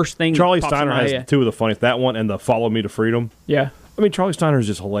the first thing. Charlie that pops Steiner in my has head. two of the funniest. That one and the Follow Me to Freedom. Yeah. I mean, Charlie Steiner is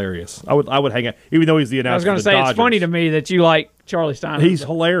just hilarious. I would hang out, even though he's the announcer. I was going to say, it's funny to me that you like Charlie Steiner. He's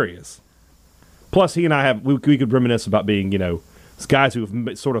hilarious. Plus, he and I we could reminisce about being, guys who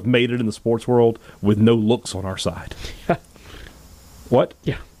have sort of made it in the sports world with no looks on our side. What?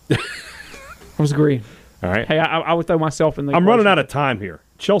 Yeah. I was agreeing. All right. Hey, I would throw myself in the. I'm running out of time here.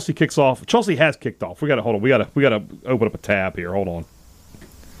 Chelsea kicks off. Chelsea has kicked off. We got to hold on. We got to open up a tab here. Hold on.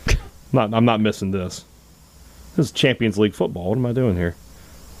 I'm not missing this. This is Champions League football. What am I doing here?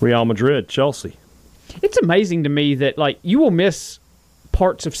 Real Madrid, Chelsea. It's amazing to me that you will miss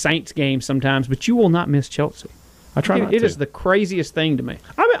parts of Saints games sometimes, but you will not miss Chelsea. I try not to. It is the craziest thing to me.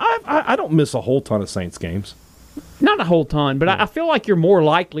 I mean, I don't miss a whole ton of Saints games. Not a whole ton, but I feel like you're more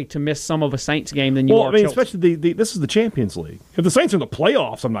likely to miss some of a Saints game than you are. I mean, Chelsea. especially this is the Champions League. If the Saints are in the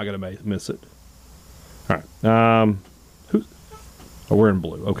playoffs, I'm not going to miss it. All right. We're in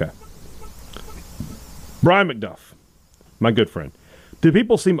blue. Okay. Brian McDuff, my good friend. Do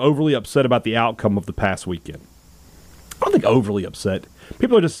people seem overly upset about the outcome of the past weekend? I don't think overly upset.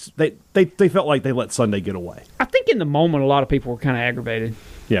 People are just they felt like they let Sunday get away. I think in the moment, a lot of people were kind of aggravated.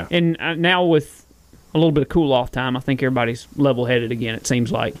 Yeah. And now with a little bit of cool-off time, I think everybody's level-headed again, it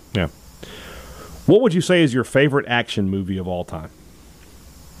seems like. Yeah. What would you say is your favorite action movie of all time?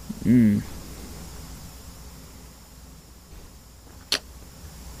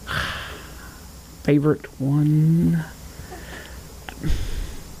 Favorite one?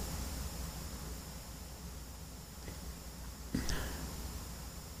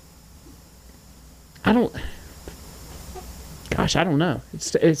 I don't know.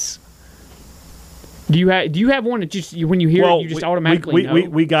 It's. Do you have one that just when you hear it, you just automatically know?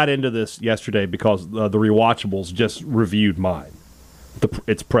 We got into this yesterday because the Rewatchables just reviewed mine.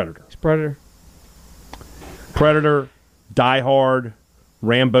 It's Predator. It's Predator. Predator, Die Hard,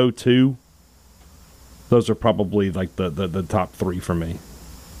 Rambo 2. Those are probably like the top three for me.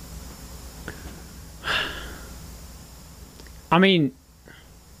 I mean,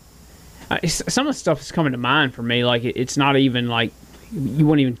 some of the stuff that's coming to mind for me, like it's not even like you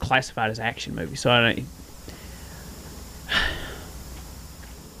wouldn't even classify it as action movie. So I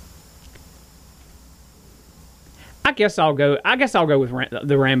guess I'll go with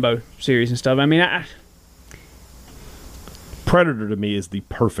the Rambo series and stuff. I mean, Predator to me is the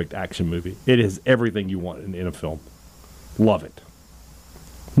perfect action movie. It is everything you want in a film. Love it.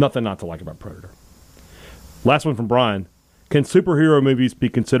 Nothing not to like about Predator. Last one from Brian. Can superhero movies be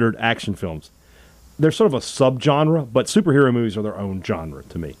considered action films? They're sort of a subgenre, but superhero movies are their own genre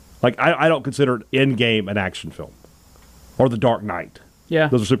to me. Like, I don't consider Endgame an action film. Or The Dark Knight. yeah,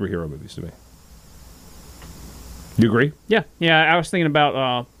 Those are superhero movies to me. You agree? yeah. I was thinking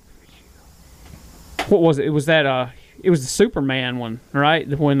about what was it? It was that it was the Superman one, right?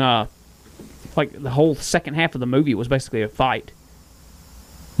 When like the whole second half of the movie was basically a fight.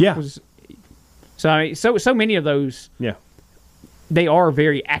 Yeah. So I mean, so many of those. Yeah. They are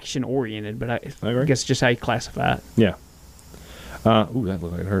very action oriented, but I agree. guess just how you classify it. Yeah. Ooh, that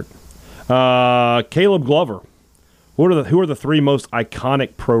looked like it hurt. Caleb Glover. Who are the three most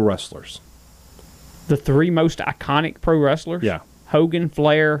iconic pro wrestlers? The three most iconic pro wrestlers? Yeah. Hogan,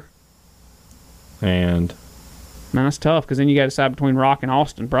 Flair. And Man, that's tough because then you got to decide between Rock and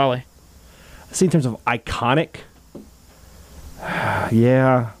Austin, probably. see, in terms of iconic,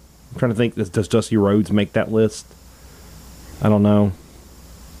 yeah. I'm trying to think. Does Dusty Rhodes make that list? I don't know.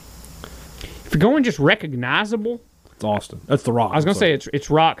 If you're going just recognizable, It's Austin. That's The Rock. I was going to say it's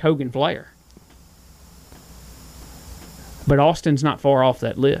Rock, Hogan, Flair. But Austin's not far off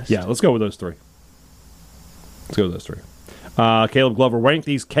that list. Yeah, let's go with those three. Let's go with those 3. Caleb Glover, rank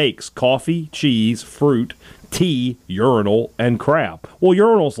these cakes: coffee, cheese, fruit, tea, urinal, and crab. Well,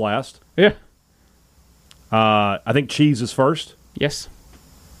 urinal's last. Yeah. I think cheese is first. Yes.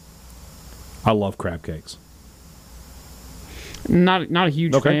 I love crab cakes. Not a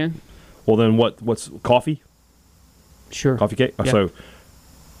huge fan. Well, then what's coffee? Sure. Coffee cake? Yeah. So,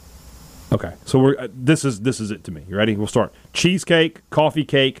 okay. So we're this is it to me. You ready? We'll start. Cheesecake, coffee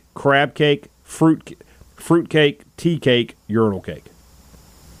cake, crab cake, fruit cake, tea cake, urinal cake.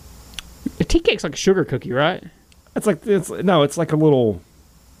 A tea cake's like a sugar cookie, right? It's like it's like a little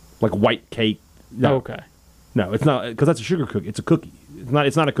like white cake. No, Okay. no, it's not, because that's a sugar cookie. It's a cookie.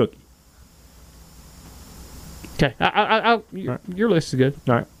 It's not a cookie. Okay. Your list is good.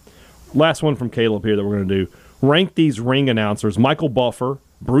 All right. Last one from Caleb here that we're going to do. Rank these ring announcers: Michael Buffer,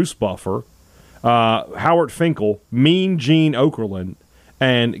 Bruce Buffer, Howard Finkel, Mean Gene Okerlund,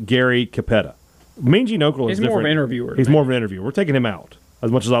 and Gary Capetta. Mean Gene Okerlund is He's more different. of an interviewer. He's more of an interviewer. We're taking him out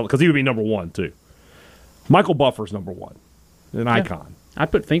as much as because he would be number 1 too. Michael Buffer's number 1, an icon.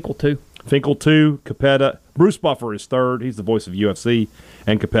 I'd put Finkel too. Finkel 2, Capetta. Bruce Buffer is 3rd. He's the voice of UFC,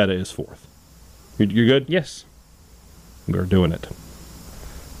 and Capetta is 4th. You're good? Yes. We're doing it.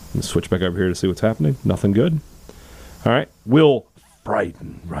 Let's switch back over here to see what's happening. Nothing good. All right. Will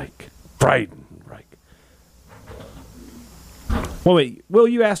Freidenreich. Well, wait. Will,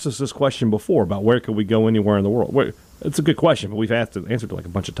 you asked us this question before about where could we go anywhere in the world. It's a good question, but we've answered it like a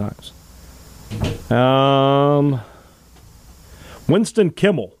bunch of times. Winston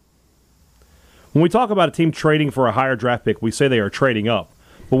Kimmel. When we talk about a team trading for a higher draft pick, we say they are trading up.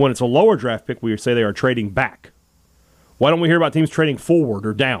 But when it's a lower draft pick, we say they are trading back. Why don't we hear about teams trading forward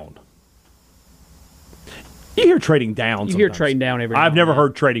or down? You hear trading down sometimes. You hear trading down every now I've and never then.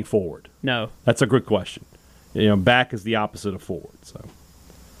 heard trading forward. No. That's a good question. Back is the opposite of forward. So,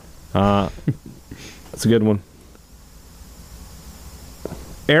 that's a good one.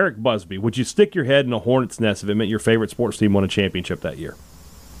 Eric Busby, would you stick your head in a hornet's nest if it meant your favorite sports team won a championship that year?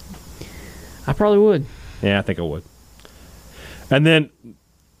 I probably would. Yeah, I think I would. And then,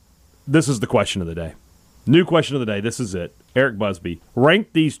 this is the question of the day. New question of the day. This is it. Eric Busby. Rank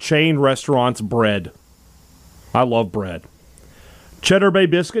these chain restaurants' bread. I love bread. Cheddar Bay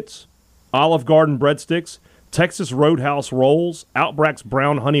biscuits, Olive Garden breadsticks, Texas Roadhouse rolls, Outback's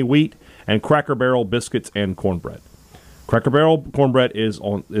brown honey wheat, and Cracker Barrel biscuits and cornbread. Cracker Barrel cornbread is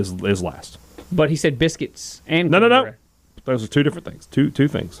last. But he said biscuits and No. cornbread. Those are two different things. Two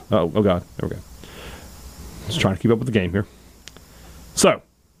things. Oh God. There we go. Just trying to keep up with the game here. So,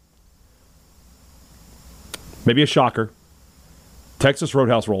 maybe a shocker. Texas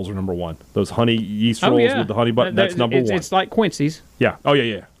Roadhouse rolls are number 1. Those honey yeast rolls with the honey button, that's number 1. It's like Quincy's. Yeah. Oh,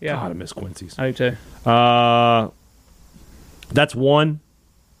 yeah. Yeah. God, I miss Quincy's. I do too. That's 1.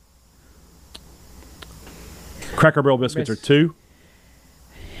 Cracker Barrel biscuits are 2.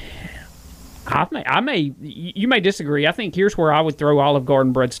 You may disagree. I think here's where I would throw Olive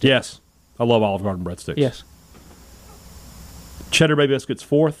Garden breadsticks. Yes. I love Olive Garden breadsticks. Yes. Cheddar Bay biscuits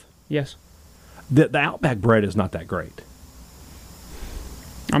 4th. Yes. The Outback bread is not that great.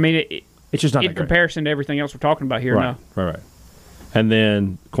 I mean, It's just not in that great. comparison to everything else we're talking about here. Right. No. Right. And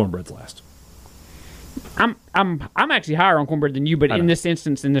then cornbread's last. I'm actually higher on cornbread than you, but I in know. this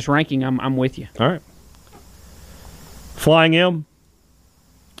instance, in this ranking, I'm with you. All right. Flying M.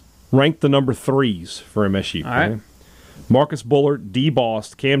 Rank the number 3s for MSU. All right. Okay? Marcus Bullard, D.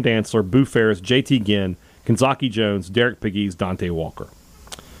 Bost, Cam Dantzler, Boo Ferris, JT Ginn, Kenzaki Jones, Derek Pegues, Dante Walker.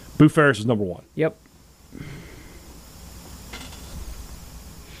 Boo Ferris is number 1. Yep.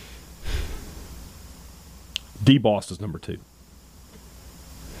 D. Bost is number 2.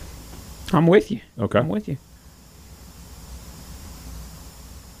 I'm with you. Okay. I'm with you.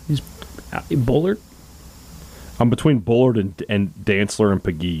 Is Bullard? I'm between Bullard and Dantzler and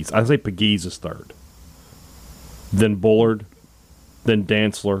Pegues. I say Pegues is 3rd. Then Bullard, then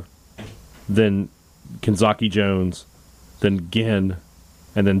Dantzler, then Kenzaki Jones, then Ginn,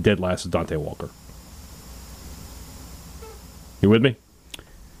 and then dead last is Dante Walker. You with me?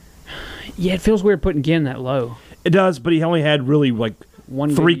 Yeah, it feels weird putting Ginn that low. It does, but he only had really like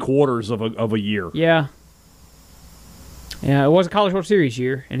One 3/4 of a year. Yeah. Yeah, it was a College World Series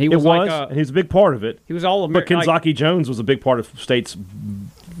year, and he It was was, like and he's a big part of it. he was all But American. Kenzaki Jones was a big part of State's,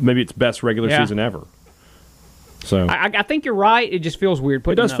 maybe its best regular Yeah. season ever. So I think you're right. It just feels weird it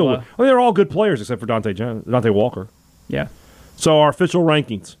putting does that feel low. weird. I mean, they're all good players except for Dante Walker. Yeah. So our official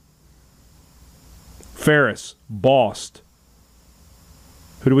rankings: Ferris, Bost.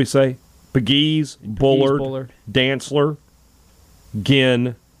 Who do we say? Pegues, Bullard, Dantzler,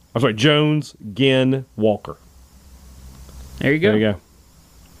 Ginn. I'm sorry, Jones, Ginn, Walker. There you go. There you go.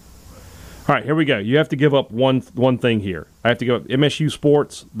 All All right, here we go. You have to give up one thing here. I have to give up MSU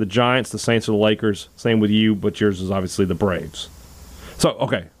sports, the Giants, the Saints, or the Lakers. Same with you, but yours is obviously the Braves. So,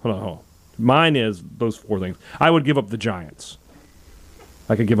 okay, hold on. Mine is those 4 things. I would give up the Giants.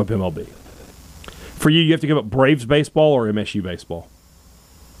 I could give up MLB. For you, you have to give up Braves baseball or MSU baseball.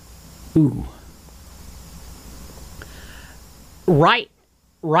 Ooh. Right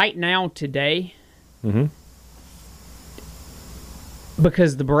now, today,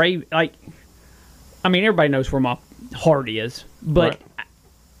 because the Brave, everybody knows where my heart is, but Right.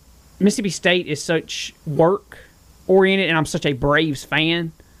 Mississippi State is such work-oriented, and I'm such a Braves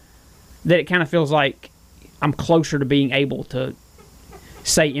fan that it kind of feels like I'm closer to being able to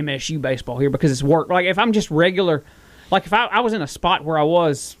say MSU baseball here because it's work. Like, if I'm just regular, like if I was in a spot where I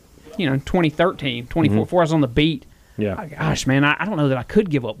was, 2013, 2014, before I was on the beat, Yeah. gosh, man, I don't know that I could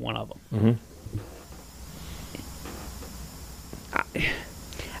give up one of them.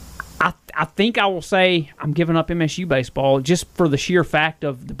 I think I will say I'm giving up MSU baseball just for the sheer fact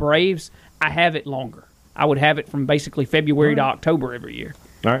of the Braves. I have it longer. I would have it from basically February to October every year.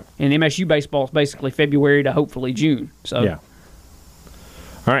 All right. And MSU baseball is basically February to hopefully June. So Yeah.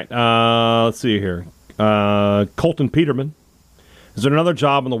 All right. Let's see here. Colton Peterman. Is there another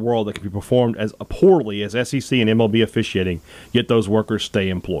job in the world that can be performed as poorly as SEC and MLB officiating, yet those workers stay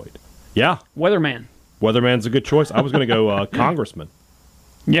employed? Yeah. Weatherman. Weatherman's a good choice. I was going to go congressman.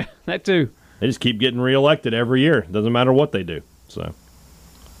 Yeah, that too. They just keep getting reelected every year. Doesn't matter what they do. So,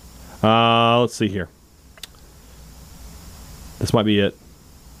 let's see here. This might be it.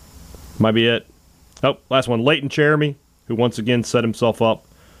 Oh, last one. Leighton Cheremy, who once again set himself up.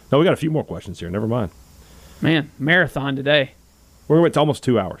 No, we got a few more questions here. Never mind. Man, marathon today. We're going to almost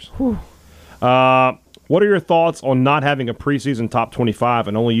 2 hours. What are your thoughts on not having a preseason top 25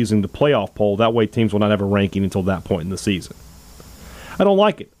 and only using the playoff poll? That way teams will not have a ranking until that point in the season. I don't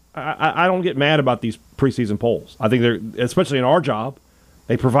like it. I don't get mad about these preseason polls. I think they're, especially in our job,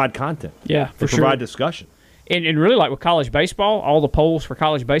 they provide content. Yeah, They for provide sure. discussion. And really, like with college baseball, all the polls for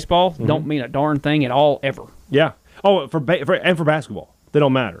college baseball don't mean a darn thing at all ever. Yeah. Oh, for basketball, they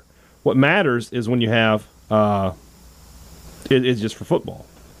don't matter. What matters is when you have it's just for football.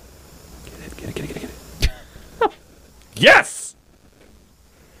 Get it. Yes!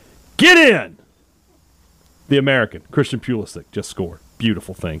 Get in! The American, Christian Pulisic, just scored.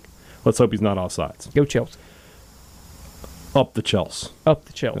 Beautiful thing. Let's hope he's not offsides. Go Chelsea. Up the Chelsea. Up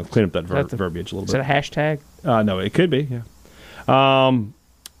the Chelsea. Let's clean up that Is that the- verbiage a little Is bit. that a hashtag? No, it could be, yeah.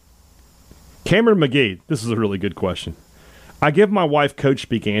 Cameron McGee, this is a really good question. I give my wife coach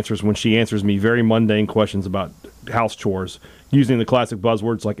speak answers when she answers me very mundane questions about house chores, using the classic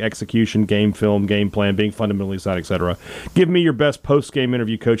buzzwords like execution, game film, game plan, being fundamentally sound, etc. Give me your best post-game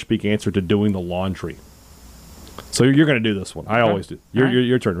interview coach speak answer to doing the laundry. So you're going to do this one. I always do.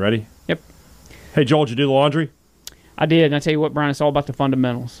 Your turn. Ready? Yep. Hey, Joel, did you do the laundry? I did, and I tell you what, Brian, it's all about the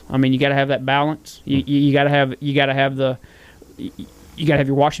fundamentals. I mean, you got to have that balance. You got to have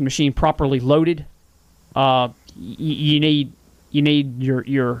your washing machine properly loaded. You need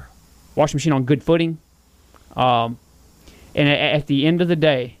your washing machine on good footing. And at the end of the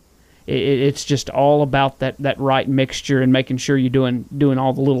day, it's just all about that right mixture and making sure you're doing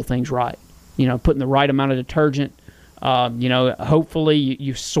all the little things right. Putting the right amount of detergent. Hopefully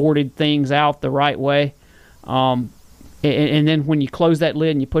you've sorted things out the right way. And then when you close that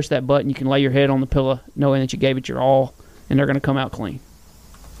lid and you push that button, you can lay your head on the pillow knowing that you gave it your all, and they're going to come out clean.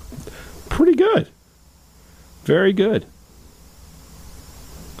 Pretty good. Very good.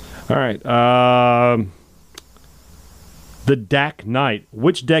 All right. The Dak Knight.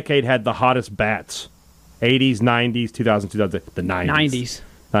 Which decade had the hottest bats? 80s, 90s, 2000, 2000. The 90s. 90s.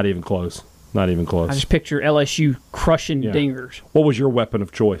 Not even close. Not even close. I just picture LSU crushing Yeah. dingers. What was your weapon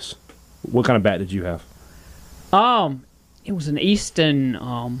of choice? What kind of bat did you have? It was an Easton.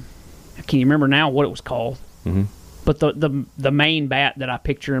 I can't remember now what it was called. Mm-hmm. But the main bat that I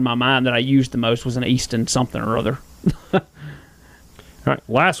picture in my mind that I used the most was an Easton something or other. All right.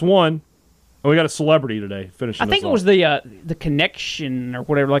 Last one. Oh, we got a celebrity today. Finishing. I think it was the connection or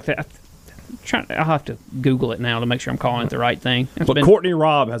whatever like that. I'll have to Google it now to make sure I'm calling it the right thing. But Courtney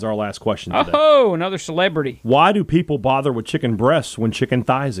Robb has our last question today. Oh, another celebrity. Why do people bother with chicken breasts when chicken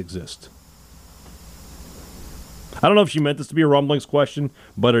thighs exist? I don't know if she meant this to be a rumblings question,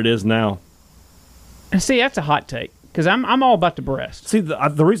 but it is now. See, that's a hot take because I'm all about the breast. See,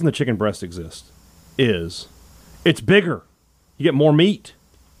 the reason the chicken breast exists is it's bigger. You get more meat.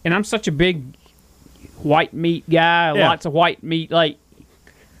 And I'm such a big white meat guy. Yeah. Lots of white meat. That's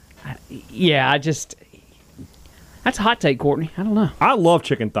a hot take, Courtney. I don't know. I love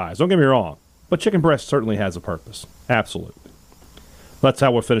chicken thighs. Don't get me wrong. But chicken breast certainly has a purpose. Absolutely. That's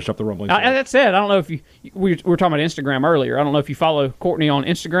how we'll finish up the rumbling. That's it. I don't know if we were talking about Instagram earlier. I don't know if you follow Courtney on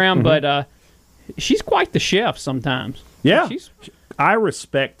Instagram, but she's quite the chef sometimes. Yeah. I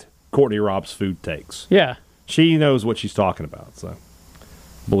respect Courtney Robb's food takes. Yeah. She knows what she's talking about, so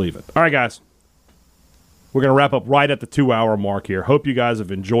believe it. All right, guys. We're going to wrap up right at the 2-hour mark here. Hope you guys have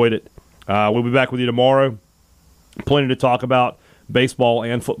enjoyed it. We'll be back with you tomorrow. Plenty to talk about. Baseball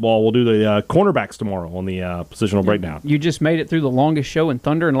and football. We'll do the cornerbacks tomorrow on the positional breakdown. You just made it through the longest show in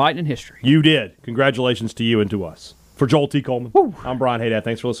Thunder and Lightning history. You did. Congratulations to you and to us. For Joel T. Coleman, I'm Brian Haydad.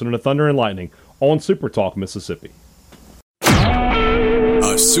 Thanks for listening to Thunder and Lightning on Super Talk Mississippi.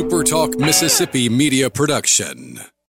 A Super Talk Mississippi media production.